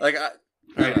 Yeah. Like, all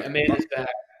right, Amanda's back.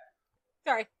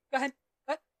 Sorry. Go ahead.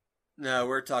 What? No,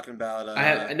 we're talking about...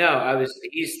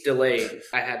 he's delayed.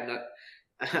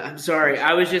 I'm sorry.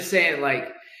 I was just saying,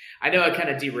 like, I know I kind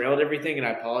of derailed everything, and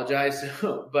I apologize.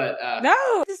 But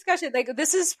no discussion. Like,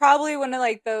 this is probably one of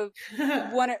like the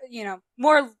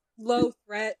more low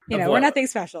threat. We're nothing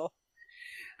special.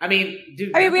 I mean,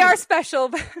 dude. We are special,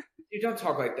 but dude, don't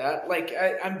talk like that. Like,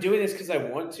 I'm doing this because I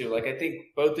want to. Like, I think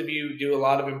both of you do a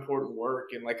lot of important work,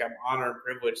 and like, I'm honored and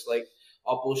privileged. Like,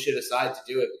 all bullshit aside, to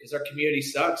do it because our community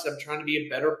sucks. I'm trying to be a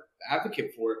better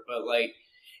advocate for it, but like.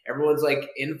 Everyone's like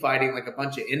infighting like a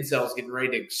bunch of incels getting ready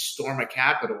to storm a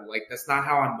Capitol. Like, that's not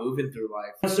how I'm moving through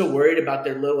life. I'm so worried about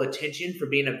their little attention for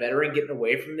being a veteran getting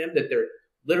away from them that they're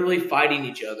literally fighting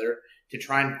each other to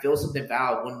try and feel something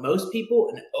valid when most people,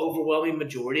 an overwhelming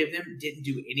majority of them, didn't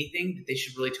do anything that they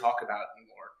should really talk about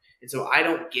anymore. And so I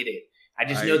don't get it. I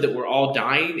just know that we're all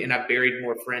dying, and I buried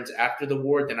more friends after the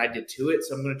war than I did to it,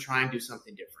 so I'm going to try and do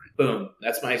something different. Boom.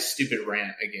 That's my stupid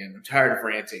rant again. I'm tired of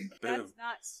ranting. That's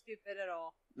not stupid at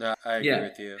all. No, I agree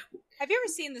with you. Have you ever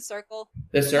seen The Circle?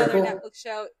 The Circle? Another Netflix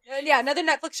show. Yeah, another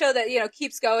Netflix show that,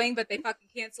 keeps going, but they fucking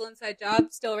cancel Inside Job.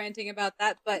 Still ranting about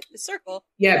that, but The Circle.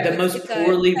 Yeah, the most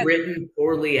poorly written,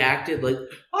 poorly acted, like,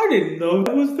 I didn't know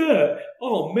that was that.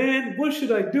 Oh, man, what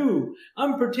should I do?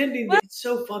 I'm pretending that it's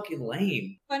so fucking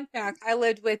lame. Fun fact, I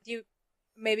lived with you.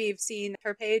 Maybe you've seen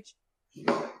her page.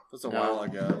 It was a while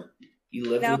ago. You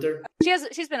lived with her?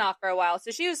 She's been off for a while.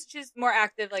 So she's more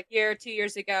active like 2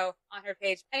 years ago on her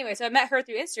page. Anyway, so I met her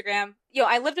through Instagram.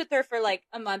 I lived with her for like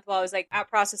a month while I was like out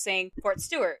processing Fort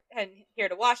Stewart and here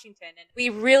to Washington. And we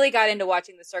really got into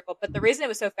watching The Circle. But the reason it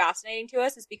was so fascinating to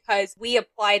us is because we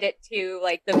applied it to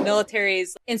like the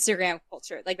military's Instagram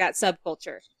culture, like that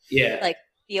subculture. Yeah. Like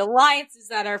the alliances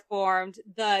that are formed,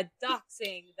 the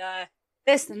doxing, the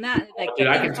this and that, like dude,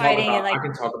 I can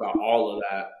talk about all of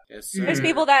that. Yes, there's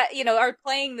people that are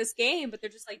playing this game, but they're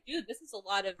just like, dude, this is a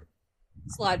lot of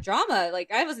drama.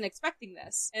 Like, I wasn't expecting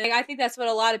this, and I think that's what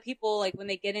a lot of people like when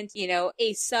they get into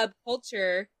a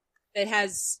subculture that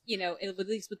has at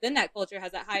least within that culture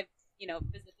has that high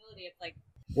visibility. It's like,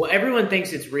 well, everyone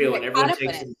thinks it's real, and everyone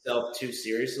takes himself too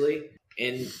seriously.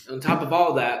 And on top of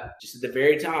all that, just at the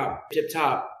very tip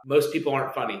top, most people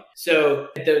aren't funny. So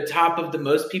at the top of the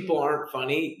most people aren't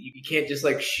funny, you can't just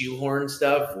like shoehorn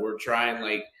stuff or try and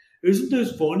like, isn't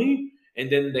this funny? And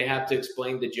then they have to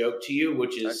explain the joke to you,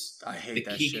 which is I hate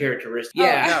the key shit. characteristic.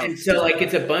 Yeah. And so like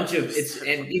it's a bunch of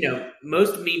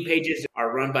most meme pages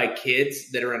are run by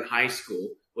kids that are in high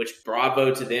school, which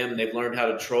bravo to them. They've learned how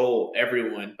to troll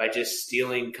everyone by just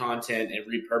stealing content and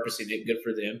repurposing it. Good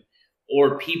for them.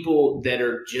 Or people that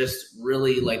are just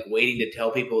really like waiting to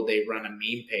tell people they run a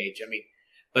meme page. I mean,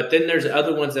 but then there's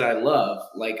other ones that I love.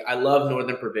 Like I love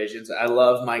Northern Provisions. I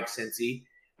love Mike Cincy.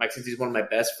 Mike Cincy is one of my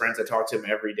best friends. I talk to him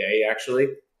every day, actually.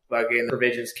 Fucking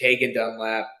Provisions, Kagan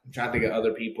Dunlap. I'm trying to think of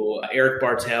other people. Eric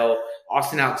Bartel.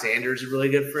 Austin Alexander is a really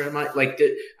good friend of mine. Like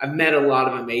I've met a lot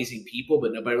of amazing people,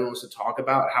 but nobody wants to talk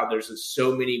about how there's just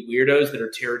so many weirdos that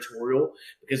are territorial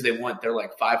because they want their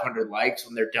like 500 likes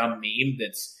on their dumb meme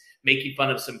that's making fun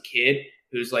of some kid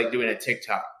who's like doing a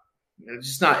TikTok.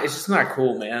 It's just not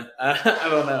cool, man. I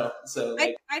don't know. So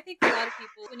like, I think a lot of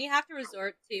people, when you have to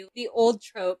resort to the old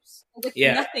tropes, with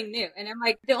nothing new. And I'm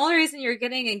like, the only reason you're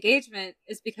getting engagement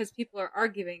is because people are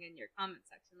arguing in your comment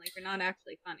section. Like, you're not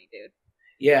actually funny, dude.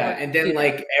 Yeah, and then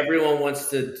like everyone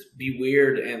wants to be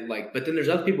weird and like, but then there's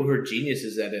other people who are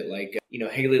geniuses at it. Like,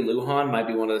 Haley Lujan might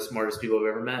be one of the smartest people I've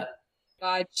ever met.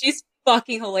 God, she's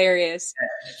fucking hilarious.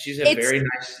 Yeah, she's a very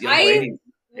nice young lady.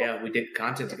 Yeah, we did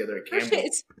content together at Campbell.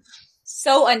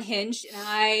 so unhinged, and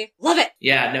I love it.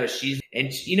 Yeah, no,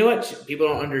 you know what? People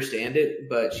don't understand it,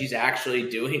 but she's actually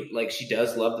doing, like, she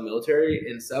does love the military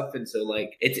and stuff. And so,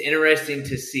 like, it's interesting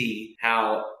to see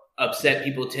how upset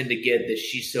people tend to get that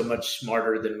she's so much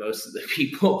smarter than most of the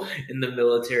people in the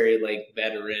military, like,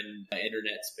 veteran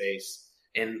internet space.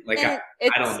 And, like, I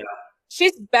don't know.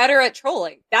 She's better at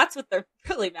trolling. That's what they're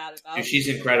really mad about. Dude, she's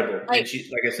incredible. Like, and she,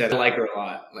 like I said, I like her a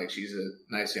lot. Like, she's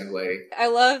a nice young lady. I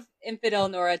love Infidel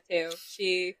Nora, too.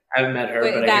 I haven't met her,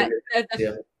 but I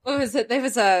hear it. What was it? There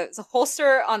was a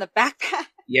holster on the backpack.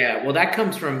 Yeah, well, that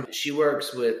comes from, she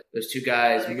works with those two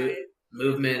guys,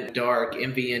 Movement Dark,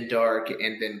 MVN Dark,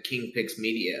 and then King Pix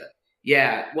Media.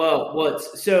 Yeah, well,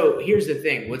 so here's the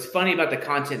thing. What's funny about the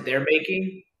content they're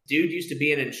making, dude used to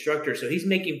be an instructor, so he's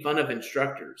making fun of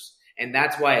instructors. And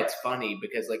that's why it's funny,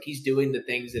 because, like, he's doing the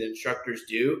things that instructors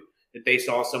do that they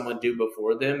saw someone do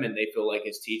before them, and they feel like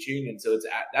it's teaching. And so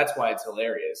that's why it's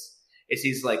hilarious.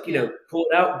 He's like, pull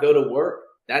it out, go to work.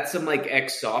 That's some, like,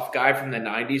 ex-soft guy from the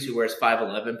 90s who wears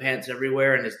 511 pants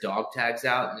everywhere and his dog tags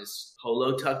out and his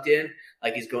polo tucked in,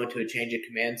 like he's going to a change of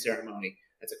command ceremony.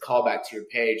 That's a callback to your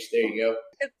page. There you go. You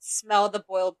could smell the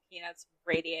boiled peanuts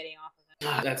radiating off of it.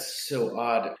 God, that's so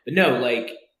odd. But no,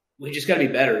 like, we just got to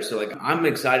be better. So, like, I'm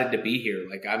excited to be here.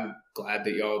 Like, I'm glad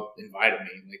that y'all invited me.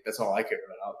 Like, that's all I care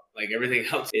about. Like, everything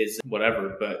else is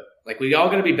whatever. But, like, we all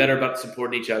got to be better about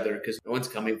supporting each other, because no one's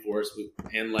coming for us.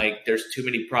 And, like, there's too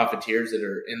many profiteers that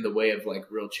are in the way of, like,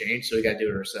 real change. So we got to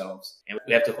do it ourselves. And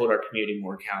we have to hold our community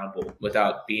more accountable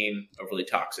without being overly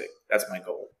toxic. That's my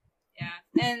goal. Yeah.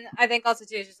 And I think also,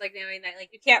 too, is just, like, knowing that, like,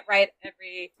 you can't right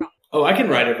every wrong. Oh, I can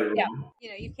right every wrong.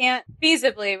 Yeah. You can't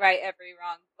feasibly right every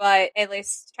wrong, but at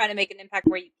least try to make an impact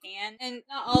where you can. And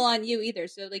not all on you either.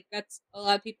 So, like, that's a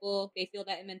lot of people, they feel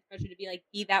that immense pressure to be, like,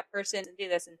 be that person and do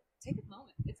this. And take a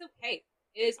moment. It's okay.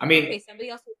 It is okay. Somebody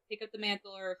else will pick up the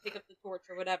mantle or pick up the torch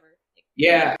or whatever.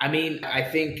 Yeah, I mean, I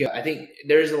think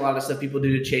there's a lot of stuff people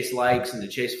do to chase likes and to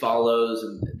chase follows,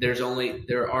 and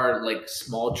there are, like,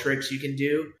 small tricks you can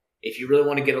do. If you really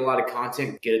want to get a lot of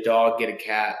content, get a dog, get a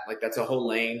cat. Like, that's a whole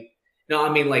lane. No, I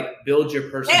mean, like, build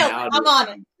your personality. I'm on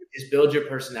it. Just build your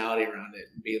personality around it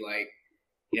and be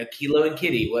like, Kilo and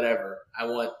Kitty, whatever. I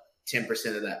want 10%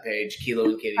 of that page, Kilo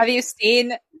and Kitty. Have you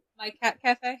seen my cat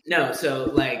cafe? No, so,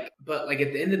 like, but, like,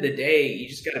 at the end of the day, you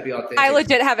just got to be authentic. I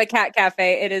legit have a cat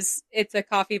cafe. It's a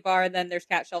coffee bar, and then there's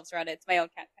cat shelves around it. It's my own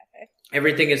cat cafe.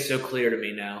 Everything is so clear to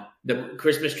me now. The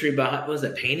Christmas tree behind, what is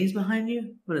that, paintings behind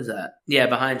you? What is that? Yeah,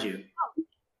 behind you.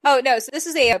 Oh, no. So this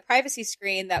is a privacy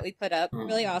screen that we put up.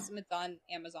 Really awesome. It's on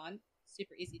Amazon.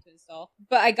 Super easy to install.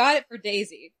 But I got it for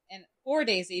Daisy. And for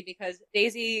Daisy, because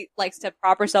Daisy likes to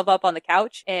prop herself up on the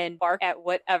couch and bark at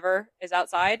whatever is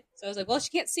outside. So I was like, well, she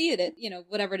can't see it,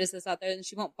 whatever it is that's out there, and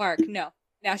she won't bark. No.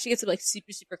 Now she gets, like,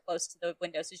 super, super close to the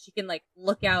window so she can, like,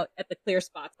 look out at the clear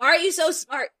spots. Why are you so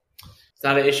smart? It's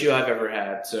not an issue I've ever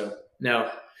had. So, no.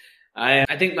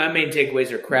 I think my main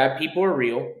takeaways are crab people are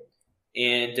real.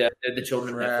 And the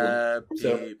children crab Nephilim.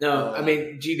 So, no, I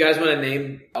mean, do you guys want to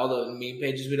name all the meme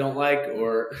pages we don't like,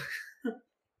 or?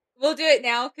 We'll do it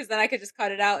now, because then I could just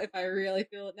cut it out if I really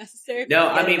feel it necessary. No,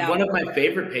 I mean, one of my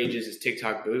favorite pages is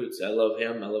TikTok Boots. I love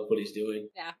him. I love what he's doing.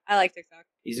 Yeah, I like TikTok.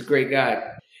 He's a great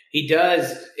guy.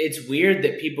 It's weird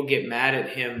that people get mad at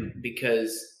him,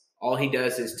 because all he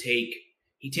does is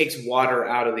he takes water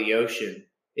out of the ocean.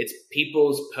 It's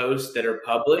people's posts that are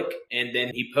public, and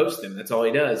then he posts them. That's all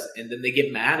he does. And then they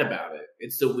get mad about it.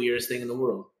 It's the weirdest thing in the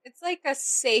world. It's like a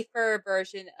safer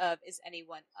version of Is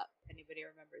Anyone Up? If anybody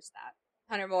remembers that.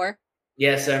 Hunter Moore?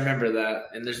 Yes, I remember that.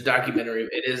 And there's a documentary.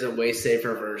 It is a way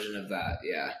safer version of that,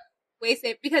 yeah. Way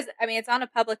safe, because, I mean, it's on a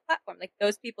public platform. Like,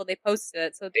 those people, they posted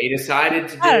it. So they decided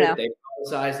to do it. They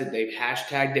publicized it. They've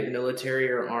hashtagged it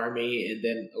military or army. And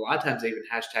then a lot of times they even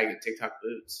hashtag it TikTok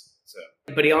Boots. So,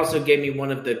 but he also gave me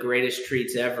one of the greatest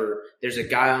treats ever. There's a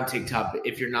guy on TikTok.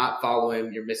 If you're not following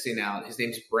him, you're missing out. His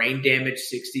name's Brain Damage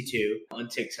 62 on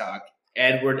TikTok.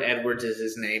 Edward Edwards is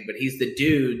his name, but he's the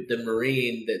dude, the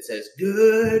Marine, that says,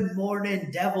 "Good morning,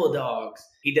 devil dogs."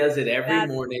 He does it every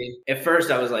morning. At first,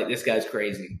 I was like, this guy's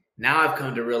crazy. Now I've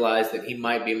come to realize that he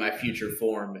might be my future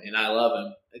form, and I love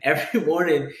him. Every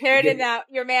morning. Heard it now.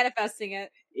 You're manifesting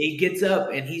it. He gets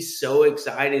up and he's so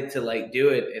excited to like do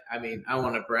it. And, I mean, I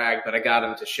want to brag, but I got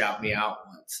him to shout me out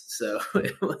once. So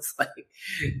it was like,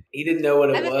 he didn't know what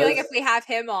it was. I have a feeling if we have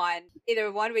him on, either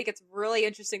one, we get some really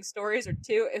interesting stories, or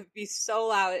two, it would be so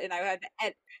loud and I would have to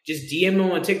end. Just DM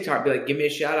him on TikTok, be like, give me a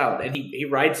shout out. And he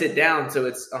writes it down. So I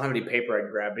don't have any paper I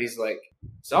can grab, but he's like,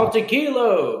 Salty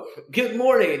Kilo, good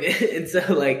morning. And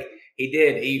so like he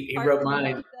did, he wrote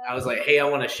mine. I was like, hey, I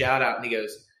want a shout out. And he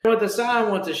goes, what the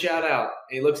sign wants a shout out.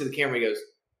 And he looks at the camera, he goes,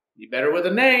 you better with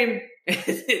a name.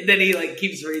 Then he like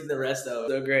keeps reading the rest of it.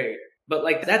 So great. But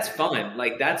like, that's fun.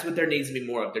 Like, that's what there needs to be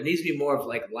more of. There needs to be more of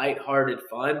like lighthearted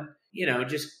fun. You know,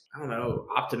 just, I don't know,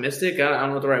 optimistic. I don't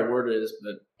know what the right word is,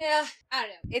 but yeah, I don't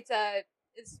know.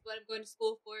 It's what I'm going to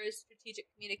school for is strategic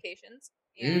communications.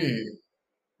 And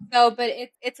so, but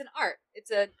it's an art.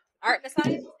 It's an art and a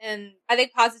science. And I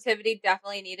think positivity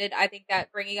definitely needed. I think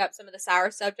that bringing up some of the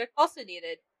sour subject also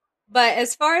needed. But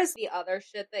as far as the other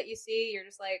shit that you see, you're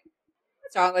just like,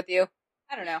 what's wrong with you?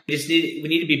 I don't know. We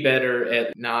need to be better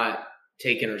at not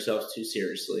taking ourselves too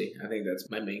seriously. I think that's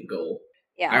my main goal.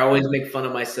 Yeah. I always make fun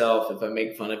of myself. If I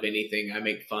make fun of anything, I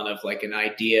make fun of like an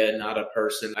idea, not a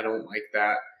person. I don't like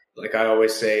that. Like I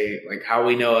always say, like how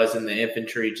we know us in the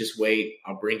infantry, just wait,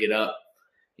 I'll bring it up,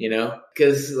 you know?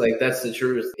 Because like that's the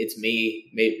truth. It's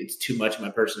me. Maybe it's too much of my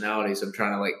personality, so I'm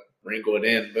trying to like wrangle it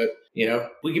in. But, you know,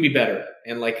 we can be better.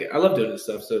 And like I love doing this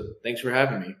stuff, so thanks for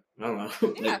having me. I don't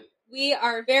know. Yeah. We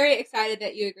are very excited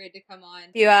that you agreed to come on.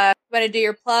 You want to do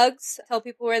your plugs? Tell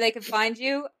people where they can find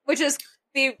you, which is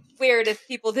be weird if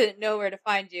people didn't know where to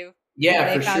find you.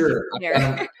 Yeah, for sure.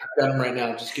 I've got them right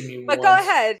now. Just give me but go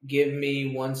ahead. Give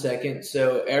me 1 second.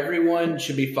 So everyone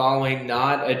should be following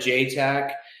Not a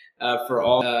JTAC for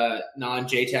all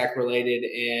non-JTAC related,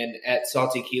 and at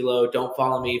Salty Kilo. Don't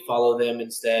follow me. Follow them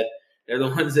instead. They're the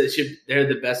ones they're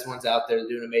the best ones out there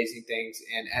doing amazing things.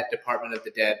 And at Department of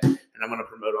the Dead. And I'm going to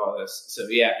promote all this. So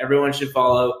yeah, everyone should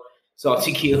follow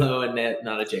Salty Kilo and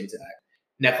Not a JTAC.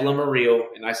 Nephilim are real,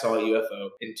 and I saw a UFO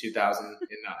in 2009,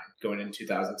 going into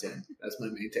 2010. That's my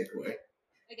main takeaway.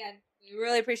 Again, we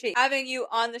really appreciate having you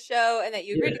on the show and that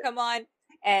you agreed to come on,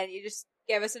 and you just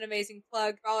gave us an amazing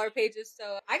plug for all our pages.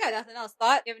 So I got nothing else.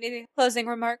 Thought? You have any closing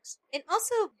remarks? And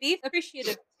also be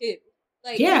appreciative too.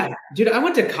 Like, yeah, dude, I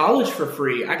went to college for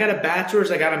free. I got a bachelor's,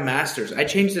 I got a master's. I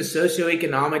changed the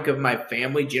socioeconomic of my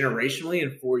family generationally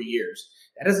in 4 years.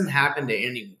 That doesn't happen to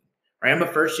anyone. Right? I'm a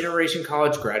first-generation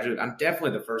college graduate. I'm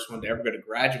definitely the first one to ever go to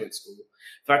graduate school.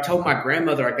 If I told my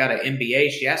grandmother I got an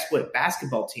MBA, she asked what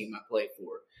basketball team I played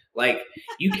for. Like,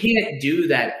 you can't do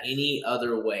that any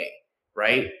other way,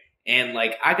 right? And,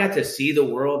 like, I got to see the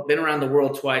world, been around the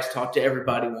world twice, talked to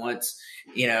everybody once,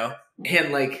 you know,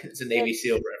 and, like, it's a Navy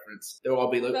SEAL reference. They'll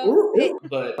all be like,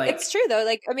 but, like. It's true, though.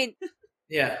 Like, I mean.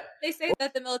 Yeah. They say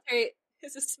that the military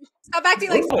is a small. Stop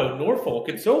acting like. Norfolk.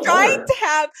 It's so trying hard. to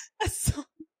have a.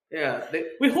 Yeah,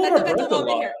 we hold our breath a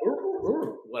lot.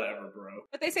 Whatever, bro.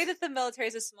 But they say that the military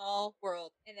is a small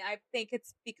world, and I think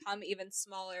it's become even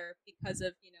smaller because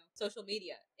of, you know, social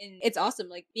media. And it's awesome,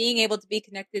 like being able to be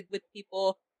connected with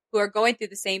people who are going through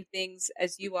the same things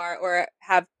as you are, or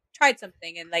have tried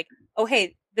something, and like, oh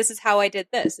hey, this is how I did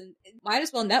this, and might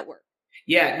as well network.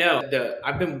 Yeah, no,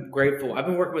 I've been grateful. I've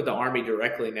been working with the Army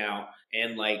directly now,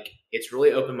 and like it's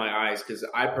really opened my eyes because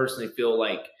I personally feel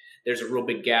like there's a real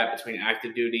big gap between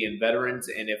active duty and veterans.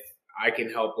 And if I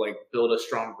can help like build a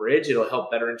strong bridge, it'll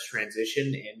help veterans transition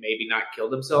and maybe not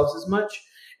kill themselves as much.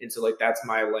 And so like, that's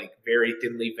my like very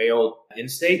thinly veiled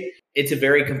end state. It's a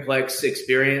very complex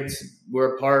experience.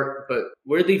 We're a part, but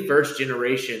we're the first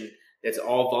generation that's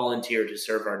all volunteer to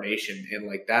serve our nation. And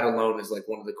like that alone is like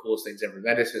one of the coolest things ever.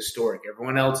 That is historic.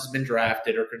 Everyone else has been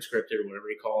drafted or conscripted or whatever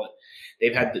you call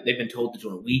it. They've been told to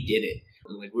join. We did it.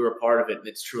 And like we were a part of it. And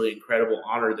it's truly incredible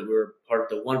honor that we were part of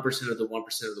the 1% of the 1%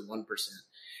 of the 1%.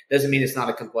 Doesn't mean it's not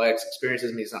a complex experience.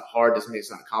 Doesn't mean it's not hard. Doesn't mean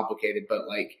it's not complicated. But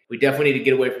like, we definitely need to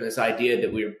get away from this idea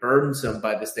that we are burdensome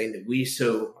by this thing that we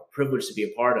so privileged to be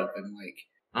a part of. And like,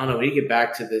 I don't know, we need to get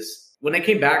back to this. When they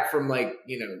came back from like,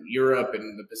 you know, Europe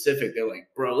and the Pacific, they're like,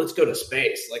 bro, let's go to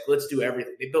space. Like, let's do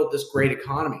everything. They built this great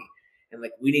economy. And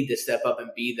like, we need to step up and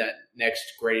be that next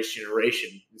greatest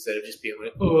generation instead of just being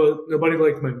like, oh, nobody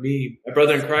liked my meme. My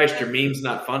brother in Christ, your meme's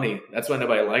not funny. That's why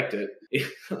nobody liked it.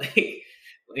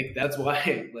 like that's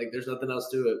why, like, there's nothing else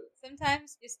to it.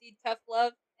 Sometimes you just need tough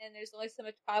love, and there's only so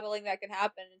much coddling that can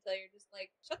happen until you're just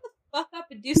like, shut the fuck up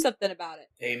and do something about it.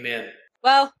 Amen.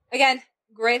 Well, again,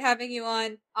 great having you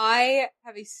on. I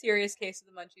have a serious case of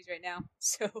the munchies right now,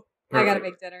 so perfect. I gotta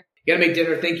make dinner. You gotta make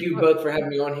dinner. Thank you both for having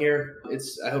me on here.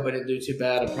 I hope I didn't do too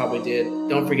bad. I probably did.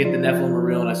 Don't forget the Nephilim are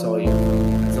real and I saw you.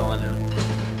 That's all I know.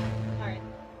 All right.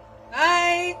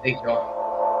 Bye. Thank y'all.